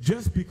saying?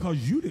 Just because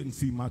you didn't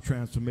see my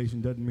transformation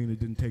doesn't mean it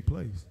didn't take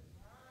place.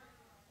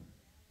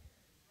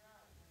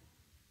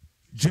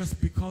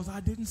 Just because I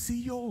didn't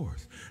see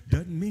yours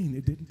doesn't mean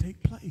it didn't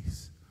take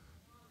place.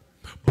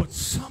 But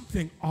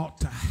something ought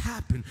to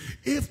happen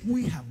if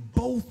we have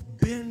both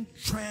been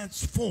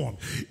transformed,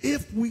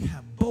 if we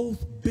have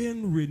both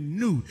been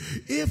renewed,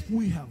 if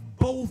we have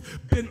both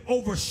been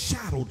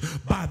overshadowed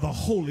by the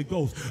Holy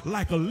Ghost,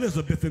 like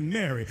Elizabeth and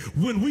Mary.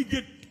 When we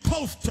get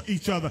close to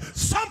each other,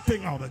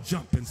 something ought to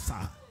jump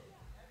inside.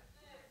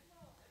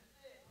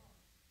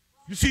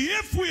 You see,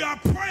 if we are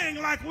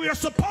praying like we are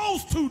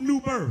supposed to,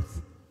 new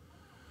birth,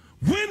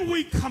 when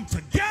we come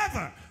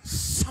together,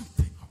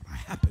 something ought to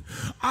happen.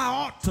 I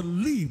ought to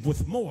leave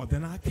with more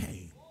than I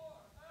came.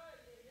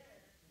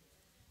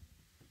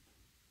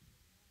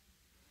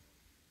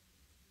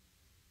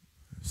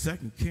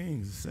 Second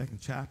Kings, the second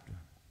chapter.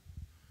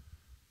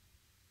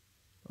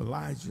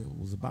 Elijah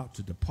was about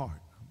to depart.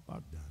 I'm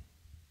about done.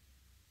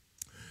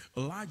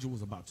 Elijah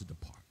was about to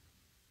depart.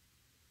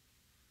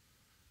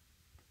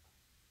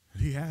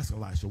 And he asked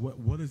Elisha,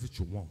 what is it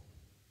you want?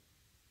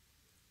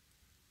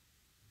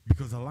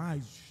 Because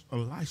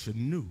Elisha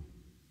knew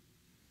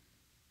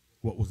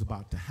what was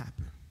about to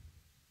happen.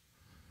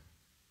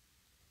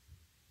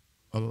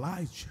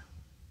 Elisha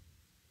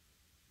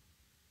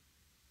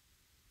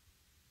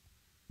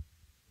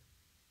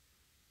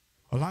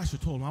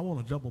told him, I want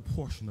a double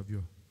portion of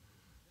your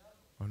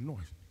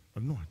anointing.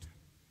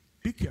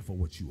 Be careful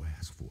what you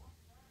ask for.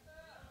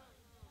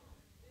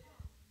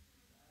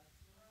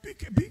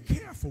 Be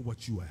careful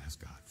what you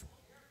ask God for.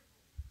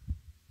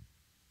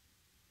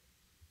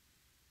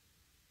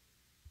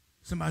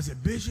 Somebody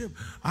said, Bishop,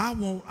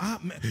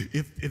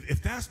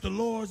 if that's the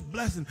Lord's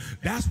blessing,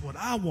 that's what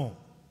I want.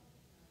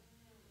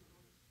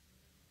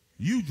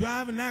 You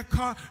driving that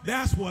car,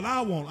 that's what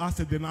I want. I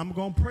said, then I'm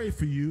going to pray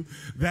for you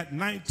that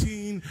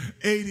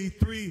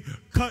 1983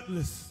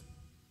 Cutlass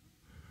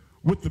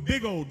with the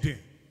big old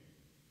dent.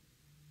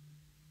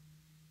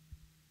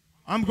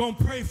 I'm going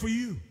to pray for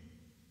you.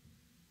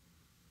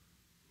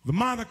 The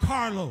Monte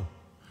Carlo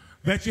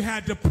that you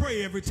had to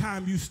pray every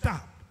time you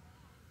stopped.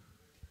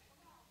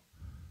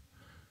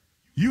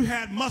 You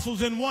had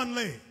muscles in one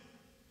leg.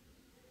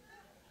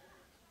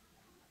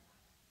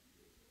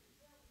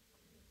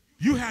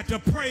 You had to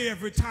pray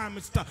every time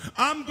it stopped.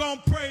 I'm going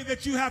to pray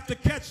that you have to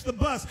catch the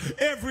bus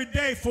every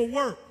day for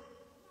work.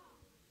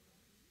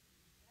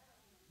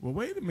 Well,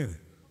 wait a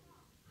minute.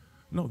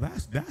 No,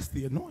 that's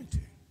the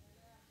anointing.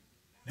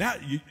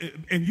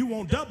 And you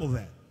won't double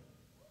that.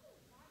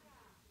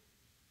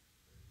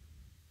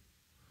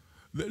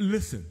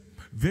 Listen,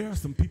 there are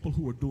some people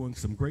who are doing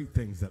some great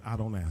things that I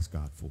don't ask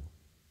God for.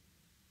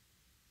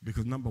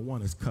 Because number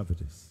one is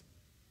covetous.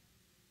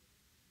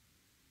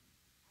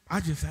 I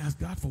just ask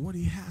God for what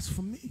he has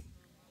for me.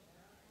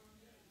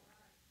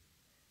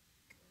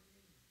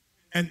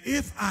 And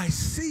if I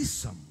see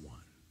someone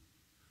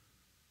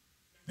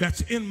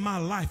that's in my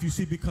life, you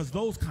see, because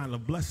those kind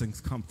of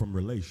blessings come from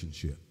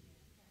relationship.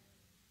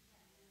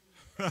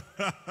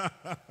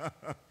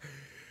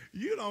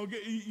 You don't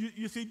get,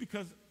 you see,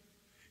 because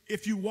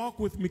if you walk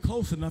with me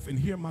close enough and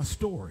hear my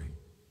story,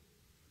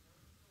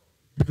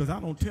 because I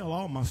don't tell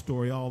all my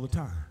story all the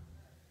time,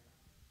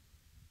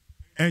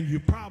 and you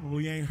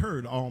probably ain't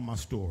heard all my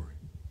story,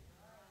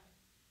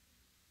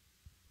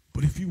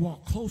 but if you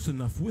walk close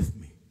enough with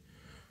me,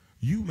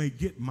 you may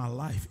get my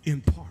life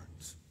in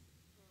parts.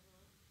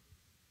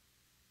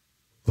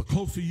 The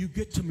closer you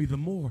get to me, the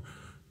more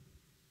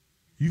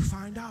you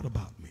find out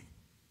about me.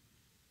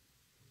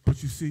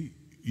 But you see,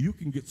 you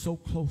can get so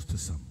close to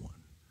someone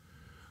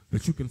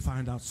that you can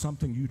find out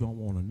something you don't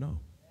want to know,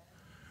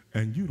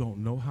 and you don't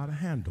know how to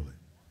handle it.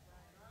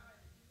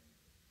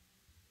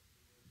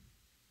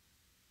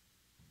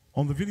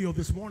 On the video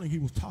this morning, he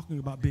was talking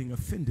about being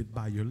offended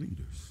by your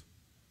leaders.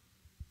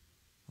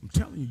 I'm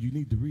telling you, you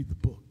need to read the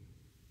book.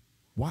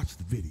 Watch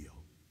the video.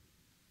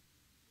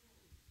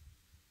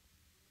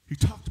 He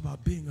talked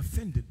about being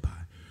offended by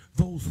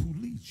those who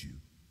lead you.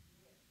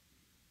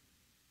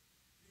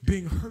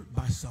 Being hurt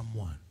by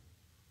someone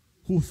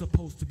who is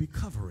supposed to be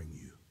covering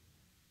you.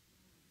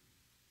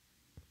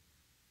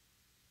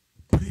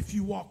 But if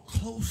you walk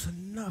close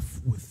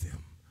enough with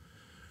them,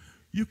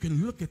 you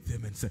can look at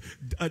them and say,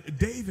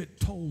 David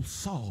told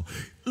Saul,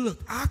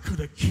 look, I could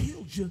have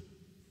killed you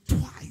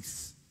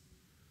twice.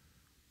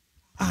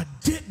 I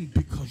didn't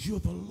because you're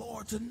the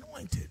Lord's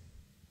anointed.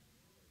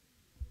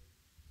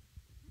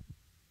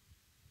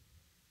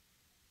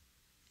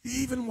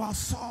 Even while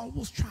Saul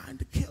was trying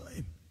to kill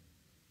him,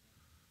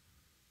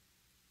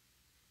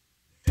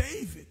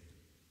 David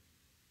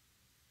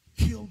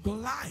killed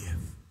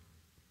Goliath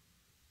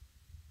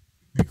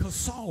because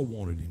Saul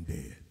wanted him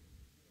dead.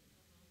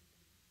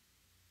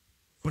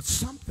 But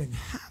something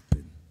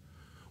happened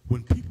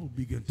when people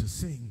began to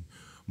sing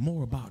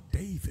more about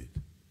David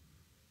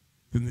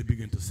than they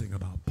began to sing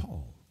about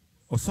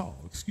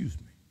Saul, excuse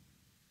me.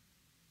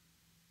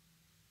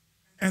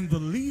 And the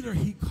leader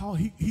he called,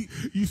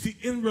 you see,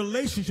 in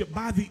relationship,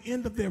 by the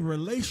end of their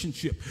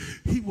relationship,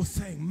 he was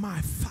saying,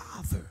 my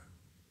father.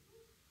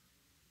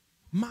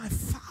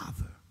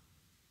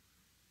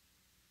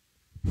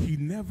 He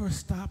never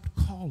stopped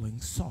calling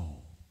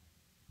Saul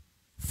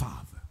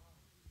father.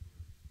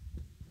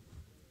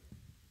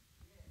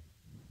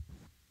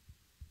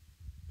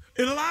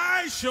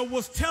 Elisha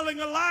was telling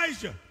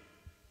Elijah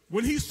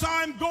when he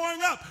saw him going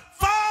up,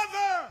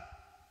 Father!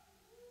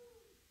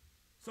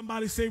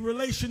 Somebody say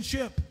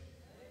relationship.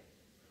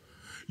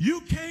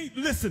 You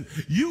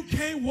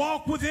can't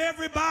walk with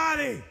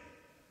everybody.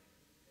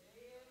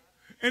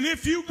 And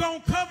if you're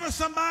going to cover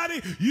somebody,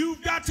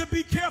 you've got to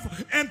be careful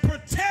and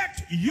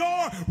protect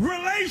your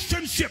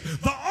relationship.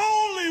 The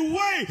only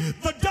way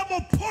the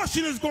double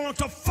portion is going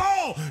to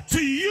fall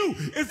to you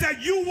is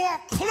that you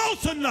walk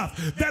close enough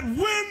that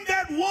when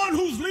that one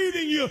who's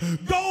leading you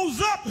goes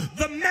up,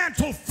 the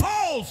mantle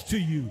falls to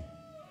you.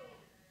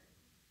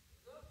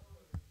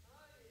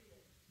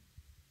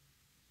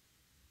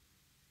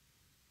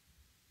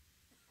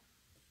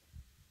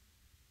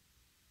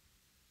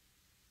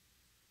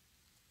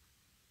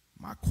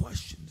 My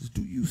question is,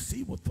 do you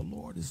see what the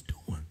Lord is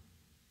doing?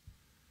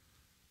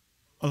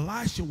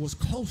 Elisha was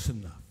close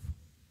enough.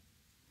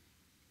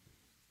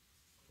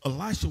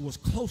 Elisha was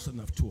close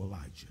enough to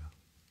Elijah.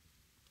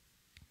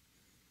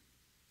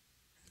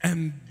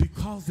 And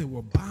because they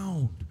were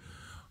bound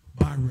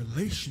by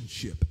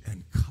relationship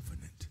and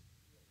covenant.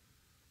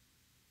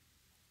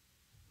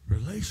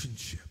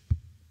 Relationship,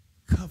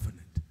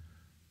 covenant,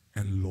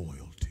 and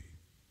loyalty.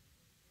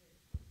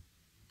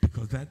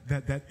 Because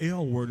that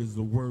L word is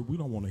the word we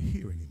don't want to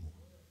hear anymore.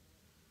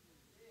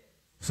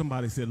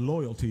 Somebody said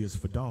loyalty is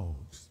for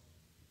dogs.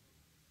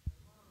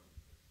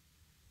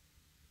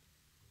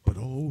 But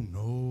oh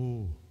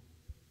no.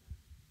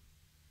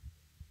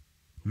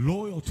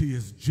 Loyalty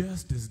is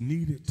just as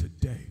needed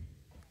today.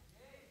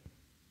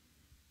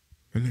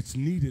 And it's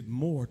needed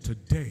more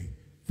today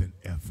than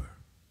ever.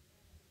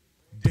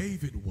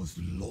 David was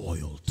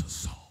loyal to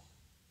Saul.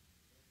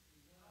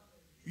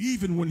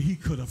 Even when he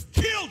could have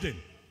killed him.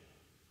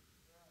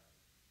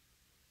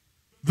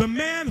 The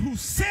man who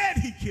said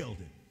he killed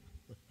him.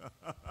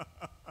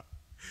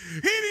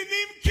 He didn't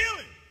even kill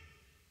him.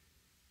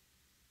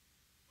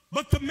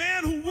 But the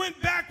man who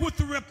went back with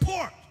the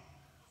report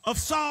of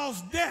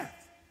Saul's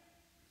death,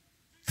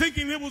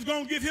 thinking it was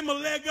going to give him a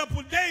leg up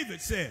with David,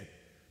 said,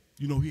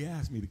 you know, he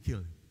asked me to kill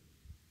him.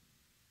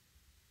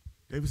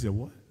 David said,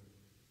 what?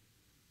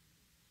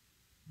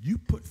 You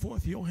put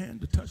forth your hand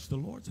to touch the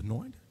Lord's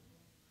anointed?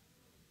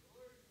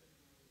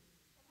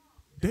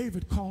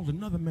 David called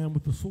another man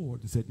with a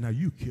sword and said, now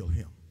you kill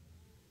him.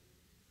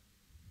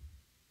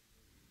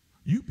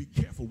 You be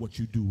careful what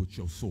you do with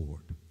your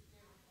sword.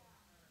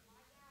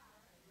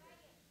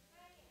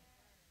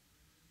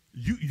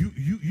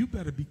 You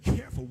better be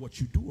careful what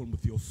you're doing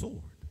with your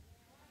sword.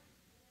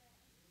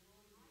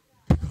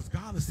 Because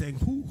God is saying,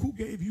 who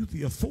gave you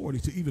the authority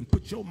to even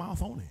put your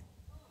mouth on it?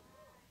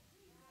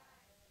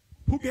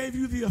 Who gave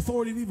you the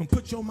authority to even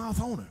put your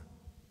mouth on her?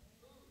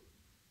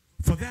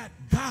 For that,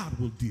 God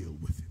will deal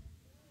with it.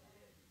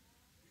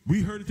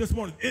 We heard it this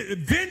morning.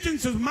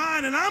 Vengeance is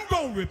mine and I'm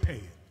going to repay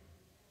it.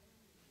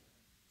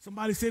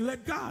 Somebody say,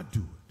 let God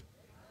do it.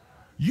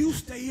 You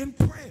stay in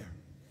prayer.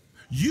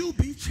 You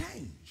be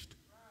changed.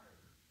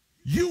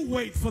 You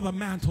wait for the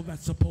mantle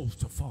that's supposed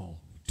to fall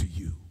to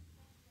you.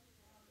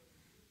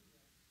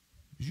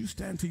 You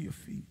stand to your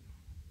feet.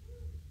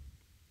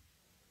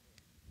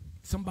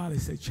 Somebody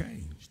say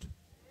changed.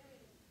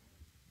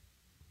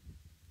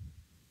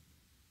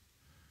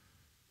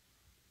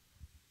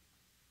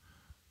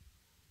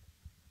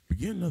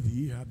 Beginning of the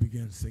year, I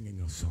began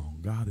singing a song.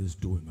 God is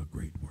doing a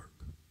great work.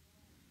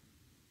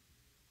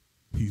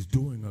 He's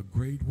doing a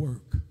great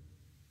work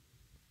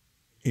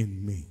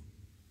in me.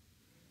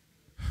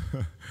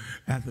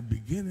 At the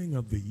beginning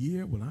of the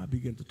year, when I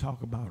began to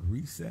talk about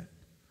reset,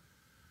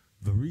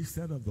 the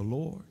reset of the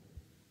Lord,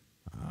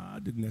 I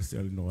didn't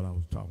necessarily know what I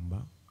was talking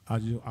about.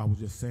 I was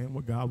just saying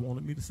what God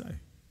wanted me to say.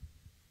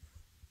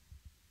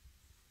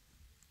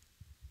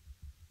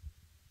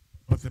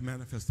 But the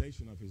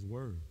manifestation of his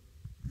word,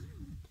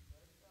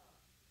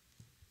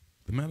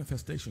 the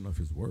manifestation of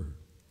his word,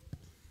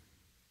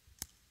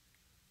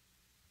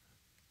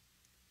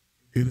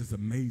 it is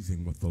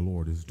amazing what the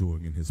Lord is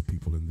doing in his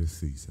people in this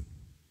season.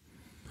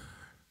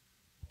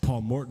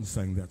 Paul Morton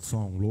sang that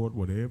song, Lord,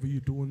 whatever you're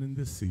doing in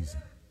this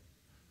season,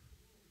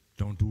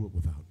 don't do it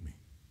without me.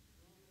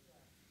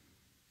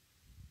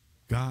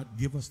 God,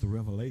 give us the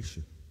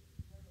revelation.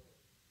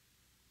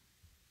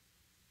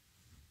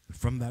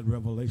 From that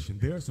revelation,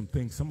 there are some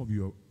things some of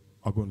you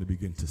are going to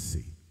begin to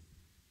see.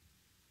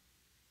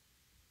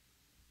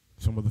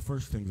 Some of the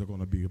first things are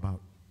going to be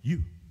about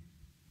you.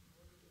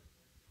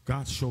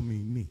 God, show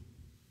me.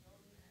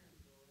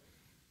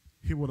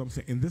 Hear what I'm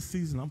saying? In this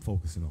season, I'm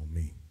focusing on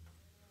me.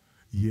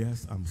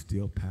 Yes, I'm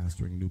still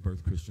pastoring New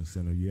Birth Christian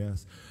Center.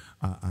 Yes,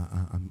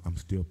 I'm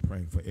still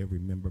praying for every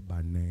member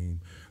by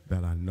name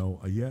that I know.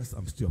 Yes,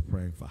 I'm still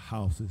praying for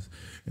houses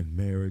and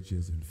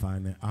marriages and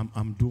finance.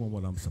 I'm doing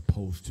what I'm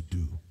supposed to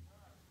do.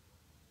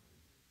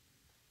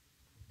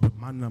 But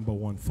my number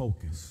one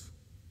focus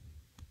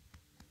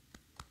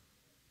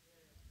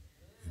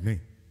is me.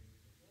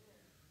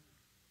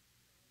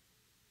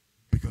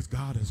 Because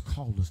God has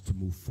called us to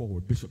move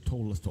forward. Bishop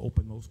told us to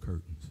open those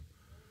curtains.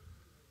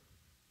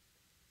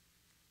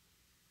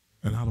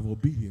 And out of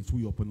obedience,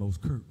 we open those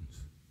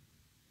curtains.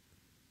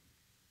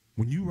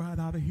 When you ride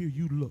out of here,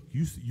 you look,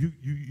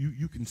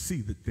 you can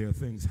see that there are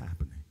things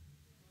happening.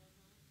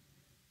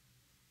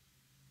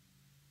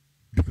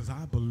 Because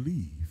I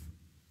believe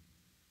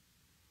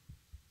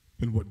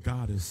in what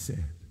God has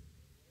said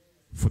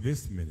for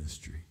this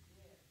ministry.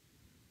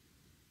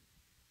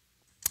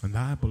 And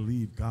I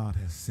believe God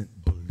has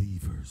sent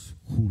believers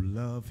who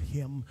love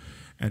him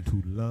and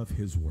who love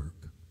his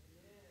work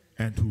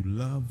and who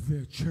love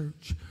their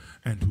church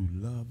and who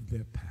love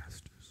their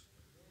pastors.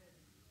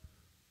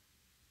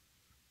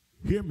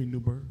 Hear me, New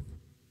Birth.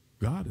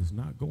 God is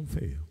not going to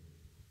fail.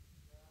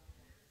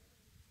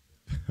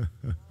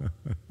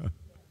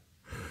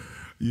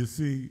 You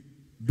see,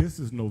 this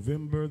is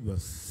November the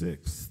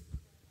 6th,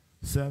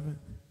 7th.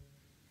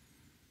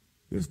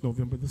 This is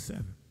November the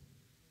 7th.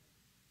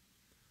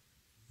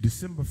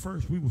 December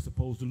 1st, we were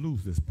supposed to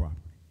lose this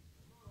property.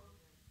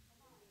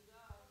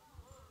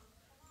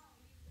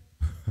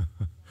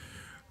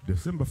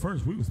 December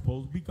 1st, we were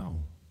supposed to be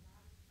gone.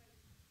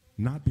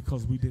 Not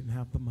because we didn't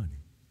have the money.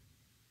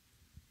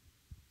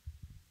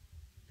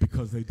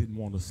 Because they didn't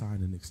want to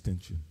sign an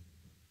extension.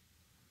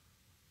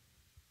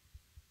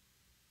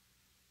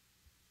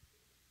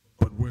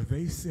 But where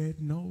they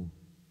said no,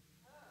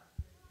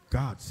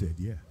 God said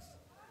yes.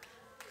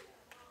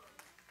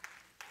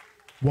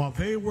 While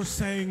they were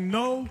saying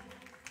no,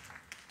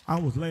 I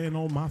was laying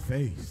on my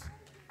face.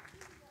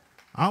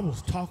 I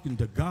was talking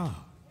to God.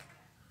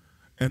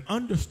 And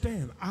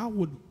understand, I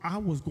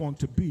was going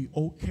to be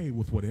okay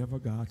with whatever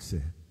God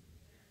said.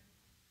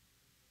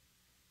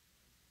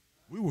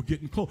 We were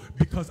getting close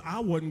because I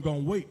wasn't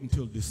going to wait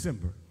until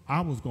December.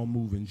 I was going to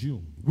move in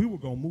June. We were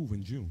going to move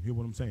in June. Hear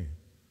what I'm saying?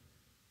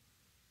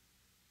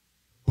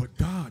 But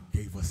God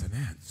gave us an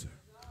answer.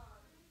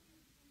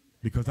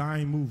 Because I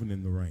ain't moving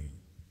in the rain.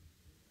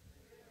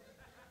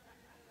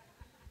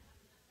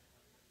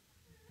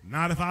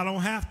 Not if I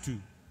don't have to.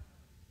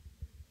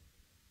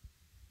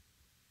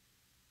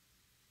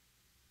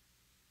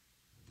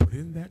 But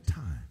in that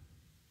time,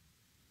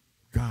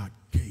 God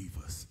gave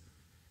us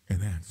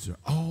an answer.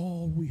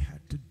 All we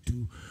had to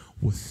do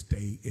was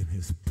stay in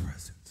his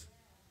presence.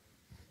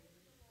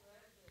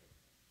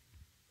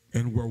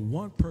 And where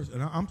one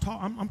person, and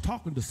I'm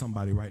talking to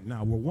somebody right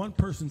now, where one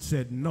person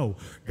said no,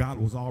 God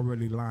was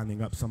already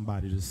lining up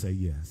somebody to say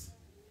yes.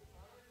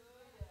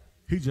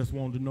 He just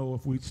wanted to know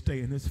if we'd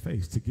stay in his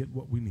face to get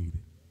what we needed.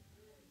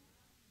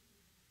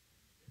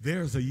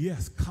 There's a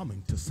yes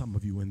coming to some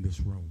of you in this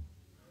room.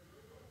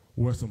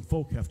 Where some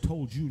folk have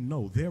told you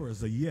no, there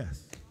is a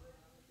yes.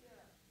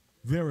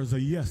 There is a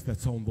yes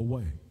that's on the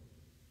way.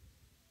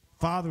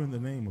 Father, in the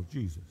name of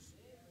Jesus,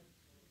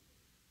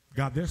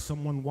 God, there's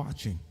someone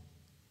watching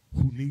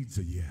who needs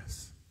a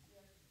yes.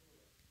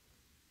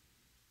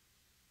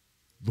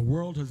 The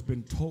world has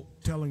been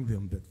telling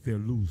them that they're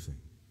losing.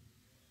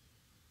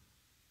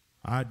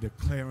 I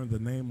declare in the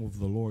name of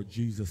the Lord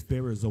Jesus,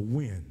 there is a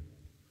win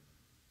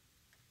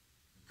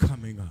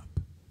coming up.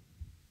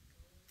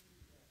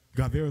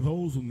 God, there are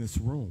those in this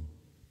room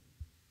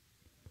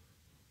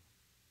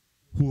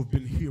who have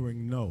been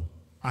hearing no.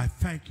 I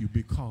thank you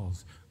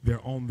because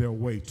they're on their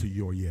way to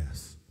your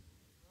yes.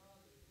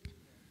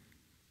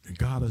 And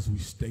God, as we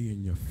stay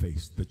in your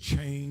face, the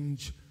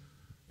change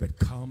that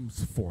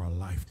comes for a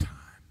lifetime,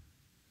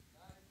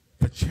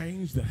 the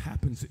change that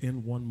happens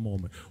in one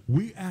moment,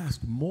 we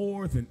ask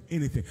more than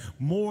anything,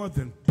 more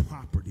than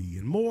property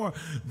and more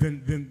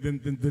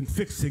than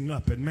fixing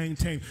up and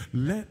maintaining.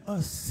 Let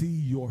us see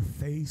your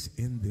face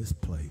in this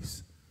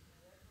place.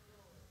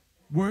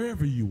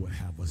 Wherever you would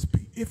have us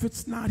be. If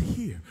it's not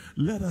here,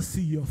 let us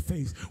see your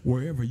face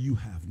wherever you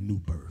have new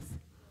birth.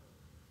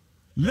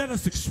 Let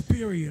us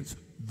experience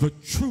the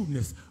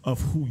trueness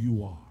of who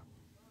you are,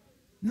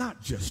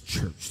 not just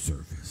church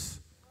service.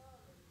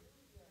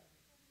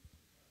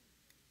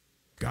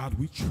 God,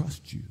 we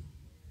trust you.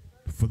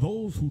 For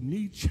those who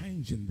need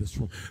change in this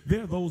room,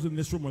 there are those in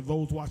this room and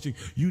those watching,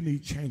 you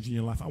need change in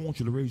your life. I want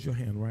you to raise your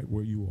hand right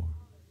where you are.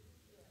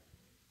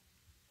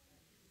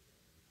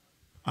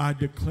 I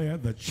declare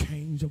the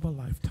change of a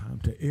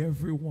lifetime to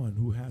everyone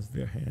who has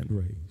their hand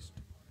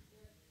raised.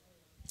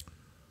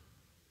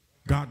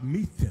 God,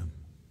 meet them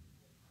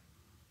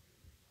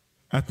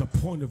at the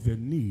point of their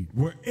need,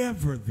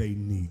 wherever they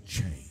need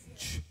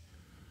change.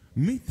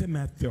 Meet them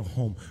at their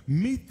home.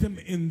 Meet them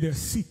in their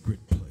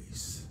secret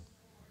place.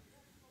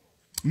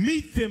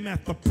 Meet them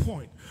at the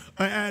point,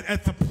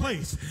 at the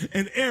place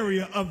and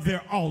area of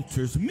their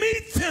altars.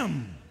 Meet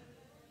them,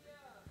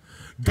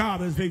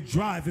 God, as they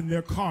drive in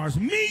their cars.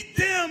 Meet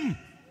them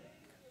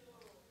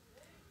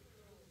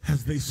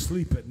as they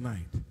sleep at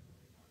night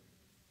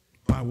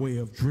by way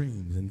of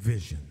dreams and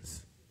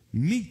visions.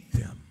 Meet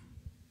them.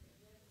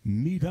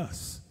 Meet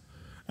us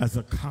as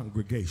a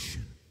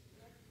congregation,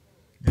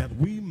 that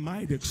we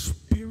might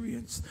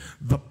experience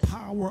the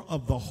power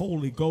of the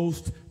Holy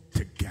Ghost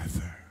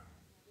together.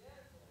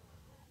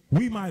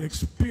 We might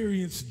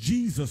experience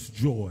Jesus'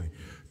 joy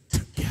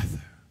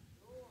together.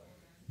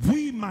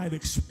 We might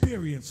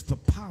experience the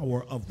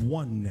power of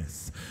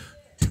oneness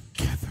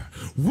together.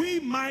 We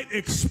might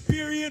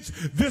experience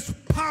this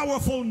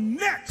powerful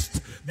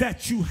next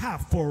that you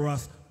have for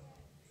us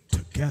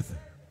together.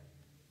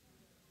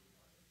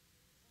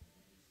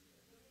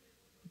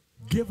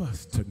 Give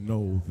us to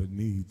know the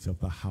needs of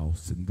the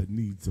house and the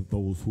needs of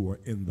those who are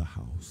in the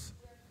house.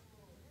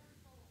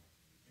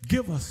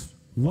 Give us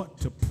what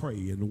to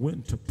pray and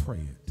when to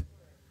pray it.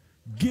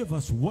 Give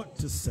us what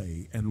to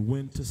say and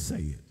when to say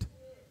it.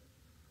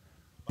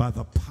 By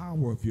the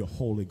power of your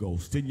Holy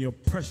Ghost. In your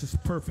precious,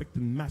 perfect,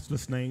 and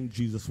matchless name,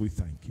 Jesus, we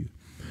thank you.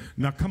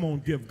 Now come on,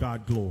 give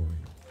God glory.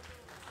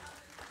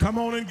 Come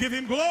on and give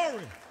him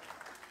glory.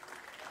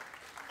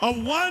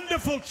 A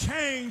wonderful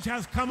change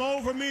has come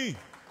over me.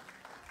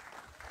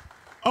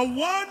 A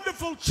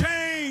wonderful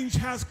change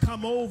has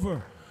come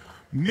over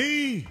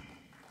me.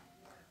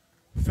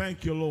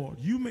 Thank you, Lord.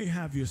 You may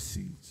have your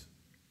seats.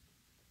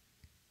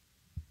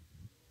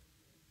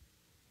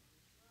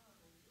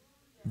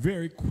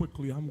 Very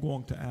quickly, I'm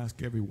going to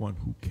ask everyone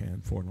who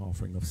can for an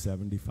offering of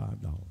 $75.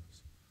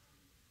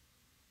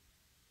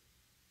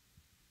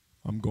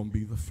 I'm going to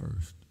be the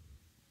first.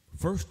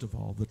 First of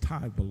all, the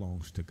tithe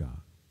belongs to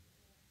God.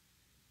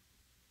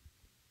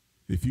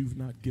 If you've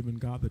not given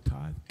God the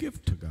tithe,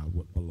 give to God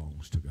what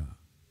belongs to God.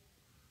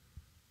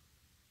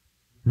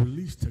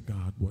 Release to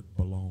God what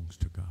belongs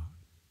to God.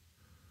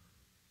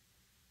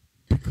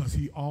 Because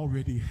he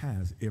already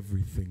has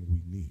everything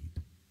we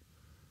need.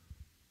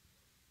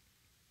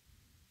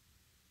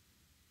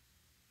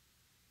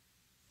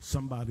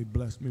 Somebody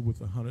blessed me with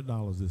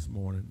 $100 this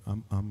morning.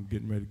 I'm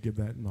getting ready to give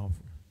that an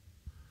offering.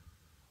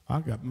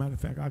 Matter of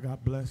fact, I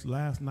got blessed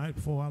last night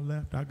before I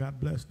left. I got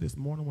blessed this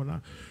morning when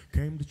I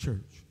came to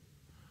church.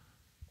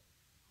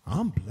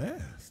 I'm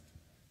blessed.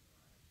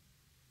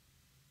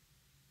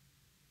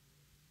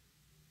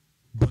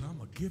 But I'm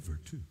a giver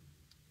too.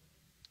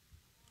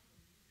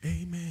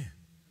 Amen.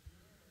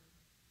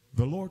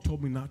 The Lord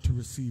told me not to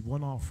receive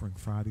one offering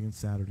Friday and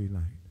Saturday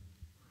night.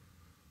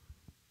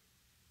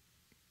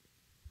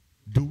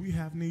 Do we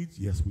have needs?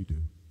 Yes, we do.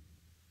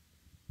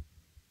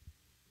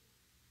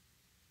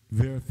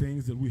 There are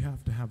things that we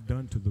have to have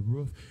done to the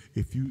roof.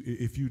 If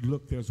you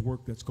look, there's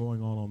work that's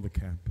going on the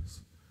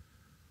campus.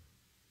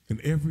 And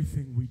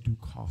everything we do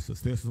costs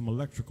us. There's some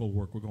electrical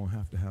work we're going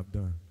to have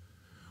done.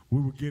 We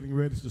were getting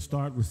ready to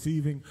start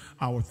receiving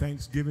our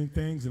Thanksgiving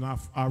things, and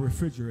our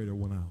refrigerator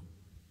went out.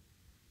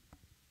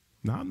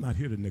 Now, I'm not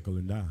here to nickel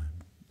and dime.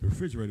 The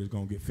refrigerator is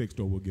going to get fixed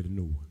or we'll get a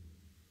new one.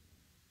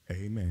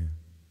 Amen.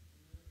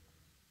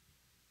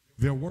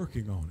 They're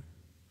working on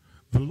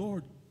it. The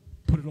Lord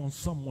put it on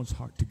someone's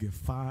heart to give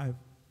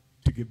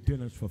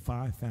dinners for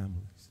 5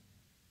 families.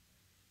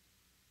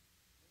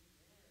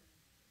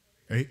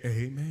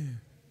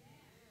 Amen.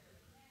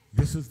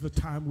 This is the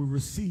time we're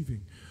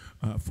receiving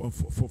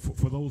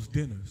for those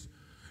dinners.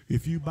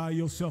 If you buy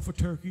yourself a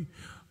turkey,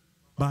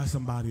 buy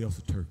somebody else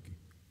a turkey.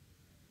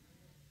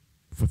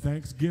 For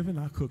Thanksgiving,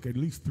 I cook at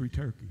least 3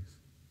 turkeys.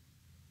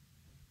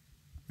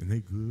 And they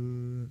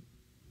good.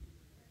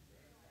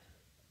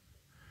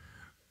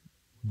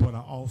 But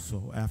I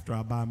also, after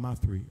I buy my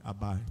 3, I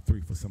buy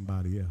 3 for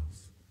somebody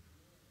else.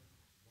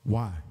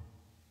 Why?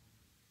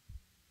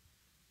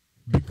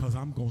 Because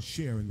I'm going to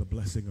share in the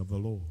blessing of the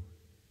Lord.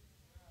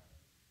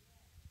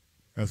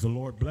 As the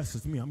Lord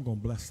blesses me, I'm going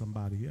to bless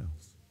somebody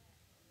else.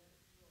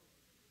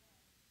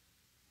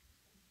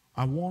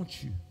 I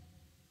want you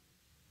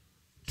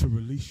to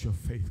release your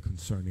faith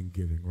concerning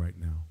giving right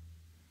now.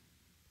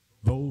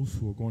 Those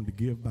who are going to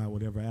give by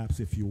whatever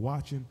apps, if you're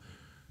watching,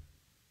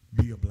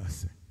 be a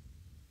blessing.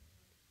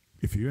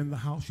 If you're in the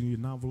house, you need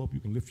an envelope, you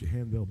can lift your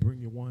hand, they'll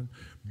bring you one.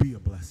 Be a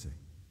blessing.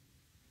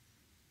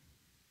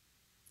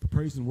 The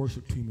praise and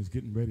worship team is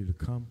getting ready to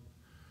come.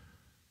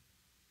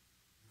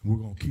 We're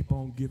going to keep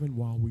on giving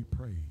while we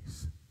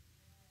praise.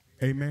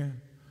 Amen.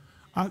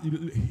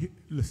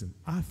 Listen,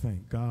 I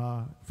thank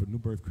God for New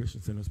Birth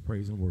Christian Center's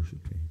praise and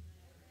worship team.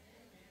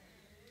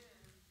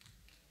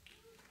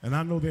 And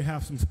I know they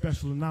have some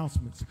special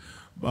announcements.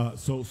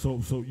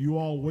 So you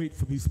all wait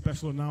for these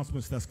special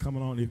announcements that's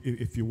coming on.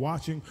 If you're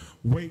watching,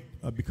 wait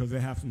because they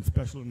have some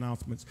special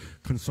announcements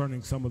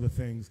concerning some of the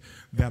things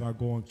that are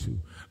going to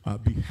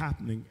be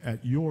happening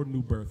at your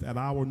New Birth, at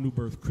our New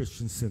Birth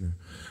Christian Center.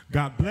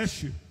 God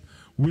bless you.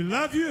 We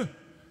love you.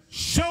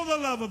 Show the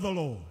love of the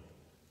Lord.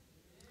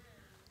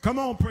 Come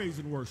on, praise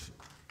and worship.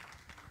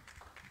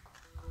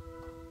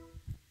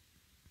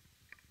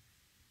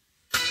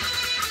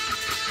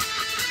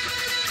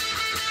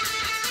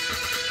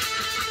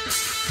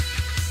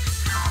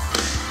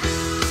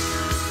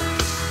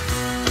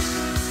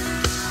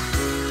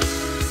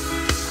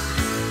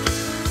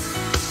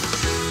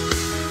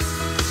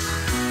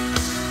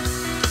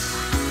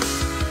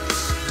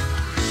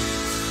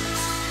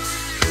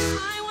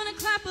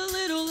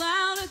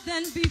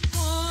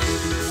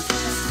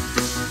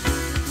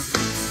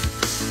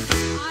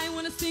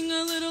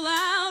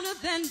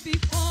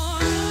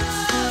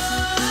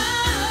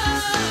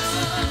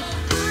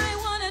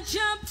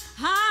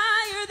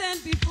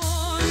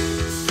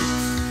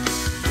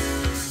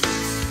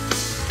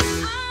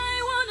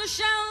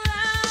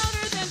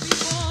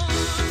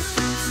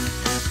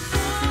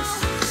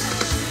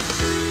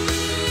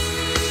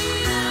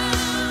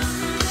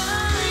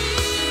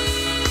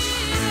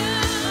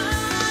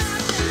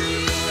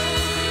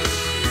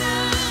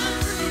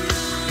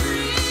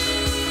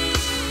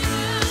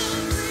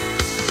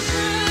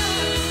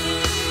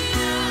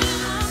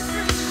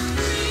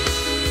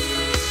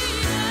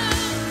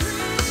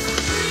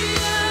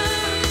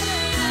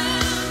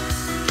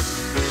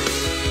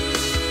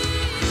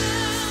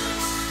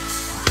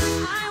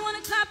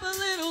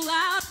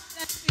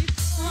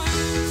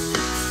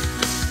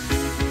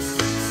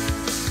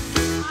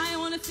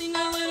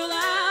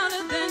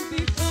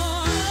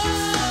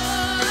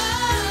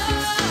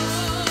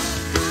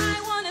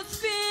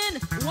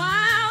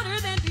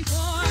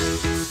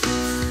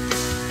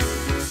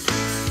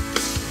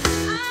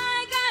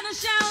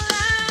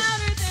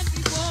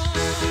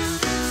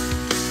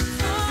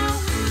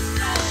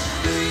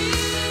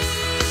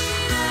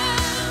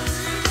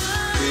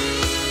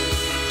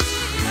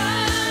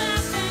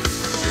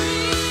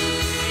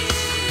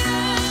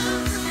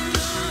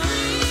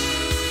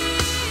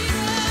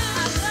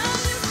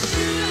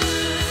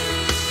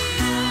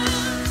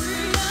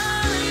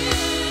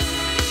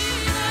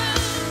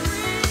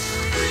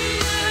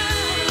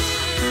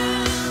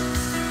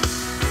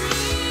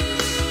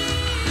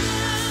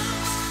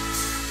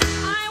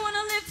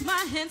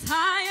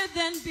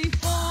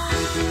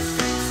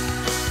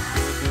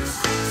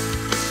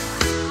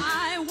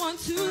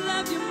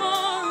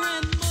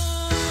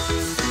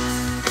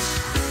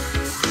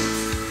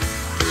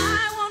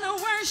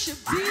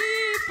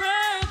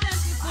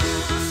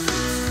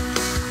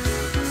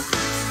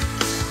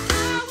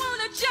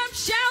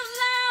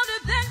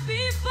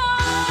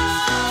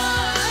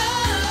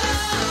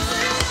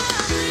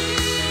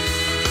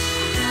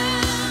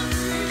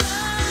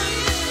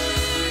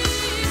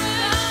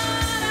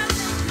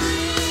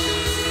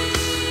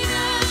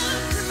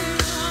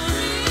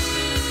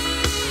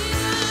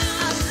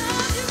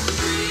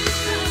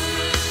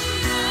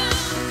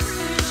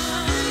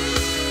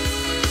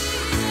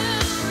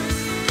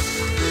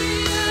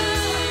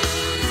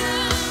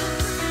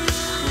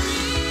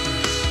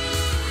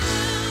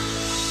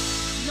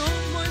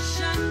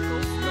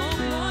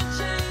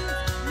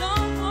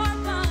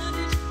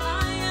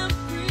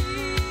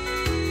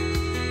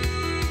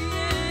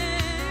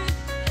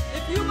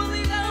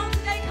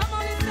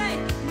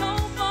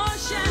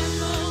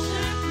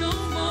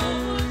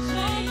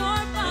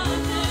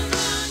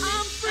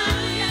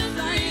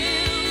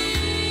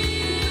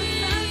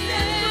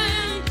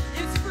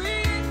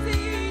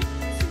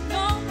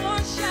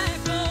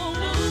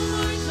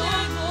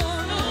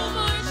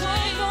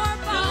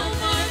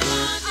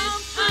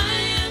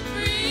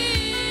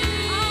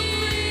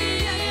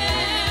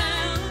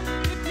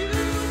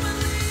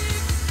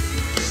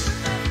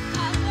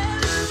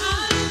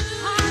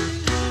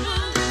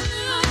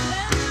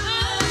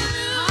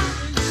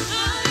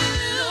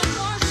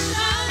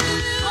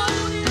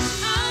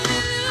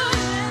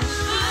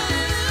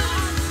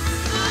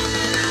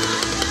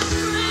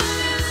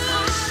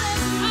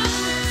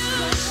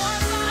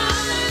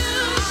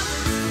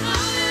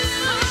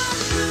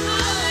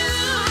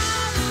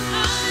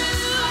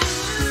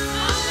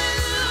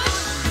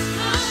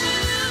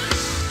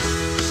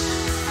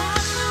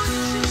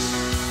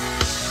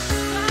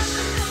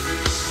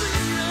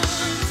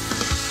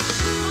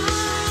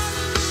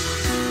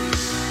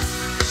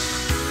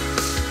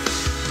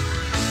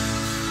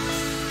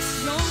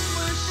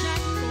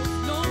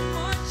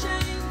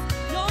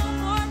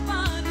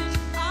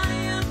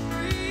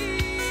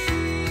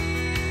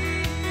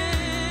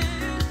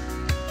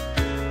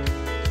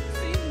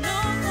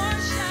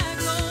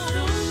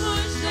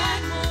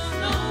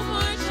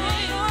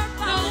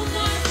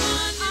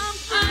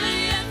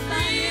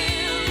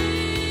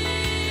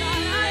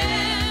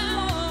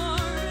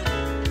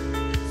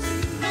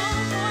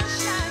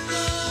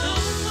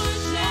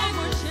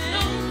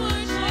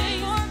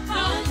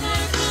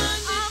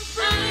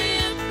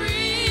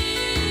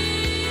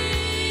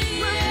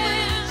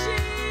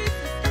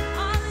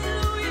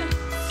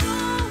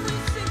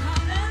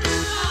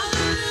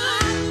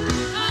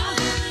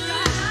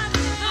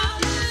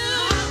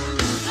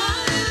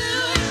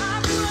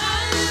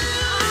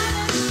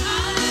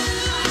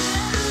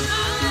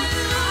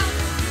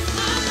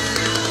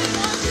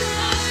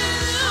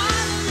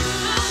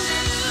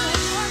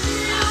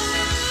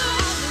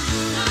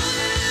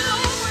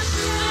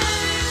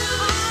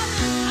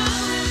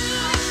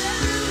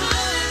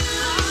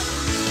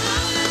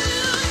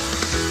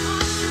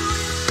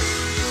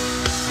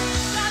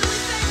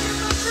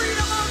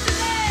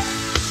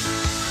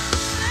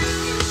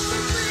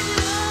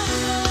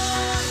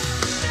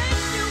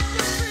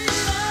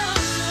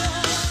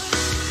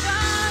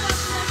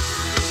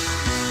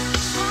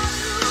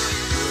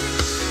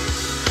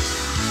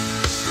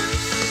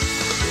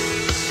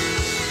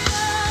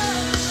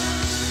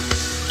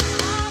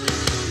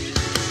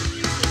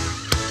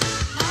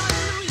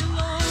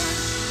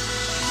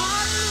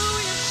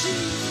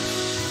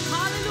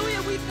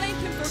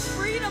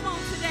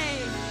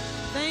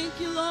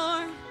 you,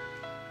 Lord.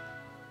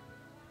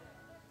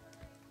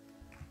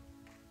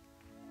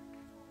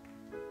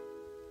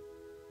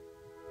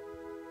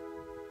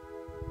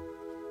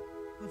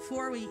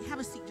 Before we have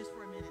a seat just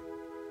for a minute,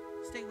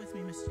 stay with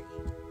me, Mr. E.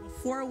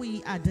 Before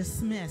we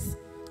dismiss,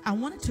 I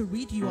wanted to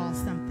read you all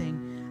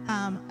something.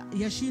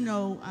 Yes, you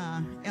know,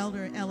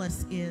 Elder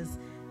Ellis is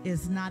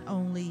not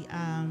only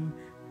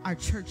our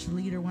church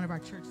leader, one of our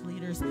church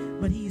leaders,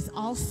 but he's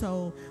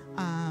also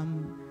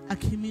a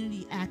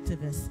community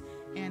activist.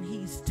 And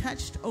he's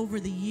touched over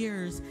the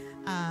years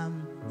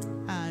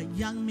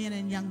young men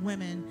and young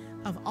women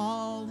of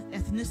all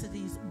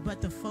ethnicities, but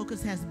the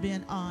focus has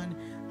been on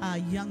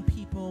young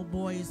people,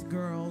 boys,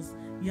 girls,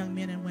 young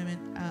men and women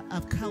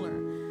of color.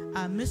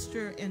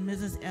 Mr. and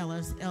Mrs.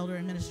 Ellis, Elder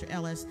and Minister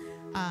Ellis,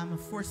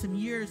 for some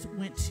years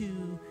went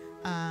to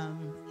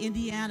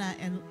Indiana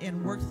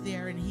and worked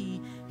there, and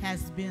he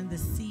has been the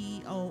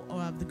CEO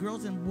of the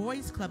Girls and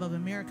Boys Club of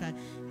America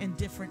in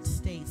different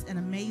states. An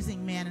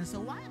amazing man. And so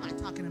why am I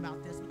talking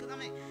about this? Because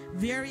I'm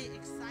very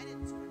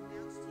excited to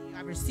announce to you,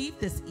 I received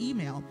this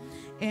email,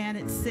 and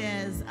it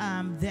says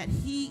that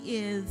he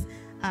is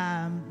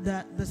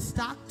the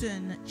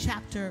Stockton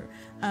chapter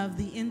of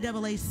the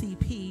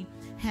NAACP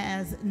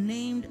has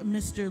named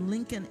Mr.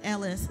 Lincoln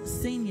Ellis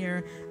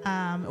Sr.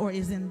 Or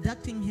is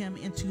inducting him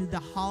into the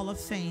Hall of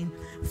Fame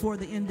for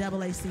the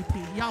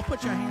NAACP. Y'all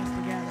put your hands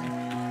together.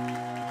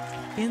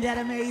 Isn't that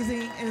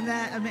amazing? Isn't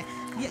that amazing?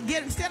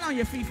 Stand on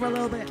your feet for a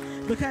little bit,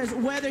 because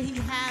whether he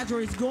has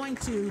or is going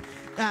to,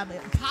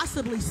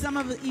 possibly some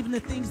of even the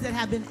things that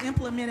have been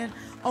implemented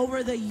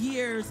over the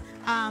years,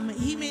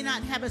 he may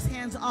not have his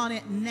hands on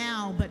it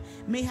now, but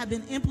may have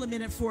been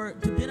implemented to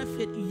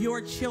benefit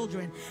your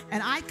children.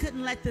 And I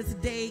couldn't let this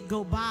day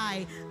go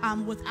by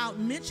without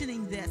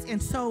mentioning this.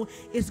 And so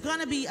it's going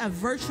to be a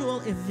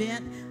virtual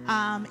event,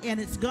 and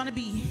it's going to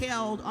be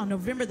held on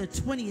November the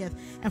 20th.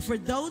 And for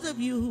those of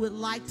you who would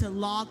like to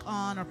log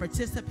on or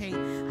participate,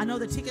 I know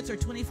the tickets are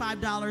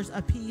 $25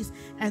 a piece,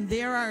 and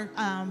there are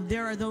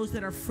those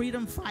that are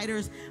freedom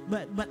fighters,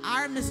 but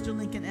our Mr.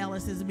 Lincoln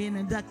Ellis is being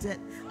inducted,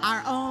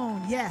 our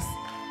own, yes,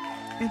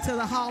 into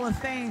the Hall of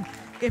Fame.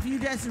 If you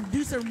just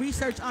do some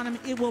research on him,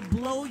 it will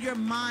blow your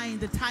mind,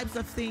 the types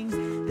of things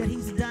that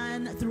he's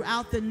done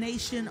throughout the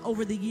nation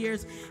over the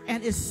years,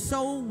 and is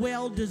so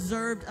well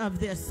deserved of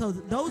this. So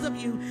those of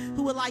you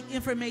who would like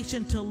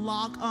information to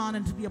log on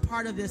and to be a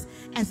part of this,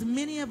 as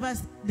many of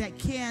us that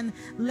can,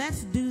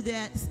 let's do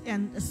that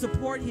and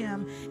support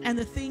him and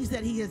the things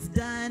that he has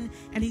done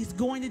and he's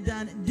going to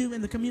do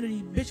in the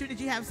community. Bishop, did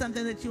you have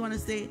something that you want to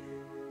say?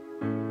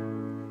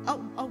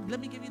 Oh, let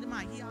me give you the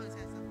mic. He always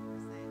has something to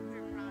say.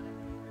 We're proud of you.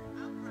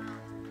 I'm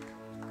proud.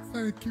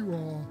 Thank you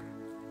all.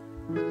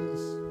 I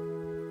just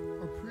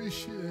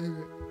appreciate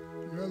it,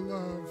 your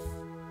love,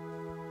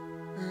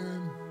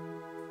 and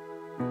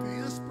the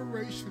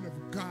inspiration of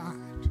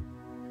God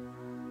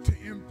to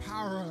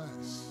empower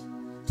us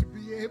to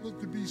be able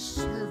to be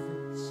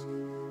servants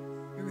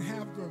and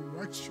have the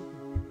luxury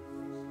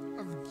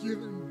of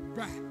giving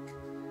back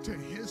to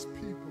his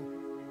people.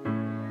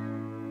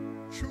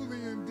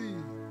 Truly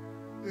indeed,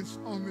 it's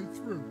only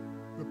through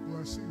the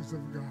blessings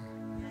of God.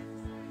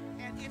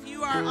 And if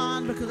you are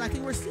on, because I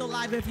think we're still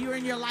live, if you're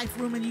in your life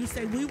room and you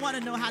say, we want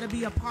to know how to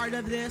be a part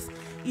of this,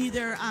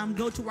 either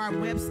go to our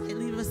website,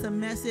 leave us a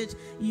message,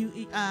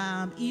 you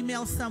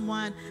email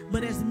someone.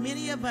 But as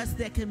many of us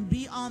that can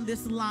be on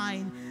this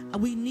line,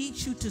 we need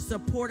you to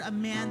support a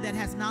man that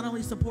has not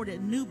only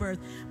supported New Birth,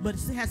 but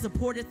has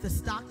supported the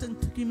Stockton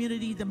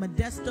community, the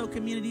Modesto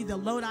community, the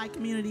Lodi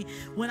community.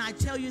 When I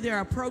tell you there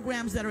are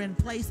programs that are in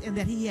place and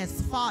that he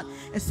has fought,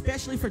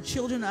 especially for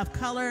children of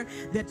color,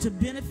 that to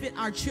benefit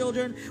our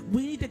children,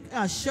 we need to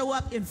show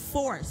up in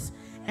force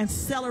and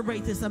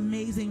celebrate this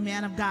amazing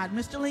man of God.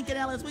 Mr. Lincoln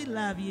Ellis, we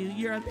love you.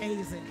 You're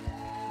amazing.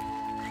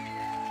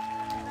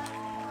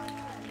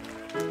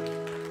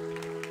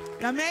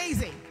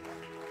 Amazing.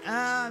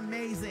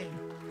 Amazing.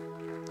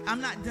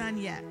 I'm not done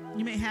yet.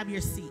 You may have your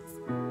seats.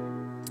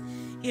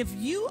 If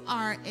you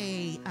are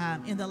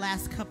in the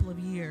last couple of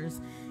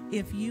years,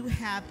 if you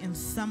have in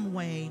some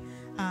way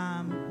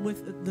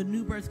with the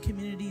New Birth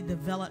community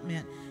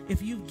development,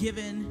 if you've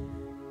given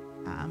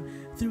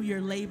through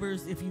your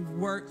labors, if you've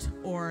worked,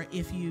 or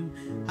if you've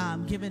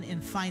given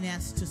in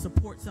finance to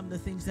support some of the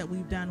things that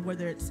we've done,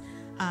 whether it's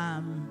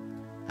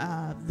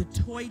the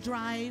toy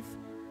drive,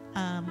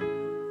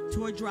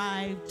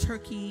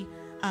 turkey,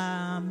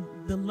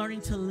 the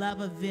Learning to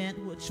Love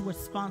event, which was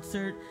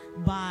sponsored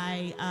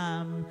by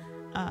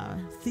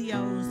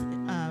Theo's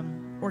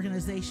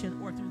organization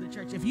or through the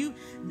church. If you've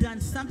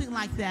done something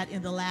like that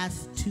in the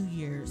last 2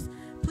 years,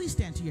 please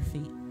stand to your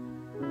feet.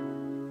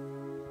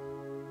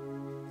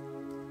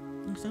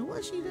 You say,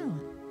 what's she doing?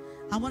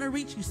 I want to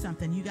reach you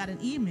something. You got an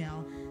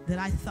email that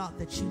I thought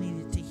that you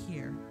needed to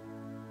hear.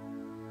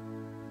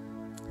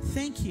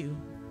 Thank you.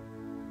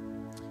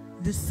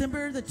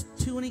 December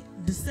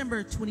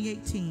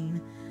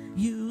 2018,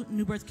 you,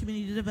 New Birth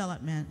Community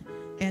Development,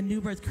 and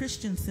New Birth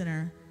Christian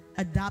Center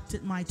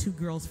adopted my 2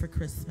 girls for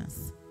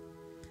Christmas.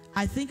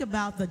 I think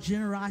about the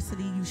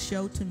generosity you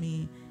showed to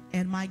me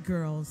and my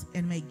girls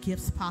and make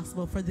gifts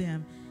possible for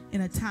them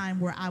in a time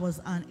where I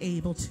was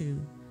unable to.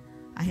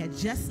 I had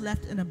just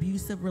left an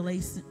abusive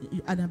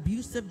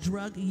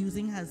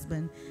drug-using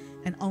husband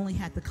and only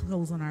had the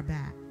clothes on our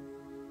back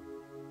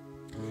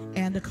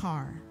and a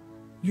car.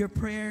 Your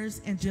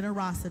prayers and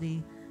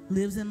generosity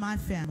lives in my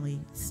family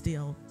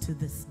still to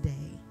this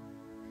day.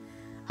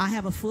 I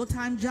have a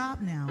full-time job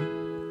now.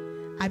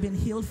 I've been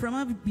healed from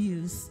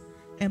abuse,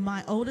 and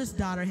my oldest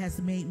daughter has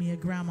made me a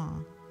grandma.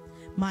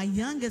 My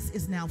youngest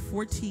is now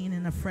 14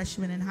 and a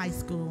freshman in high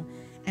school,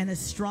 and is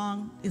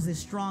a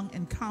strong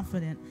and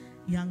confident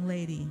young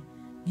lady.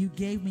 You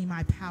gave me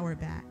my power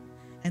back.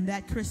 And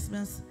that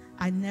Christmas,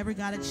 I never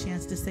got a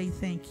chance to say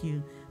thank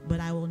you, but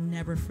I will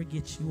never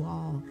forget you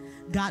all.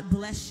 God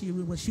bless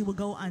you. She will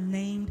go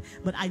unnamed,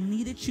 but I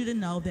needed you to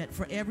know that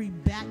for every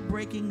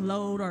back-breaking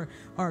load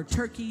or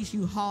turkeys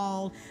you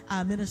hauled,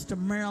 Minister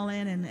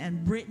Marilyn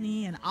and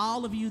Brittany and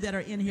all of you that are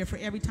in here, for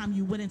every time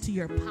you went into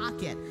your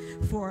pocket,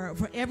 for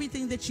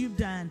everything that you've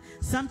done,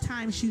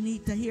 sometimes you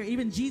need to hear.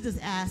 Even Jesus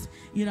asked,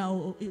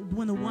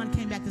 when the one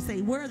came back to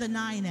say, where are the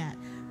 9 at?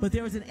 But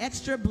there was an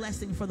extra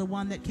blessing for the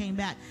one that came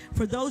back.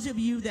 For those of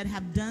you that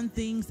have done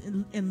things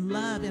in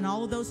love and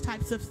all of those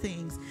types of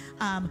things,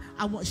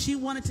 she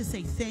wanted to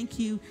say thank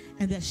you,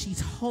 and that she's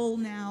whole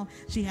now.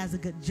 She has a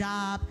good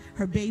job.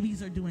 Her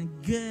babies are doing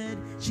good.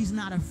 She's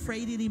not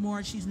afraid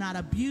anymore. She's not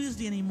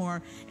abused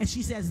anymore. And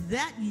she says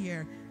that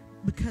year,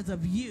 because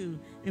of you,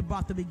 it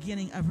brought the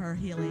beginning of her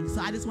healing.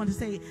 So I just want to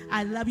say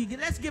I love you.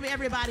 Let's give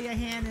everybody a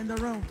hand in the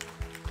room.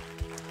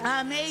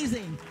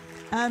 Amazing.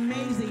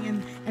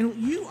 Amazing. And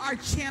you are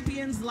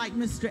champions like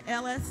Mr.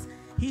 Ellis.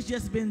 He's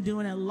just been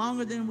doing it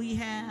longer than we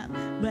have.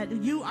 But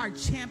you are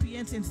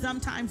champions, and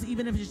sometimes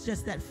even if it's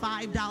just that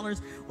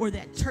 $5 or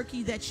that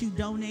turkey that you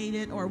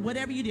donated or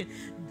whatever you did,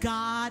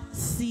 God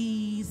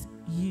sees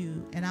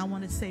you. And I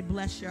want to say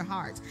bless your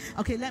hearts.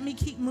 Okay, let me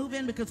keep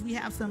moving because we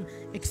have some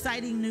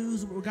exciting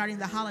news regarding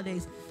the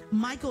holidays.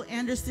 Michael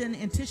Anderson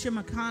and Tisha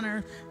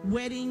McConnor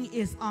wedding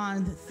is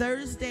on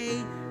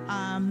Thursday,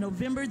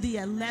 November the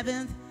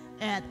 11th.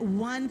 At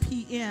 1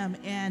 p.m.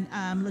 And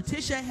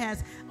Letitia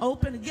has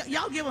opened.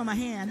 Y'all give them a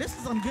hand. This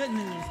is some good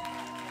news.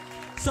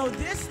 So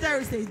this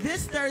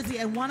Thursday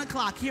at 1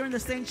 o'clock here in the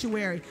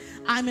sanctuary,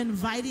 I'm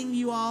inviting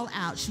you all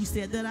out. She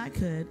said that I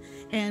could.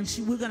 And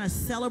we're going to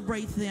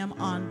celebrate them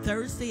on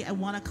Thursday at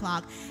 1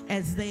 o'clock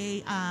as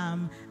they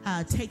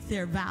take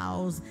their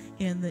vows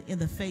in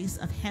the face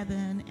of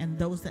heaven and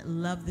those that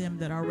love them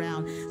that are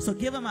around. So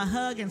give them a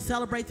hug and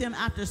celebrate them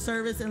after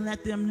service and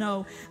let them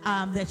know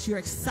that you're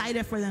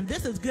excited for them.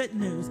 This is good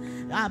news.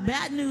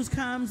 Bad news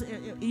comes,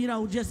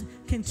 just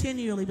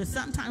continually. But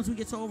sometimes we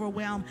get so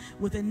overwhelmed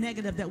with the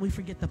negative that we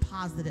forget the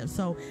positive.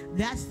 So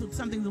that's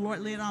something the Lord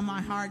laid on my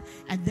heart,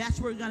 and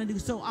that's what we're going to do.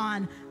 So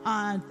on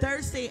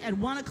Thursday at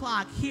 1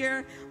 o'clock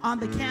here on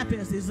the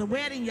campus is a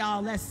wedding,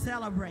 y'all. Let's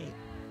celebrate.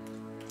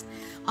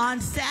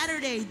 On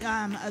Saturday,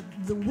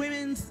 the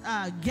women's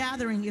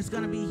gathering is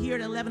going to be here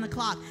at 11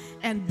 o'clock.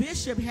 And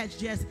Bishop has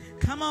just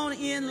come on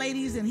in,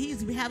 ladies, and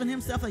he's having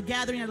himself a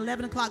gathering at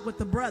 11 o'clock with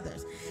the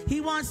brothers.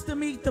 He wants to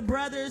meet the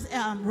brothers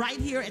right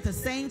here at the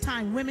same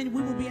time. Women,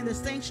 we will be in the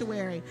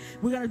sanctuary.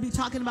 We're going to be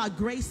talking about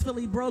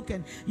gracefully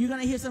broken. You're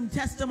going to hear some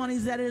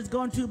testimonies that is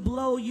going to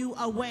blow you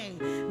away.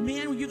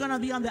 Men, you're going to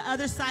be on the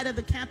other side of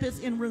the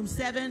campus in room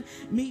 7.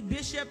 Meet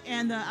Bishop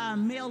and the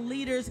male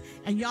leaders,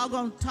 and y'all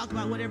going to talk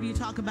about whatever you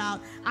talk about.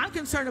 I'm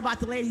concerned about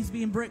the ladies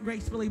being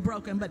gracefully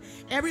broken, but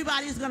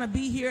everybody's going to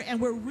be here,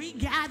 and we're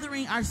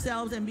regathering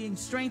ourselves and being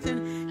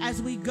strengthened as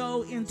we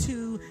go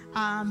into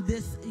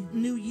this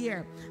new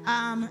year.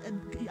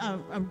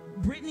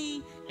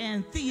 Brittany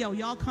and Theo,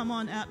 y'all come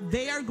on up.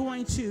 They are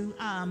going to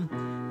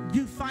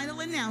do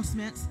final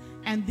announcements,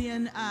 and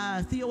then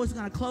Theo is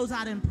going to close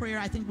out in prayer.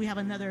 I think we have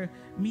another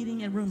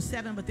meeting in room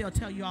 7, but they'll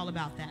tell you all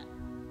about that.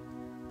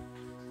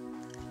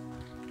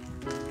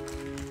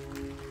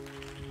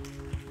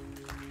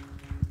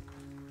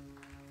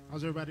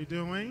 How's everybody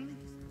doing?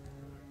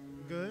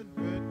 Good.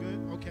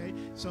 Okay,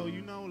 so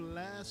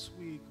last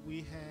week we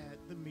had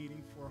the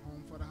meeting for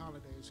Home for the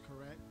Holidays,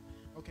 correct?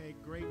 Okay,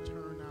 great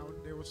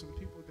turnout. There were some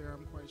people there,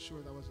 I'm quite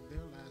sure, that wasn't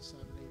there last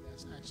Saturday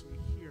that's actually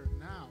here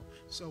now.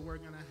 So we're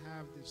going to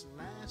have this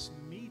last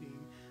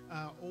meeting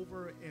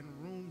over in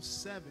room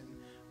 7.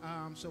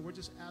 So we're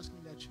just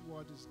asking that you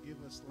all just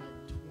give us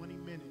like 20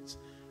 minutes.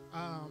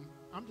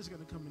 I'm just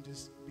going to come and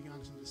just be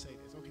honest and just say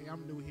this. Okay,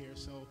 I'm new here,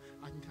 so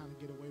I can kind of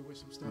get away with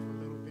some stuff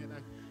a little bit.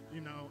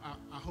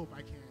 I hope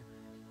I can.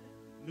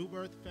 New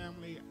Birth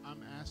family,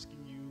 I'm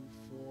asking you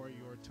for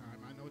your time.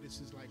 I know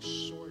this is like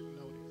short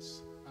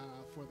notice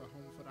for the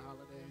Home for the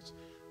Holidays,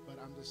 but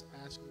I'm just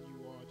asking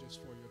you all just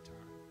for your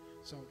time.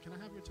 So can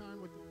I have your time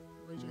with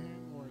raise your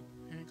hand or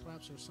hand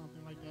claps or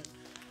something like that?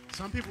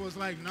 Some people was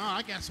like, no,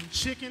 I got some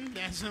chicken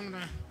that's on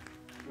the,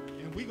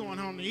 and we going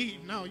home to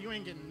eat. No, you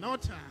ain't getting no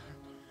time.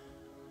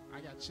 I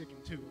got chicken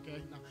too,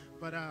 okay? No,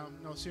 but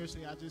no,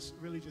 seriously, I just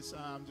really just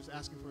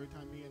asking for your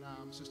time. Me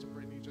and Sister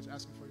Brittany just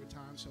asking for your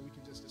time so we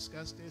can just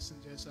discuss this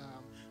and just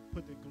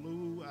put the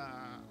glue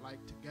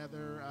like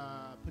together,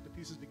 put the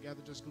pieces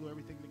together, just glue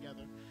everything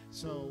together.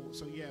 So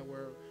yeah,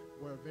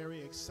 we're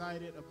very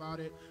excited about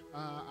it.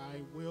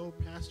 I will,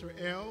 Pastor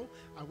L,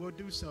 I will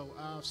do so.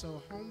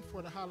 So Home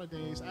for the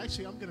Holidays,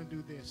 actually I'm going to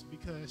do this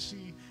because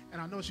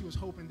and I know she was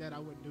hoping that I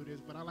wouldn't do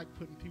this, but I like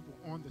putting people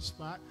on the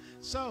spot.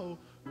 So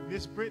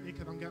Miss Brittany,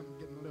 because I'm getting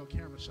a little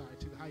camera shy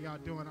too. How y'all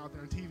doing out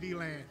there in TV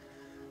land?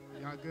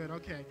 Y'all good?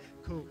 Okay,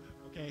 cool.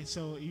 Okay,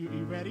 so you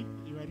ready?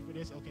 You ready for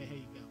this? Okay, here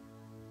you go.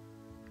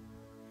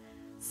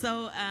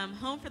 So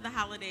Home for the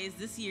Holidays,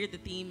 this year the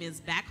theme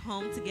is Back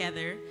Home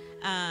Together.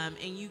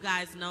 And you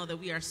guys know that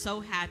we are so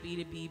happy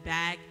to be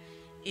back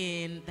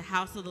in the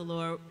house of the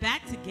Lord,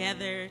 back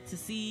together to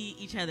see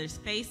each other's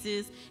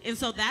faces. And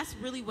so that's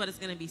really what it's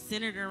going to be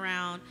centered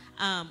around.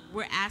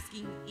 We're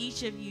asking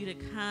each of you to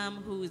come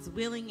who is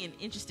willing and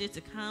interested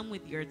to come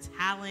with your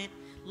talent.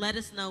 Let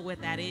us know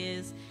what that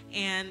is.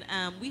 And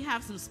we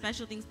have some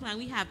special things planned.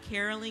 We have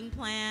caroling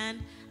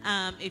planned.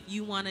 If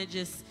you want to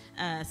just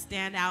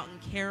stand out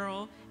and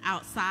carol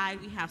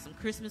outside, we have some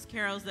Christmas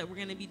carols that we're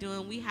going to be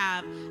doing. We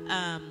have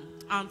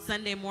on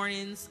Sunday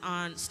mornings,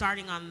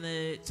 starting on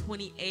the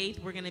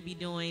 28th, we're going to be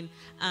doing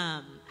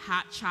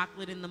hot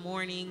chocolate in the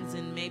mornings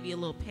and maybe a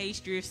little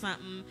pastry or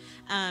something.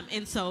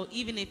 And so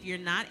even if you're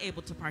not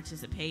able to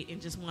participate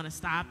and just want to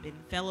stop and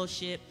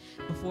fellowship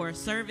before a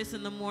service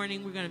in the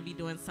morning, we're going to be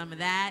doing some of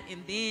that.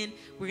 And then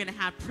we're going to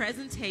have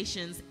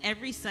presentations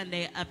every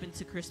Sunday up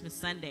into Christmas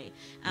Sunday.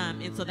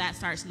 And so that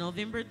starts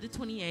November the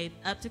 28th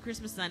up to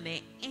Christmas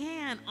Sunday.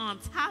 And on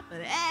top of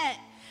that,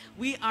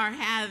 we are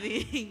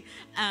having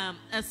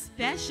a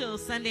special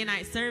Sunday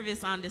night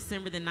service on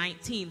December the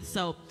 19th.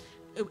 So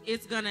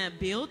it's going to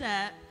build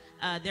up.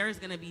 There's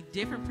going to be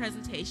different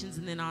presentations.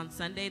 And then on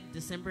Sunday,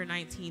 December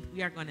 19th,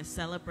 we are going to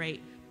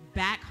celebrate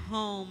back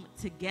home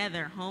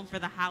together, home for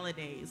the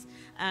holidays.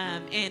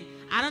 And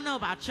I don't know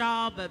about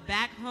y'all, but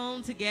back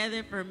home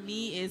together for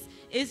me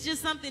is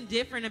just something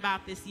different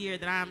about this year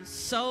that I'm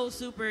so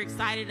super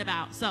excited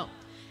about. So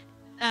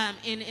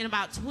in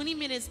about 20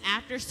 minutes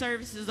after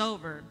service is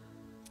over,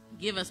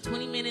 give us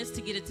 20 minutes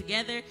to get it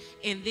together,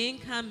 and then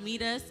come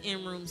meet us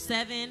in room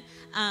 7.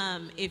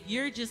 If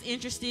you're just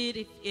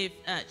interested, if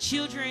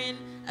children,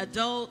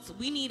 adults,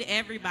 we need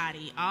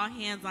everybody. All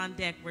hands on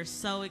deck. We're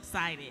so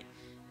excited.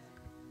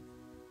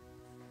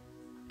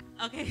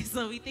 Okay,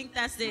 so we think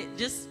that's it.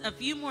 Just a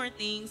few more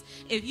things.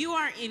 If you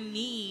are in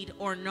need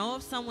or know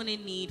of someone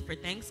in need for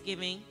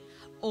Thanksgiving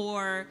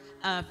or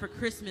for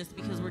Christmas,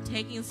 because we're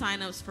taking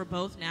sign-ups for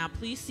both now,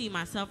 please see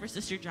myself or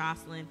Sister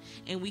Jocelyn,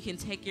 and we can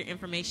take your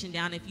information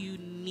down if you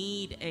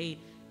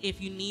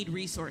need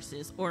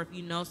resources, or if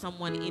you know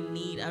someone in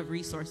need of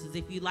resources.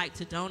 If you'd like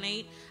to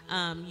donate,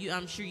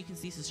 I'm sure you can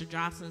see Sister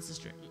Jocelyn,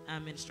 Sister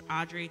Minister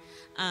Audrey.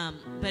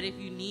 But if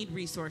you need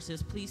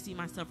resources, please see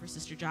myself or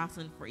Sister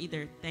Jocelyn for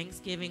either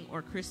Thanksgiving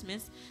or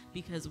Christmas,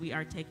 because we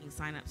are taking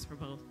sign-ups for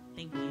both.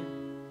 Thank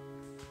you.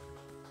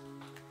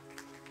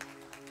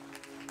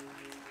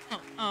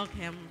 Oh,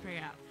 okay, I'm going to pray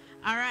out.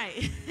 All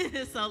right,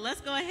 so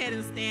let's go ahead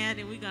and stand,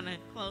 and we're going to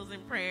close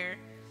in prayer.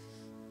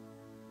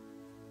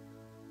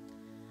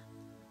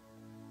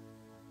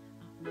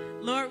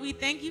 Lord, we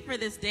thank you for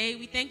this day.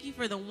 We thank you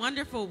for the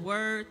wonderful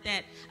word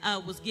that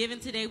was given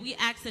today. We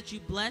ask that you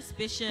bless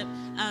Bishop,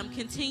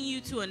 continue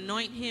to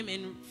anoint him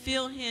and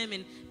fill him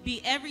and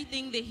be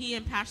everything that he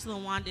and Pastor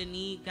LaWanda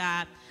need,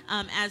 God.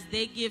 As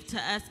they give to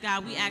us,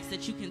 God, we ask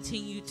that you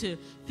continue to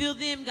fill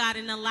them, God,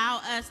 and allow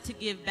us to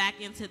give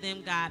back into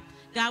them, God.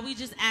 God, we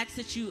just ask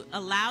that you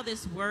allow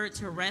this word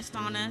to rest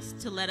on us,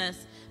 to let us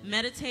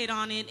meditate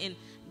on it, and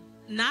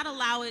not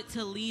allow it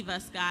to leave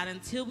us, God,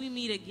 until we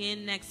meet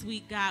again next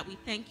week. God, we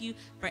thank you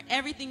for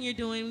everything you're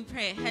doing. We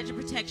pray a hedge of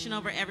protection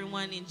over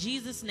everyone. In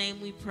Jesus'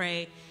 name we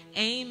pray.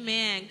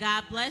 Amen.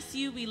 God bless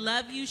you. We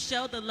love you.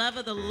 Show the love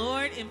of the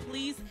Lord, and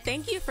please.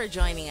 Thank you for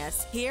joining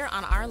us here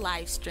on our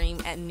live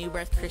stream at New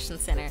Birth Christian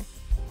Center.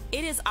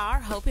 It is our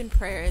hope and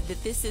prayer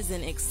that this is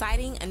an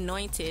exciting,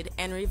 anointed,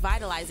 and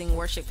revitalizing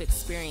worship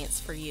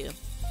experience for you.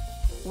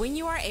 When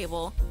you are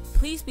able,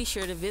 please be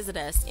sure to visit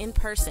us in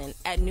person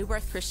at New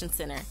Birth Christian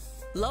Center,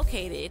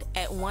 located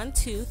at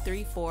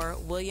 1234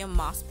 William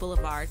Moss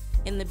Boulevard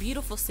in the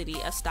beautiful city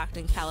of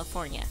Stockton,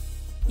 California.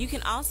 You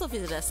can also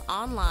visit us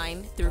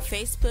online through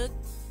Facebook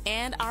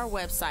and our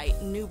website,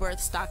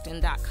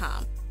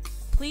 newbirthstockton.com.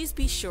 Please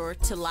be sure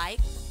to like,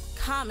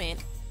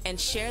 comment, and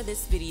share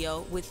this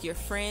video with your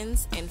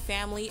friends and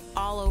family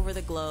all over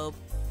the globe.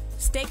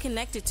 Stay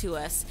connected to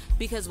us,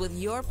 because with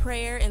your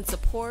prayer and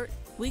support,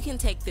 we can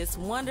take this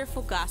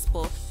wonderful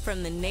gospel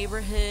from the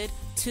neighborhood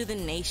to the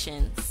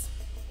nations.